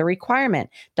 and it's a requirement.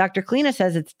 Dr. Kalina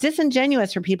says it's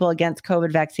disingenuous for people against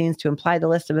COVID vaccines to imply the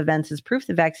list of events as proof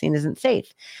the vaccine isn't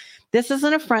safe. This is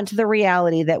an affront to the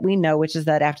reality that we know, which is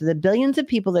that after the billions of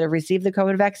people that have received the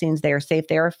COVID vaccines, they are safe,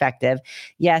 they are effective.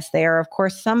 Yes, there are, of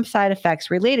course, some side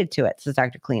effects related to it, says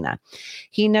Dr. Kalina.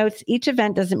 He notes each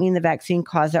event doesn't mean the vaccine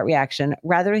caused that reaction.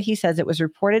 Rather, he says it was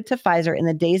reported to Pfizer in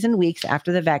the days and weeks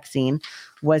after the vaccine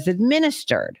was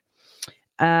administered.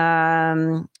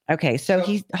 Okay, so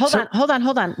he hold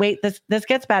on. Wait, this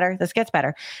gets better.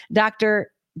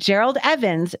 Dr. Gerald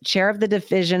Evans, chair of the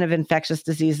Division of Infectious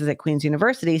Diseases at Queen's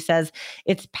University, says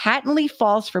it's patently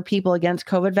false for people against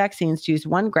COVID vaccines to use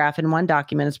one graph in one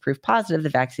document as proof positive the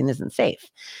vaccine isn't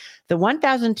safe. The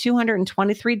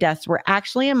 1,223 deaths were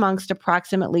actually amongst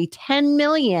approximately 10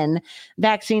 million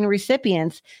vaccine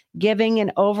recipients, giving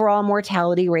an overall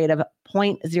mortality rate of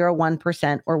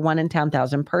 0.01% or 1 in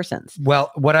 10,000 persons.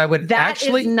 Well, what I would That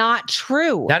is not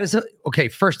true. That is okay.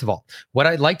 First of all, what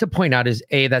I'd like to point out is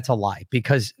that's a lie,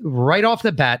 because right off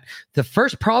the bat, the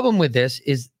first problem with this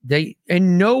is they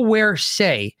in nowhere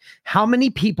say how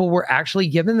many people were actually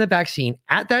given the vaccine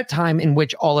at that time in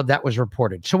which all of that was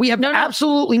reported. So we have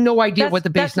absolutely no idea what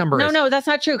the base number is. No, that's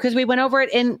not true, because we went over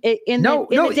it in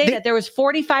the data. There was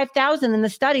 45,000 in the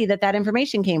study that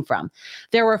information came from.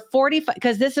 There were 45,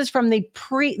 because this is from the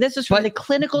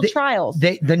clinical trials.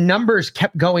 The numbers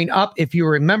kept going up, if you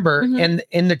remember,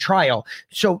 in the trial.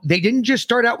 So they didn't just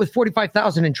start out with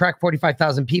 45,000 and track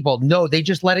 45,000 people. No, they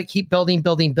just let it keep building.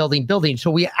 So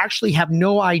we actually have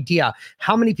no idea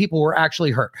how many people were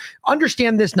actually hurt.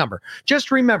 Understand this number.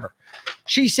 Just remember,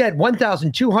 she said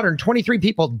 1,223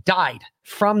 people died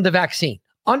from the vaccine.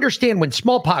 Understand, when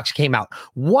smallpox came out,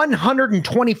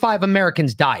 125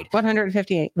 Americans died.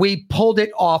 158. We pulled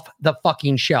it off the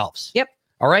fucking shelves. Yep.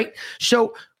 All right.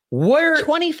 So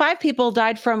 25 people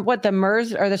died from the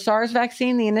MERS or the SARS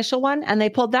vaccine, the initial one, and they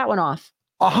pulled that one off.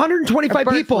 125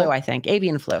 people. Flu, I think.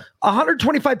 Avian flu.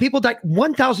 125 people died.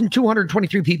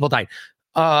 1,223 people died.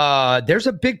 There's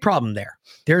a big problem there.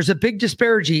 There's a big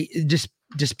disparity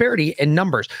in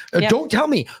numbers. Don't tell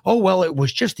me, oh, well, it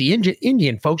was just the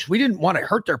Indian folks. We didn't want to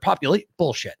hurt their population.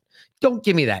 Bullshit. Don't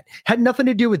give me that. Had nothing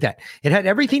to do with that. It had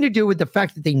everything to do with the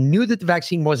fact that they knew that the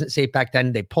vaccine wasn't safe back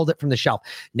then. They pulled it from the shelf.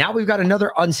 Now we've got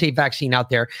another unsafe vaccine out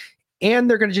there, and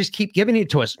they're going to just keep giving it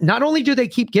to us. Not only do they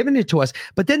keep giving it to us,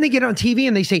 but then they get on TV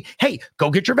and they say, hey, go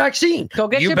get your vaccine. Go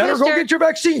get your booster. Go get your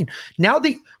vaccine. Now,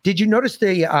 did you notice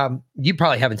you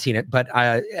probably haven't seen it, but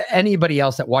anybody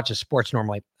else that watches sports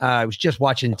normally, I was just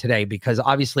watching today, because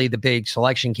obviously the big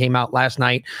selection came out last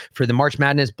night for the March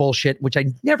Madness bullshit, which I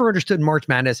never understood. March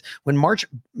Madness, when March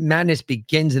Madness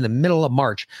begins in the middle of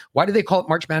March, why do they call it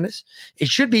March Madness? It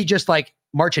should be just like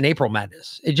March and April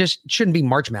Madness. It just shouldn't be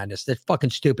March Madness. That's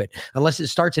fucking stupid, unless it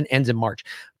starts and ends in March.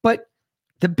 But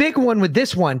the big one with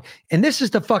this one, and this is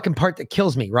the fucking part that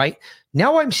kills me, right?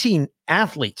 Now I'm seeing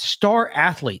star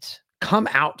athletes come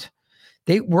out.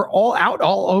 They were all out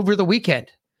all over the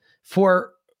weekend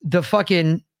for the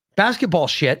fucking basketball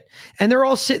shit. And they're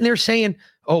all sitting there saying,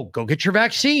 oh, go get your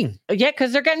vaccine. Yeah,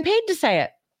 because they're getting paid to say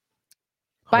it.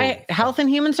 By Health and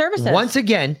Human Services. Once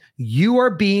again, you are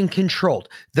being controlled.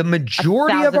 The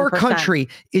majority of our country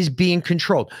is being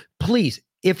controlled. Please,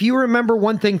 if you remember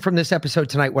one thing from this episode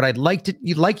tonight, what I'd like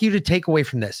you to take away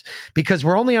from this, because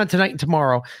we're only on tonight and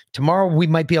tomorrow. Tomorrow we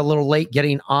might be a little late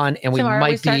getting on, and we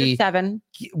start at 7.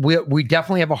 We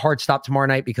definitely have a hard stop tomorrow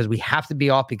night, because we have to be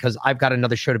off, because I've got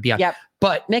another show to be on. Yep.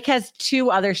 But Nick has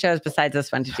 2 other shows besides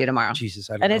this one to do tomorrow. Jesus,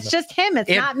 it's just him. It's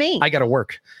not me. I got to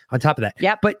work on top of that.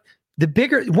 Yep. But the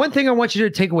bigger one thing I want you to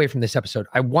take away from this episode,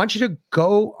 I want you to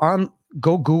go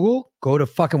Google, go to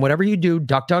fucking whatever you do,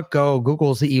 DuckDuckGo.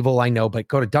 Google's the evil, I know, but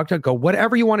go to DuckDuckGo,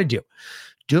 whatever you want to do.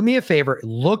 Do me a favor,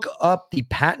 look up the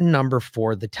patent number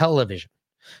for the television,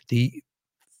 the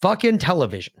fucking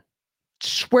television.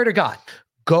 Swear to God,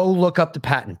 go look up the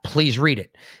patent. Please read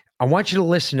it. I want you to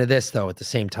listen to this, though, at the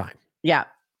same time. Yeah.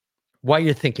 While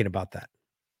you're thinking about that.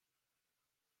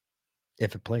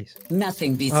 If it plays.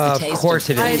 Nothing beats the taste. Of course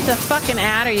it is. It's a fucking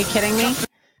ad. Are you kidding me?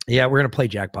 Yeah, we're gonna play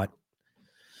Jackpot.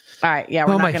 All right. Yeah.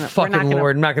 We're not gonna, fucking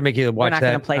Lord! I'm not gonna make you watch that. We're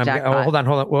not gonna play Jackpot. Oh, hold on.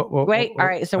 Whoa, wait. All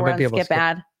right. So we're gonna skip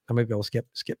ad. I might be able to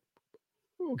skip.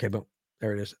 Okay, boom.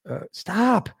 There it is.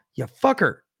 Stop, you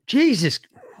fucker! Jesus,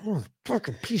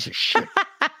 fucking piece of shit.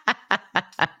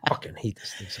 Fucking hate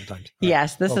this thing sometimes.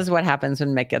 Yes, this is what happens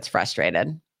when Mick gets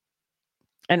frustrated,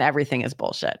 and everything is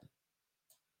bullshit.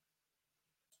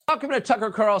 Welcome to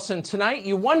Tucker Carlson Tonight.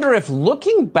 You wonder if,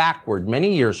 looking backward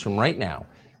many years from right now,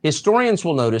 historians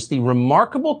will notice the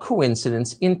remarkable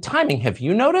coincidence in timing. Have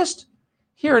you noticed?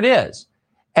 Here it is.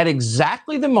 At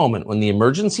exactly the moment when the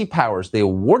emergency powers they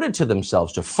awarded to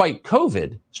themselves to fight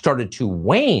COVID started to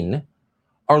wane,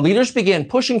 our leaders began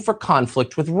pushing for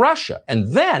conflict with Russia.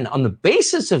 And then, on the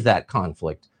basis of that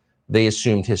conflict, they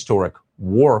assumed historic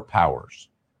war powers.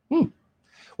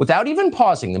 Without even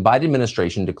pausing, the Biden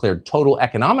administration declared total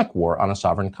economic war on a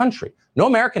sovereign country. No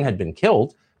American had been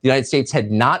killed. The United States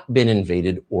had not been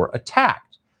invaded or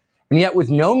attacked. And yet, with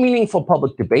no meaningful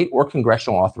public debate or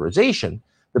congressional authorization,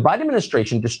 the Biden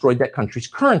administration destroyed that country's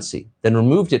currency, then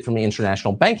removed it from the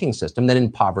international banking system that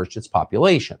impoverished its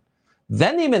population.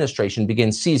 Then the administration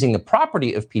began seizing the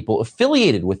property of people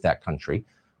affiliated with that country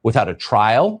without a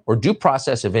trial or due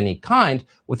process of any kind,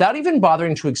 without even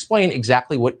bothering to explain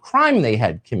exactly what crime they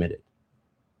had committed.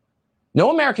 No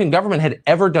American government had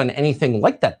ever done anything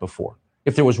like that before.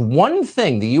 If there was one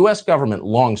thing the U.S. government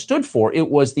long stood for, it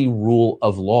was the rule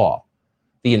of law.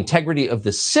 The integrity of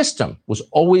the system was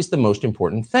always the most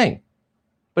important thing,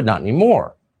 but not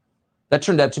anymore. That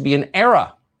turned out to be an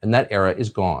era, and that era is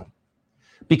gone.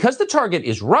 Because the target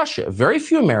is Russia, very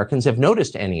few Americans have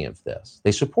noticed any of this.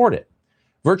 They support it.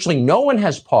 Virtually no one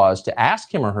has paused to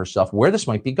ask him or herself where this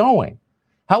might be going.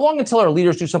 How long until our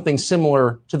leaders do something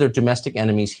similar to their domestic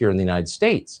enemies here in the United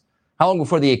States? How long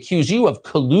before they accuse you of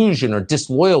collusion or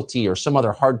disloyalty or some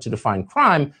other hard-to-define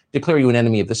crime, declare you an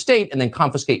enemy of the state, and then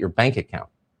confiscate your bank account?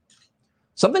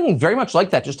 Something very much like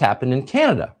that just happened in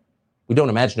Canada. We don't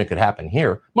imagine it could happen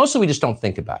here. Mostly we just don't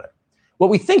think about it. What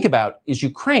we think about is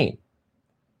Ukraine.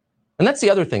 And that's the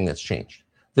other thing that's changed.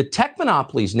 The tech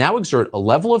monopolies now exert a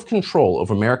level of control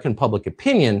over American public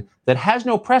opinion that has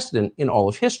no precedent in all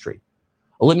of history.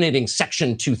 Eliminating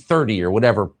Section 230 or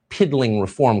whatever piddling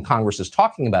reform Congress is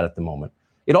talking about at the moment,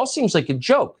 it all seems like a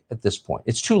joke at this point.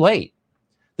 It's too late.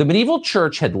 The medieval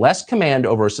church had less command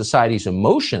over a society's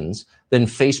emotions than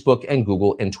Facebook and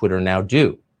Google and Twitter now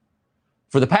do.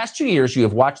 For the past 2 years, you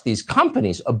have watched these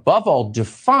companies, above all,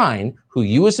 define who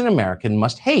you as an American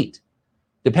must hate.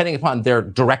 Depending upon their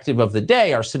directive of the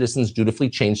day, our citizens dutifully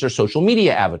change their social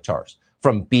media avatars,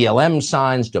 from BLM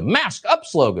signs to mask up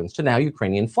slogans to now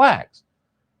Ukrainian flags.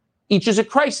 Each is a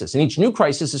crisis, and each new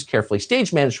crisis is carefully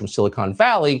stage managed from Silicon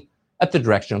Valley at the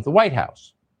direction of the White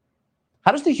House.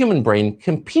 How does the human brain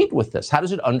compete with this? How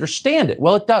does it understand it?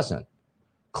 Well, it doesn't.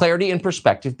 Clarity and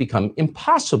perspective become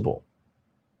impossible.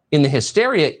 In the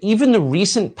hysteria, even the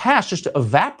recent past just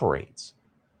evaporates.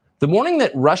 The morning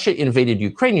that Russia invaded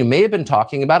Ukraine, you may have been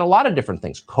talking about a lot of different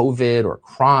things, COVID or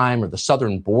crime or the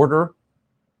southern border.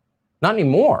 Not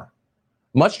anymore.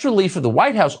 Much to the relief of the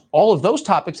White House, all of those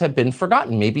topics have been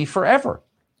forgotten, maybe forever.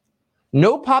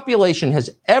 No population has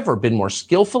ever been more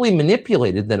skillfully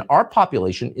manipulated than our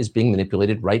population is being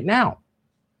manipulated right now.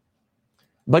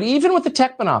 But even with the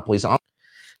tech monopolies on.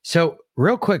 So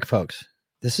real quick, folks,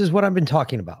 this is what I've been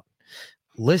talking about.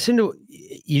 Listen to,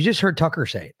 you just heard Tucker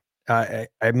say it.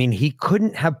 I mean, he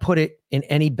couldn't have put it in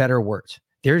any better words.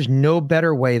 There's no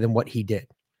better way than what he did.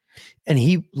 And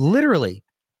he literally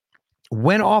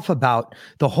went off about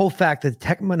the whole fact that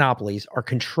tech monopolies are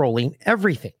controlling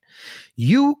everything.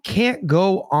 You can't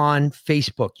go on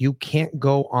Facebook. You can't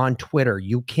go on Twitter.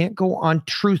 You can't go on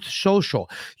Truth Social.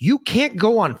 You can't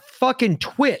go on fucking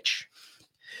Twitch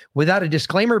without a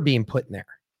disclaimer being put in there.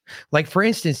 Like, for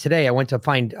instance, today I went to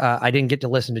find, I didn't get to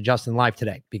listen to Justin live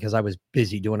today because I was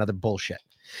busy doing other bullshit.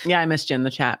 Yeah, I missed you in the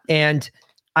chat. And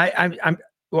I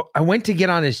went to get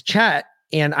on his chat,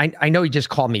 and I know he just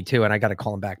called me too, and I got to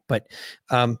call him back. But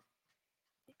on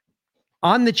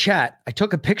the chat, I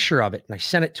took a picture of it and I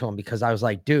sent it to him because I was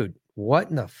like, dude, what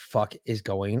in the fuck is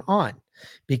going on?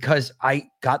 Because I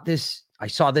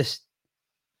saw this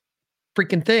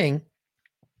freaking thing.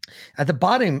 At the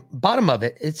bottom of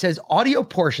it, it says audio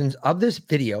portions of this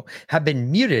video have been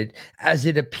muted as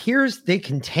it appears they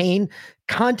contain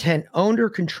content owned or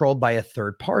controlled by a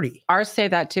third party. Ours say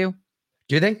that too.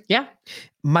 Do they? Yeah.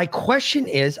 My question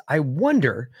is, I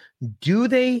wonder,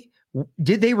 did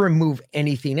they remove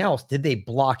anything else? Did they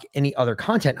block any other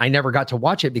content? I never got to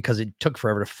watch it because it took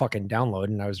forever to fucking download,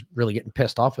 and I was really getting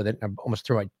pissed off with it. I almost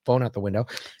threw my phone out the window.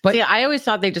 But yeah, I always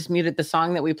thought they just muted the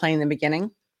song that we play in the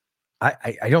beginning.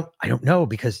 I don't know,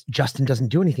 because Justin doesn't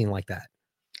do anything like that.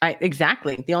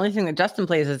 Exactly. The only thing that Justin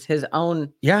plays is his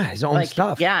own. Yeah, his own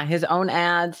stuff. Yeah, his own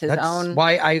ads, That's own.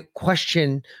 Why I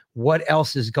question what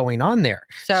else is going on there.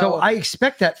 So I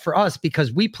expect that for us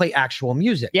because we play actual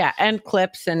music. Yeah, and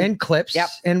clips and clips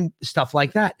and stuff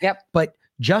like that. Yep. But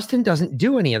Justin doesn't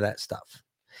do any of that stuff.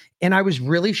 And I was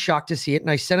really shocked to see it.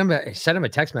 And I sent him a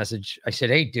text message. I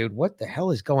said, hey, dude, what the hell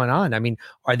is going on? I mean,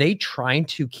 are they trying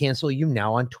to cancel you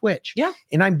now on Twitch? Yeah.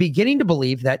 And I'm beginning to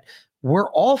believe that we're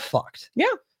all fucked. Yeah.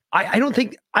 I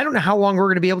don't know how long we're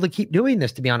going to be able to keep doing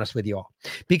this, to be honest with you all,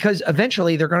 because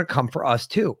eventually they're going to come for us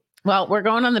too. Well, we're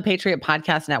going on the Patriot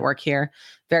Podcast Network here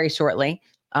very shortly.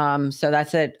 So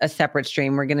that's a separate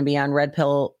stream. We're going to be on Red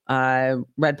Pill,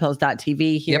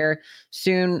 redpills.tv here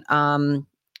soon.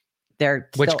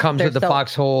 Which comes with the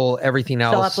Foxhole, everything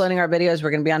else. Still uploading our videos.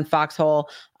 We're going to be on Foxhole.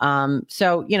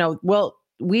 So,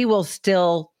 we will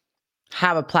still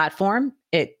have a platform.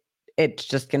 It's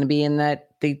just going to be in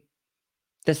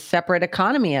the separate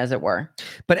economy, as it were.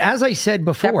 But as I said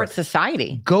before, separate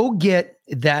society. Go get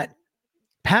that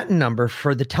patent number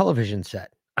for the television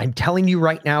set. I'm telling you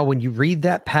right now, when you read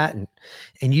that patent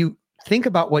and you think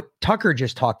about what Tucker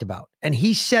just talked about, and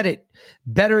he said it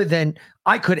better than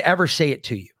I could ever say it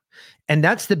to you. And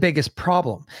that's the biggest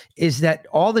problem, is that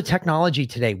all the technology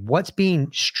today, what's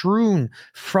being strewn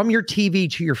from your TV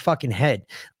to your fucking head,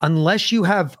 unless you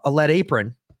have a lead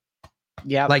apron,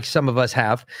 like some of us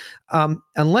have,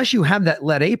 unless you have that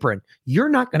lead apron, you're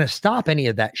not going to stop any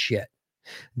of that shit.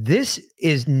 This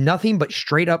is nothing but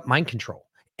straight up mind control.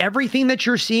 Everything that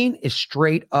you're seeing is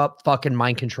straight up fucking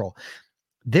mind control.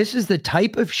 This is the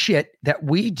type of shit that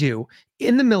we do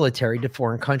in the military to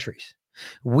foreign countries.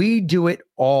 We do it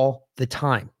all the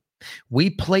time.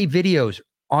 We play videos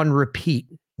on repeat.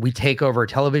 We take over a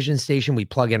television station. We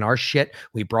plug in our shit.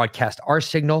 We broadcast our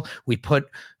signal. We put,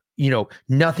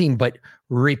 nothing but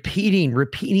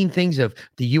repeating things of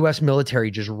the U.S. military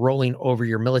just rolling over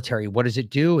your military. What does it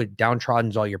do? It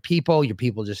downtroddens all your people. Your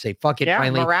people just say, fuck it. Yeah,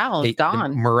 finally, morale is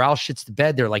gone. Morale shits the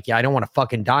bed. They're like, yeah, I don't want to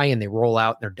fucking die. And they roll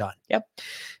out and they're done. Yep.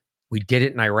 We did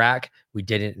it in Iraq. We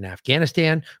did it in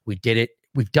Afghanistan. We've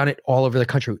done it all over the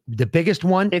country. The biggest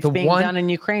one, it's being done in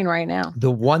Ukraine right now. The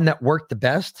one that worked the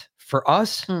best for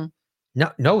us.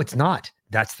 No, it's not.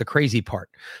 That's the crazy part.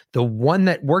 The one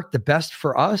that worked the best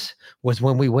for us was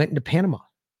when we went into Panama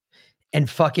and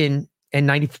fucking in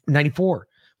 94.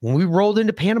 When we rolled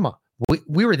into Panama,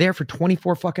 we were there for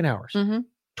 24 fucking hours.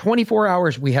 24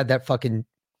 hours. We had that fucking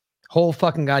whole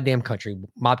fucking goddamn country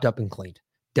mopped up and cleaned.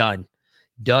 Done,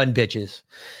 bitches.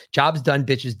 Job's done,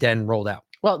 bitches. Den rolled out.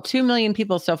 Well, 2 million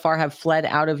people so far have fled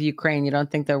out of Ukraine. You don't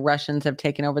think the Russians have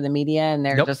taken over the media and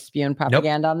they're just spewing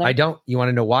propaganda on them? I don't. You want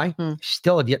to know why?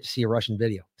 Still have yet to see a Russian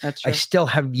video. That's true. I still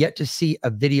have yet to see a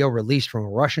video released from a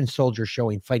Russian soldier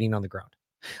showing fighting on the ground.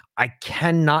 I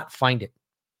cannot find it.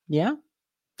 Yeah.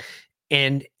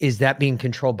 And is that being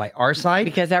controlled by our side?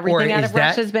 Because everything out of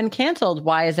Russia has been canceled.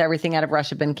 Why has everything out of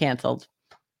Russia been canceled?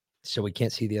 So we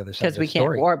can't see the other side of the story. Because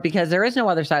we can't, or because there is no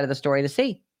other side of the story to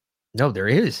see. No, there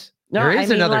is. No, there is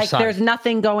another side. There's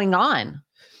nothing going on.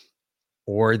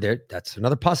 Or that's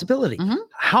another possibility.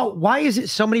 Why is it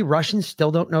so many Russians still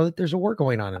don't know that there's a war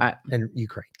going on in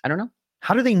Ukraine? I don't know.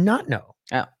 How do they not know?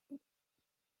 Oh.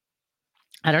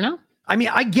 I don't know. I mean,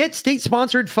 I get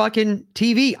state-sponsored fucking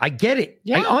TV. I get it.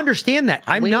 Yeah. I understand that.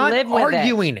 I'm not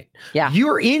arguing it. Yeah.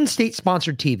 You're in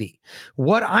state-sponsored TV.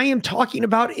 What I am talking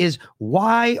about is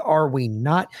why are we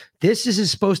not? This is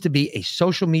supposed to be a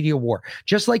social media war.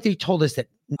 Just like they told us that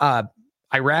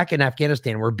Iraq and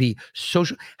Afghanistan were be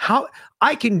social. How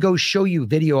I can go show you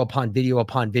video upon video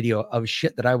upon video of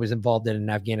shit that I was involved in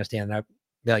Afghanistan. And I'd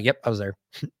be like, yep, I was there.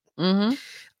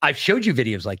 I've showed you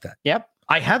videos like that. Yep.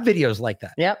 I have videos like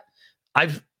that. Yep.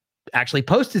 I've actually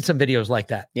posted some videos like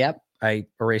that. Yep. I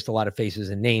erased a lot of faces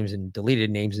and names and deleted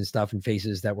names and stuff and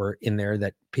faces that were in there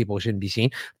that people shouldn't be seen.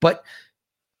 But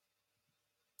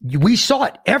we saw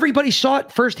it. Everybody saw it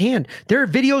firsthand. There are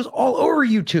videos all over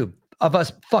YouTube of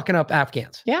us fucking up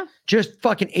Afghans. Yeah. Just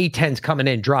fucking A-10s coming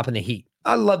in, dropping the heat.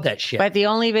 I love that shit. But the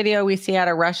only video we see out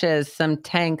of Russia is some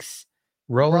tanks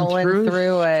rolling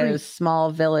through a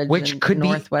small village, which could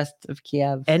northwest of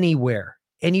Kiev. Anywhere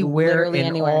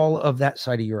all of that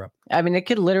side of Europe. I mean, it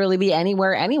could literally be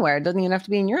anywhere. It doesn't even have to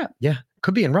be in Europe. Yeah.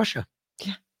 Could be in Russia.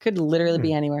 Yeah. Could literally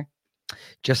be anywhere.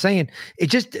 Just saying.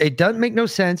 It doesn't make no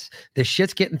sense. The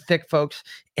shit's getting thick, folks.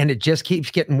 And it just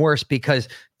keeps getting worse because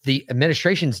the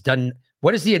administration's done.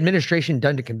 What has the administration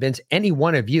done to convince any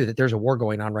one of you that there's a war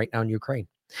going on right now in Ukraine?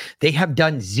 They have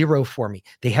done zero for me.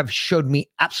 They have showed me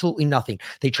absolutely nothing.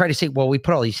 They try to say, well, we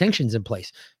put all these sanctions in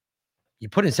place. You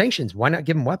put in sanctions. Why not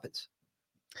give them weapons?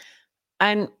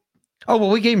 And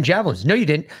we gave him javelins. No, you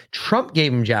didn't. Trump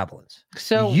gave him javelins.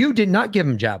 So you did not give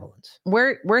him javelins.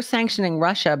 We're sanctioning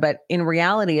Russia, but in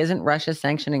reality, isn't Russia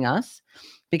sanctioning us?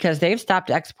 Because they've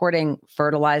stopped exporting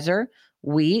fertilizer,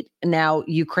 wheat. Now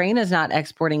Ukraine is not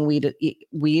exporting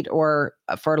wheat or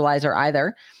fertilizer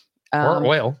either, or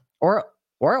oil, or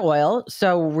oil.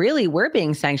 So really, we're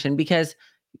being sanctioned because,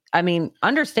 I mean,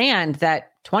 understand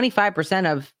that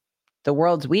 25% of the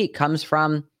world's wheat comes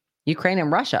from Ukraine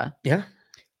and Russia. Yeah.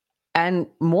 And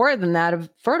more than that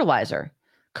of fertilizer,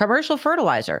 commercial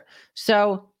fertilizer.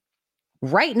 So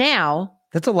right now,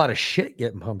 that's a lot of shit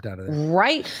getting pumped out of there.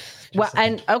 Right. Well,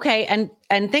 and okay.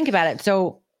 And think about it.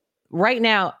 So right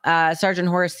now, Sergeant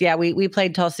Horst, we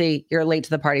played Tulsi. You're late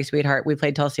to the party, sweetheart. We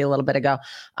played Tulsi a little bit ago.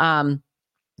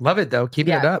 Love it though. Keep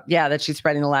it up. Yeah. That she's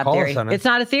spreading the lab theory. It's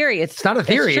not a theory. It's not a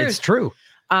theory. It's true.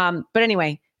 But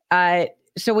anyway,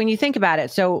 so when you think about it,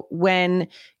 so when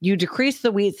you decrease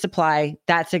the wheat supply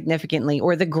that significantly,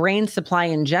 or the grain supply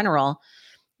in general,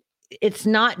 it's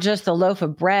not just the loaf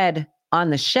of bread on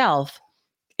the shelf.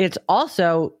 It's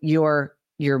also your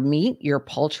meat, your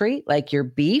poultry, like your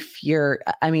beef,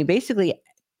 basically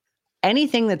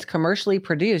anything that's commercially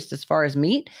produced as far as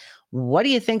meat. What do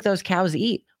you think those cows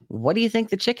eat? What do you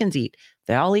think the chickens eat?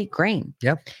 They all eat grain.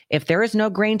 Yep. If there is no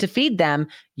grain to feed them,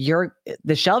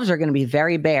 the shelves are going to be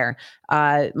very bare.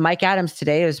 Mike Adams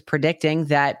today is predicting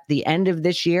that the end of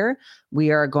this year,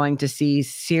 we are going to see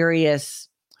serious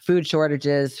food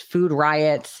shortages, food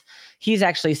riots. He's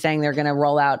actually saying they're going to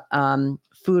roll out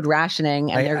food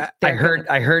rationing. And I heard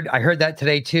that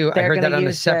today too. I heard that on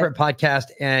a separate podcast,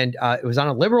 and it was on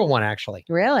a liberal one actually.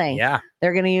 Really? Yeah.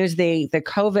 They're going to use the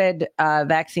COVID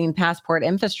vaccine passport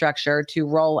infrastructure to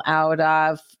roll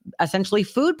out essentially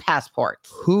food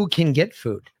passports. Who can get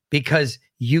food? Because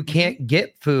you can't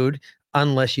get food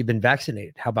unless you've been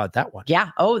vaccinated. How about that one?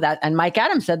 Yeah. Oh, and Mike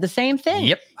Adams said the same thing.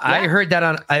 Yep. Yeah. I heard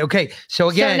that okay. So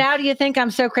again. So now do you think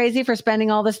I'm so crazy for spending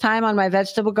all this time on my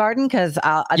vegetable garden? Because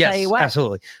I'll tell you what.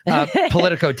 Absolutely.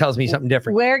 Politico tells me something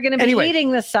different. We're going to be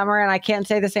eating this summer, and I can't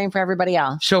say the same for everybody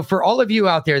else. So for all of you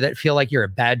out there that feel like you're a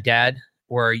bad dad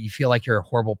or you feel like you're a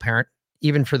horrible parent,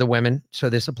 even for the women, so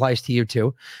this applies to you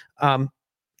too.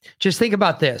 Just think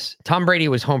about this. Tom Brady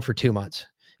was home for 2 months.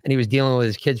 And he was dealing with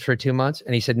his kids for 2 months.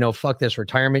 And he said, no, fuck this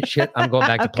retirement shit. I'm going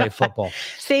back to play football.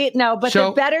 See, no, but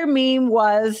the better meme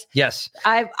was, yes,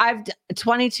 I've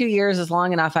 22 years is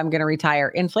long enough. I'm going to retire.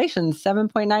 Inflation's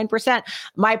 7.9%.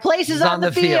 My place is on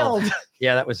the field.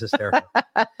 Yeah, that was hysterical.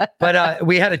 But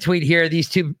we had a tweet here.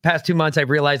 These past 2 months,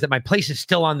 I've realized that my place is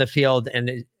still on the field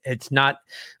and it's not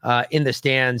in the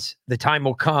stands. The time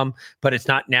will come, but it's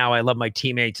not now. I love my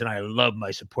teammates and I love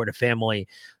my supportive family.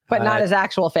 But not his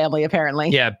actual family, apparently.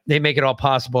 Yeah, they make it all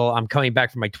possible. I'm coming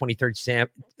back from my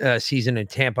 23rd season in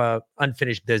Tampa,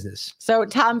 unfinished business. So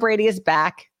Tom Brady is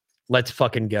back. Let's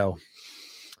fucking go.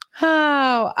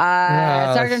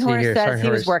 Sergeant Horse says he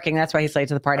was working. That's why he's late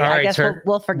to the party. I guess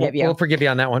we'll forgive you. We'll forgive you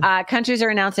on that one. Countries are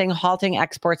announcing halting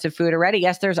exports of food already.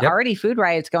 Yes, there's already food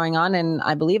riots going on in,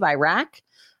 I believe, Iraq.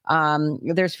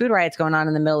 There's food riots going on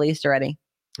in the Middle East already.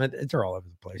 They're all over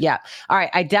the place. Yeah. All right.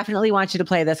 I definitely want you to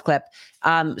play this clip.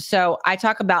 So I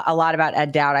talk a lot about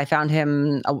Ed Dowd. I found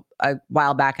him a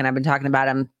while back, and I've been talking about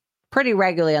him pretty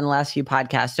regularly on the last few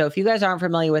podcasts. So if you guys aren't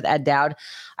familiar with Ed Dowd,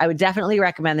 I would definitely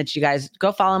recommend that you guys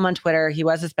go follow him on Twitter. He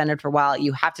was suspended for a while.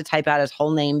 You have to type out his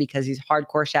whole name because he's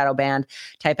hardcore shadow banned.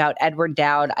 Type out Edward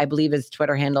Dowd. I believe his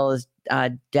Twitter handle is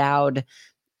Dowd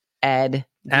Ed.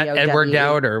 At Edward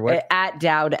Dowd or what? At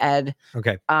Dowd Ed.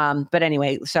 Okay. But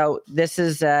anyway, so this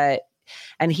is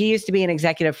and he used to be an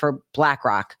executive for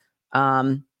BlackRock.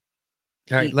 All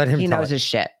right, let him. He knows his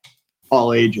shit.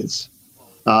 All ages.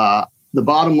 The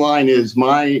bottom line is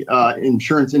my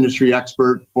insurance industry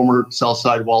expert, former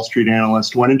sell-side Wall Street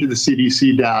analyst, went into the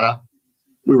CDC data.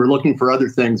 We were looking for other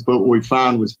things, but what we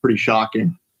found was pretty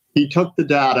shocking. He took the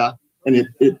data, and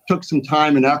it took some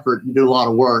time and effort. He did a lot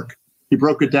of work. He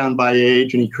broke it down by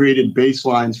age, and he created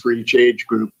baselines for each age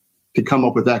group to come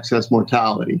up with excess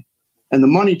mortality. And the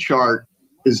money chart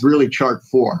is really chart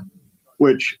 4,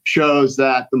 which shows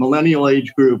that the millennial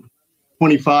age group,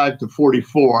 25 to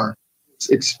 44,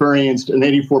 experienced an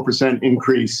 84%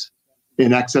 increase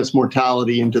in excess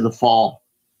mortality into the fall.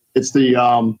 It's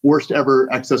the worst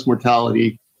ever excess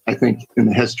mortality, I think, in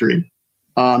the history.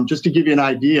 Just to give you an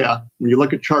idea, when you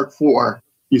look at chart 4,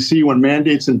 you see when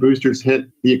mandates and boosters hit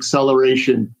the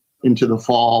acceleration into the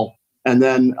fall, and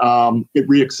then it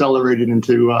reaccelerated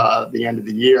into the end of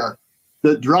the year.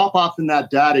 The drop off in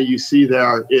that data you see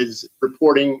there is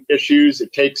reporting issues.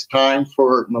 It takes time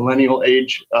for millennial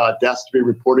age deaths to be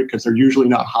reported because they're usually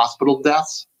not hospital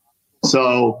deaths.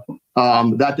 So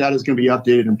that data is going to be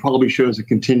updated and probably shows a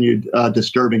continued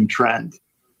disturbing trend.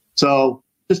 So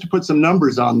just to put some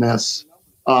numbers on this,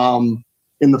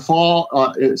 in the fall,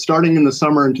 starting in the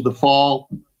summer into the fall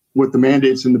with the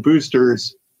mandates and the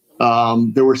boosters,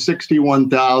 there were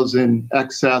 61,000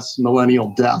 excess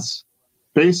millennial deaths.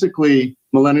 Basically,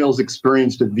 millennials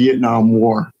experienced a Vietnam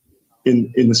War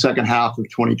in the second half of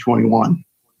 2021.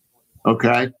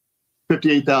 Okay?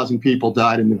 58,000 people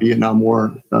died in the Vietnam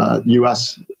War,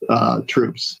 U.S.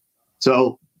 Troops.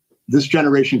 So this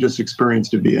generation just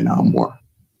experienced a Vietnam War.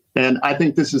 And I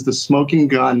think this is the smoking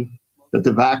gun that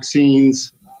the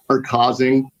vaccines are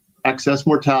causing excess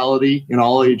mortality in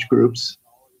all age groups.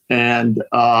 And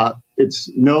it's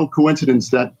no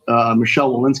coincidence that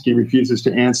Michelle Walensky refuses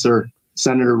to answer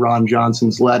Senator Ron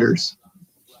Johnson's letters.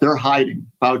 They're hiding.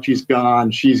 Fauci's gone.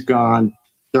 She's gone.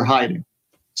 They're hiding.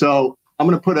 So I'm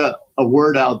going to put a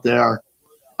word out there.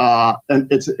 And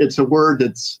it's a word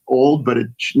that's old, but it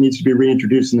needs to be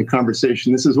reintroduced in the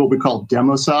conversation. This is what we call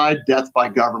democide, death by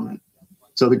government.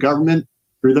 So the government,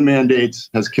 through the mandates,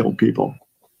 has killed people.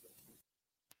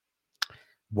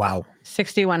 Wow.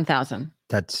 61,000.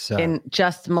 That's in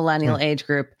just millennial age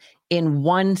group in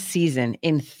one season,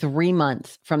 in 3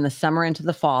 months from the summer into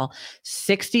the fall.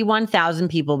 61,000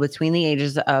 people between the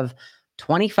ages of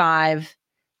 25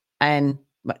 and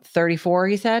 34,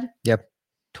 he said? Yep.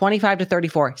 25 to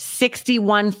 34,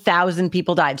 61,000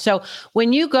 people died. So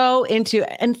when you go into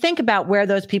and think about where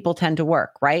those people tend to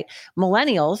work, right?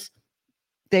 Millennials,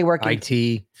 they work in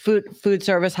IT, food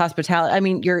service, hospitality. I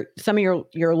mean, some of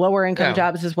your lower income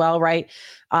jobs as well, right?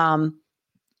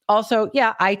 Also,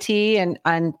 IT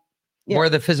and more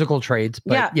of the physical trades,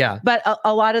 but but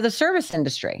a lot of the service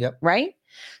industry, right?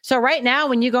 So right now,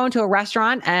 when you go into a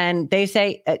restaurant and they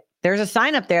say there's a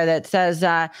sign up there that says,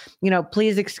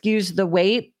 please excuse the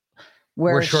wait.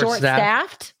 We're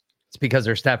short-staffed. It's because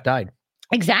their staff died.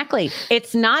 Exactly.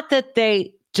 It's not that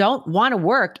they don't want to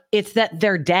work. It's that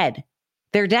they're dead.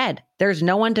 They're dead. There's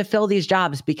no one to fill these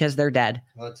jobs because they're dead.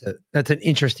 Well, that's an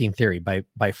interesting theory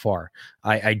by far.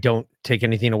 I don't take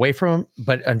anything away from them,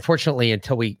 but unfortunately,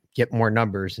 until we get more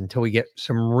numbers, until we get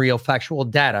some real factual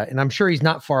data, and I'm sure he's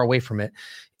not far away from it,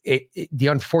 the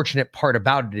unfortunate part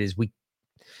about it is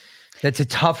that's a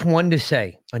tough one to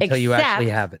say until you actually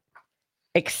have it.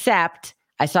 Except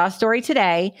I saw a story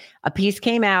today, a piece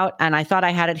came out, and I thought I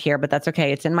had it here, but that's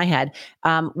okay. It's in my head,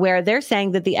 where they're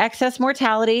saying that the excess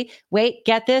mortality,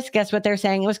 guess what they're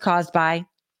saying it was caused by?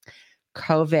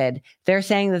 COVID. They're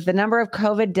saying that the number of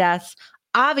COVID deaths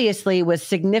obviously was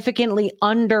significantly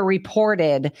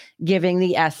underreported, giving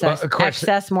the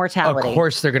excess mortality. Of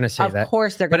course they're going to say that. Of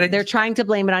course they're trying to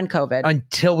blame it on COVID.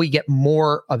 Until we get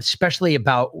more, especially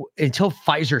until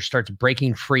Pfizer starts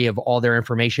breaking free of all their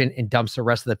information and dumps the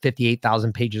rest of the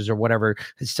 58,000 pages or whatever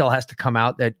it still has to come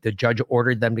out that the judge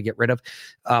ordered them to get rid of.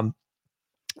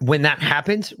 When that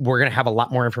happens, we're going to have a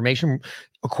lot more information.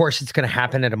 Of course, it's going to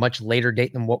happen at a much later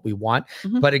date than what we want.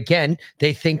 Mm-hmm. But again,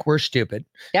 they think we're stupid.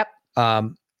 Yep.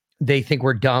 They think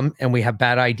we're dumb and we have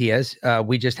bad ideas.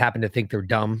 We just happen to think they're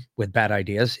dumb with bad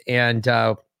ideas. And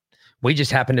we just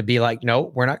happen to be like,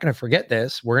 no, we're not going to forget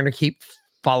this. We're going to keep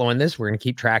following this. We're going to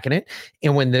keep tracking it.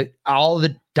 And when all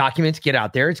the documents get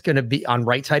out there, it's going to be on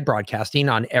Right Side Broadcasting,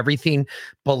 on everything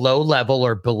below level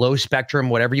or below spectrum,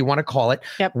 whatever you want to call it.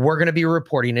 Yep. We're going to be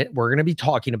reporting it. We're going to be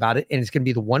talking about it. And it's going to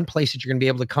be the one place that you're going to be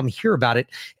able to come hear about it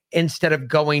instead of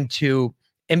going to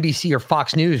NBC or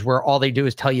Fox News, where all they do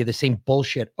is tell you the same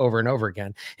bullshit over and over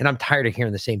again. And I'm tired of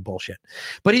hearing the same bullshit.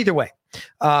 But either way,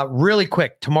 really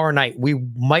quick, tomorrow night, we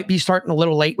might be starting a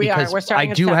little late because I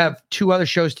do have 2 other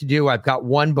shows to do. I've got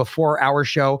one before our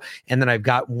show, and then I've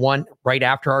got one right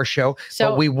after our show. So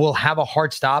but we will have a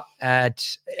hard stop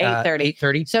at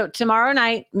 8:30. So tomorrow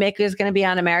night, Mick is going to be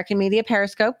on American Media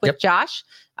Periscope with Josh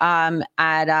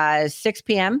at 6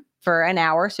 p.m. for an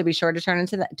hour. So be sure to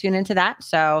tune into that.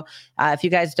 So if you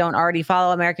guys don't already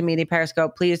follow American Media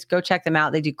Periscope, please go check them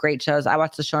out. They do great shows. I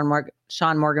watch the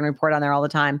Sean Morgan Report on there all the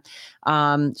time.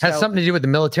 Has something to do with the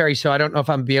military. So I don't know if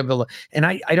I'm going to be able to, and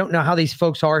I don't know how these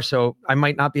folks are. So I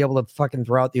might not be able to fucking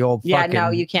throw out the old fucking no,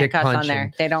 you can't cuss on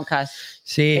there. They don't cuss.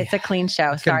 See, it's a clean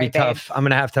show. It's going to be tough. I'm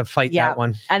going to have to fight that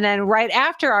one. And then right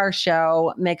after our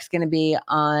show, Mick's going to be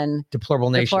on Deplorable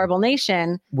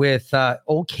Nation with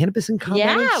old Cannabis in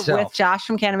Combat. Yeah, with Josh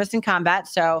from Cannabis in Combat.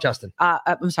 So Justin.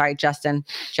 I'm sorry, Justin,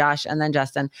 Josh, and then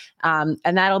Justin. And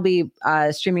that'll be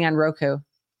streaming on Roku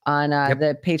on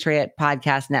the Patriot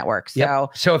Podcast Network. So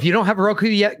if you don't have Roku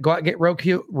yet, go out and get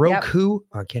Roku.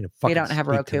 I can't fucking we don't have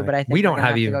Roku, tonight. but I think we don't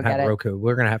have Roku.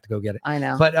 We're gonna have to go get it. I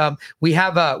know. But we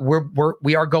have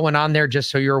we are going on there,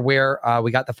 just so you're aware.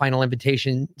 We got the final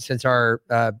invitation since our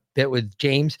bit with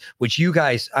James, which you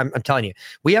guys, I'm telling you,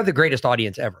 we have the greatest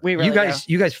audience ever. We really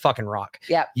you guys fucking rock.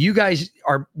 Yeah. You guys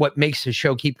are what makes the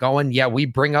show keep going. Yeah, we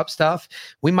bring up stuff.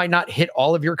 We might not hit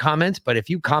all of your comments, but if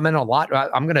you comment a lot,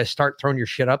 I'm going to start throwing your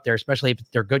shit up there, especially if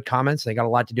they're good comments. They got a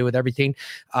lot to do with everything.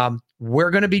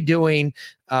 We're going to be doing,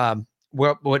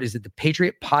 what is it? The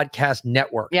Patriot Podcast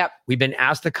Network. Yep. We've been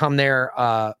asked to come there.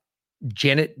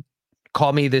 Janet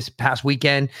called me this past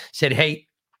weekend, said, hey,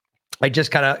 I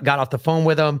just got off the phone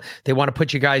with them. They want to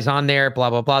put you guys on there, blah,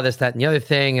 blah, blah, this, that, and the other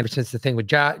thing. And since the thing with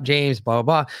James, blah,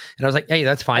 blah, blah. And I was like, hey,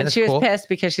 that's fine. And that's she was cool. pissed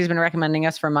because she's been recommending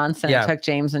us for months. And it took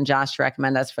James and Josh to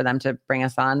recommend us for them to bring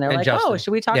us on. They're like, Justin. Oh, should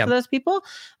we talk to those people?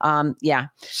 Yeah.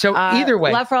 So either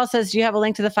way. Love for All says, do you have a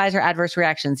link to the Pfizer adverse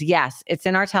reactions? Yes. It's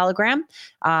in our Telegram.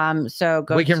 So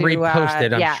go we can repost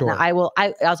it, I'm sure. No,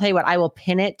 I'll tell you what, I will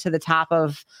pin it to the top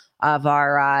of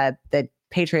our, the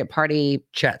Patriot Party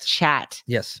chat.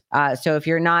 Yes. So if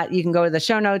you're not, you can go to the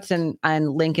show notes and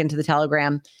link into the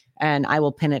Telegram, and I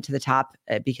will pin it to the top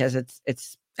because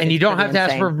it's And you don't have to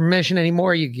ask for permission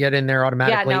anymore. You get in there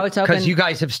automatically. Yeah, no, it's open. Because you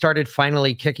guys have started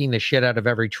finally kicking the shit out of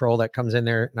every troll that comes in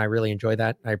there. And I really enjoy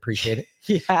that. I appreciate it.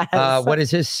 Yes. What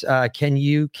is this? Can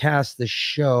you cast the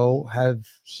show?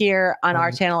 Here on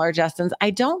our channel or Justin's? I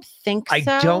don't think so.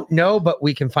 I don't know, but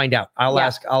we can find out. I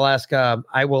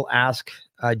will ask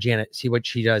Janet, see what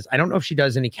she does. I don't know if she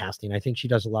does any casting. I think she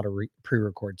does a lot of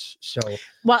pre-records. So,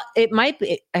 well, it might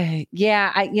be.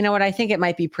 You know what? I think it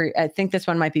might be I think this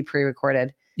one might be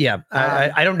pre-recorded. Yeah,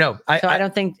 I don't know. I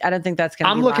don't think that's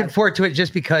gonna. I'm looking forward to it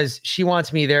just because she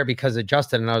wants me there because of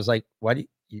Justin, and I was like, "What?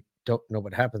 You don't know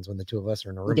what happens when the two of us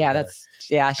are in a room?" Yeah,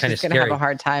 she's gonna have a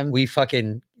hard time.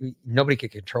 Nobody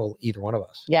could control either one of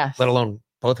us. Yes, let alone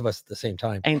both of us at the same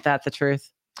time. Ain't that the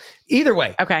truth? Either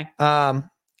way, okay.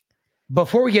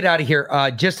 Before we get out of here,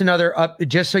 just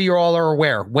so you all are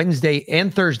aware, Wednesday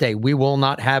and Thursday, we will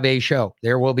not have a show.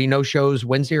 There will be no shows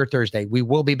Wednesday or Thursday. We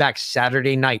will be back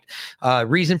Saturday night.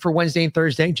 Reason for Wednesday and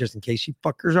Thursday, just in case you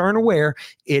fuckers aren't aware,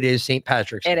 it is St.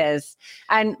 Patrick's Day. It is.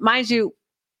 And mind you,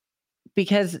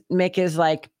 because Mick is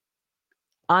like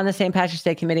on the St. Patrick's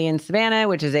Day committee in Savannah,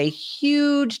 which is a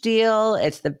huge deal.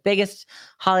 It's the biggest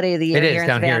holiday of the year. It is here in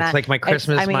down Savannah. here. It's like my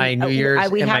Christmas, my New Year's,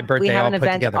 and my birthday. We have all an put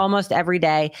event together. almost every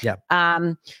day. Yeah.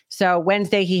 So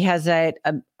Wednesday he has a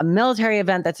military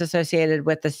event that's associated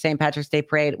with the St. Patrick's Day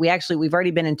parade. We've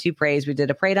already been in 2 parades. We did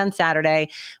a parade on Saturday.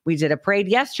 We did a parade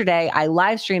yesterday. I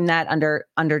live streamed that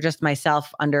under just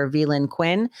myself under VLyn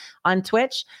Quinn on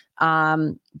Twitch.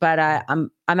 But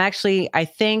I'm actually, I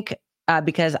think.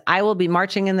 Because I will be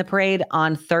marching in the parade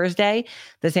on Thursday,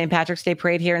 the St. Patrick's Day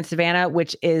parade here in Savannah,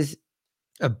 which is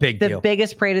a big deal. The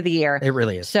biggest parade of the year. It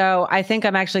really is. So I think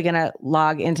I'm actually going to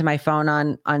log into my phone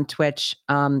on Twitch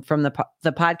from the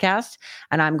podcast,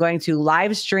 and I'm going to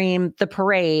live stream the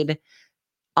parade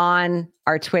on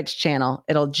our Twitch channel.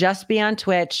 It'll just be on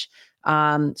Twitch.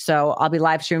 So I'll be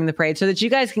live streaming the parade so that you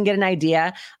guys can get an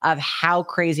idea of how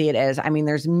crazy it is. I mean,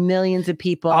 there's millions of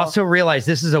people. Also realize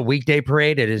this is a weekday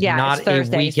parade. It is not a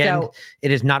weekend.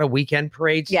 It is not a weekend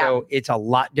parade. So it's a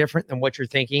lot different than what you're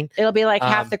thinking. It'll be like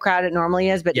half the crowd it normally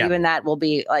is, but even that will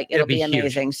be like, it'll be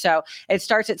amazing. Huge. So it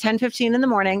starts at 10:15 in the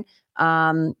morning.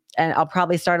 And I'll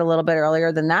probably start a little bit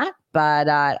earlier than that, but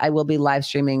I will be live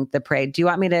streaming the parade. Do you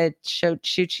want me to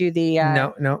shoot you the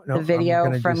the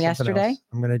video from yesterday?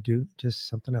 I'm going to do just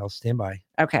something else. Stand by.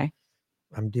 Okay.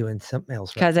 I'm doing something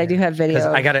else because I do have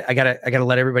video. I gotta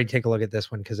let everybody take a look at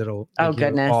this one because it'll make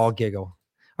you all giggle.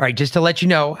 All right, just to let you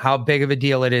know how big of a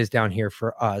deal it is down here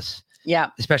for us. Yeah,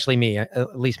 especially me.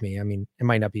 At least me. I mean, it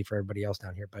might not be for everybody else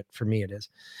down here, but for me, it is.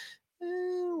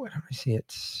 Why don't I see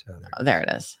it? There it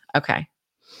is. Okay.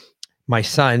 My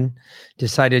son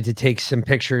decided to take some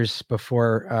pictures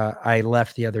before I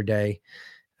left the other day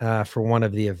for one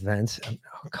of the events.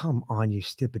 Oh, come on, you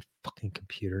stupid fucking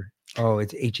computer. Oh,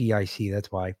 it's HEIC.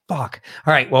 That's why. Fuck.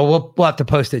 All right. Well, we'll have to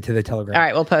post it to the Telegram. All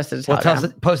right. We'll post it to Telegram.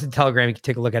 We'll post it to Telegram. You can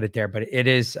take a look at it there, but it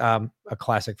is a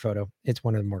classic photo. It's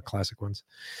one of the more classic ones.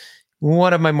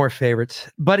 One of my more favorites,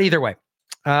 but either way.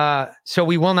 So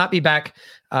we will not be back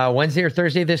Wednesday or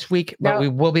Thursday this week, but we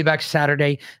will be back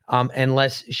Saturday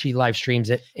unless she live streams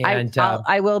it. And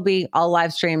I'll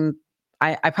live stream.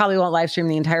 I probably won't live stream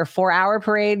the entire 4-hour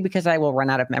parade because I will run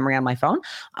out of memory on my phone.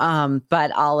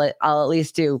 But I'll at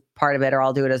least do part of it, or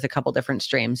I'll do it as a couple different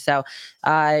streams. So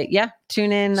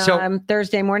tune in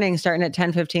Thursday morning starting at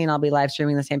 10:15. I'll be live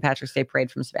streaming the St. Patrick's Day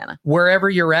parade from Savannah. Wherever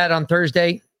you're at on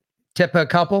Thursday, tip a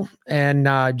couple and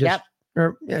just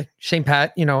St.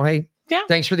 Pat, hey,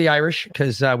 thanks for the Irish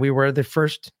because we were the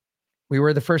first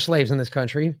slaves in this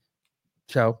country.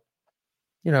 So,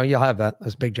 you'll have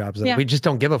those big jobs. That we just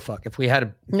don't give a fuck. If we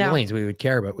had millions, we would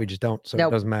care, but we just don't. So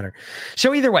it doesn't matter.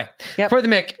 So either way, for the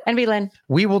Mick and VLyn,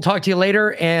 we will talk to you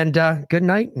later and good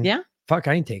night. And fuck,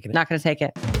 I ain't taking it. Not going to take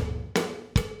it.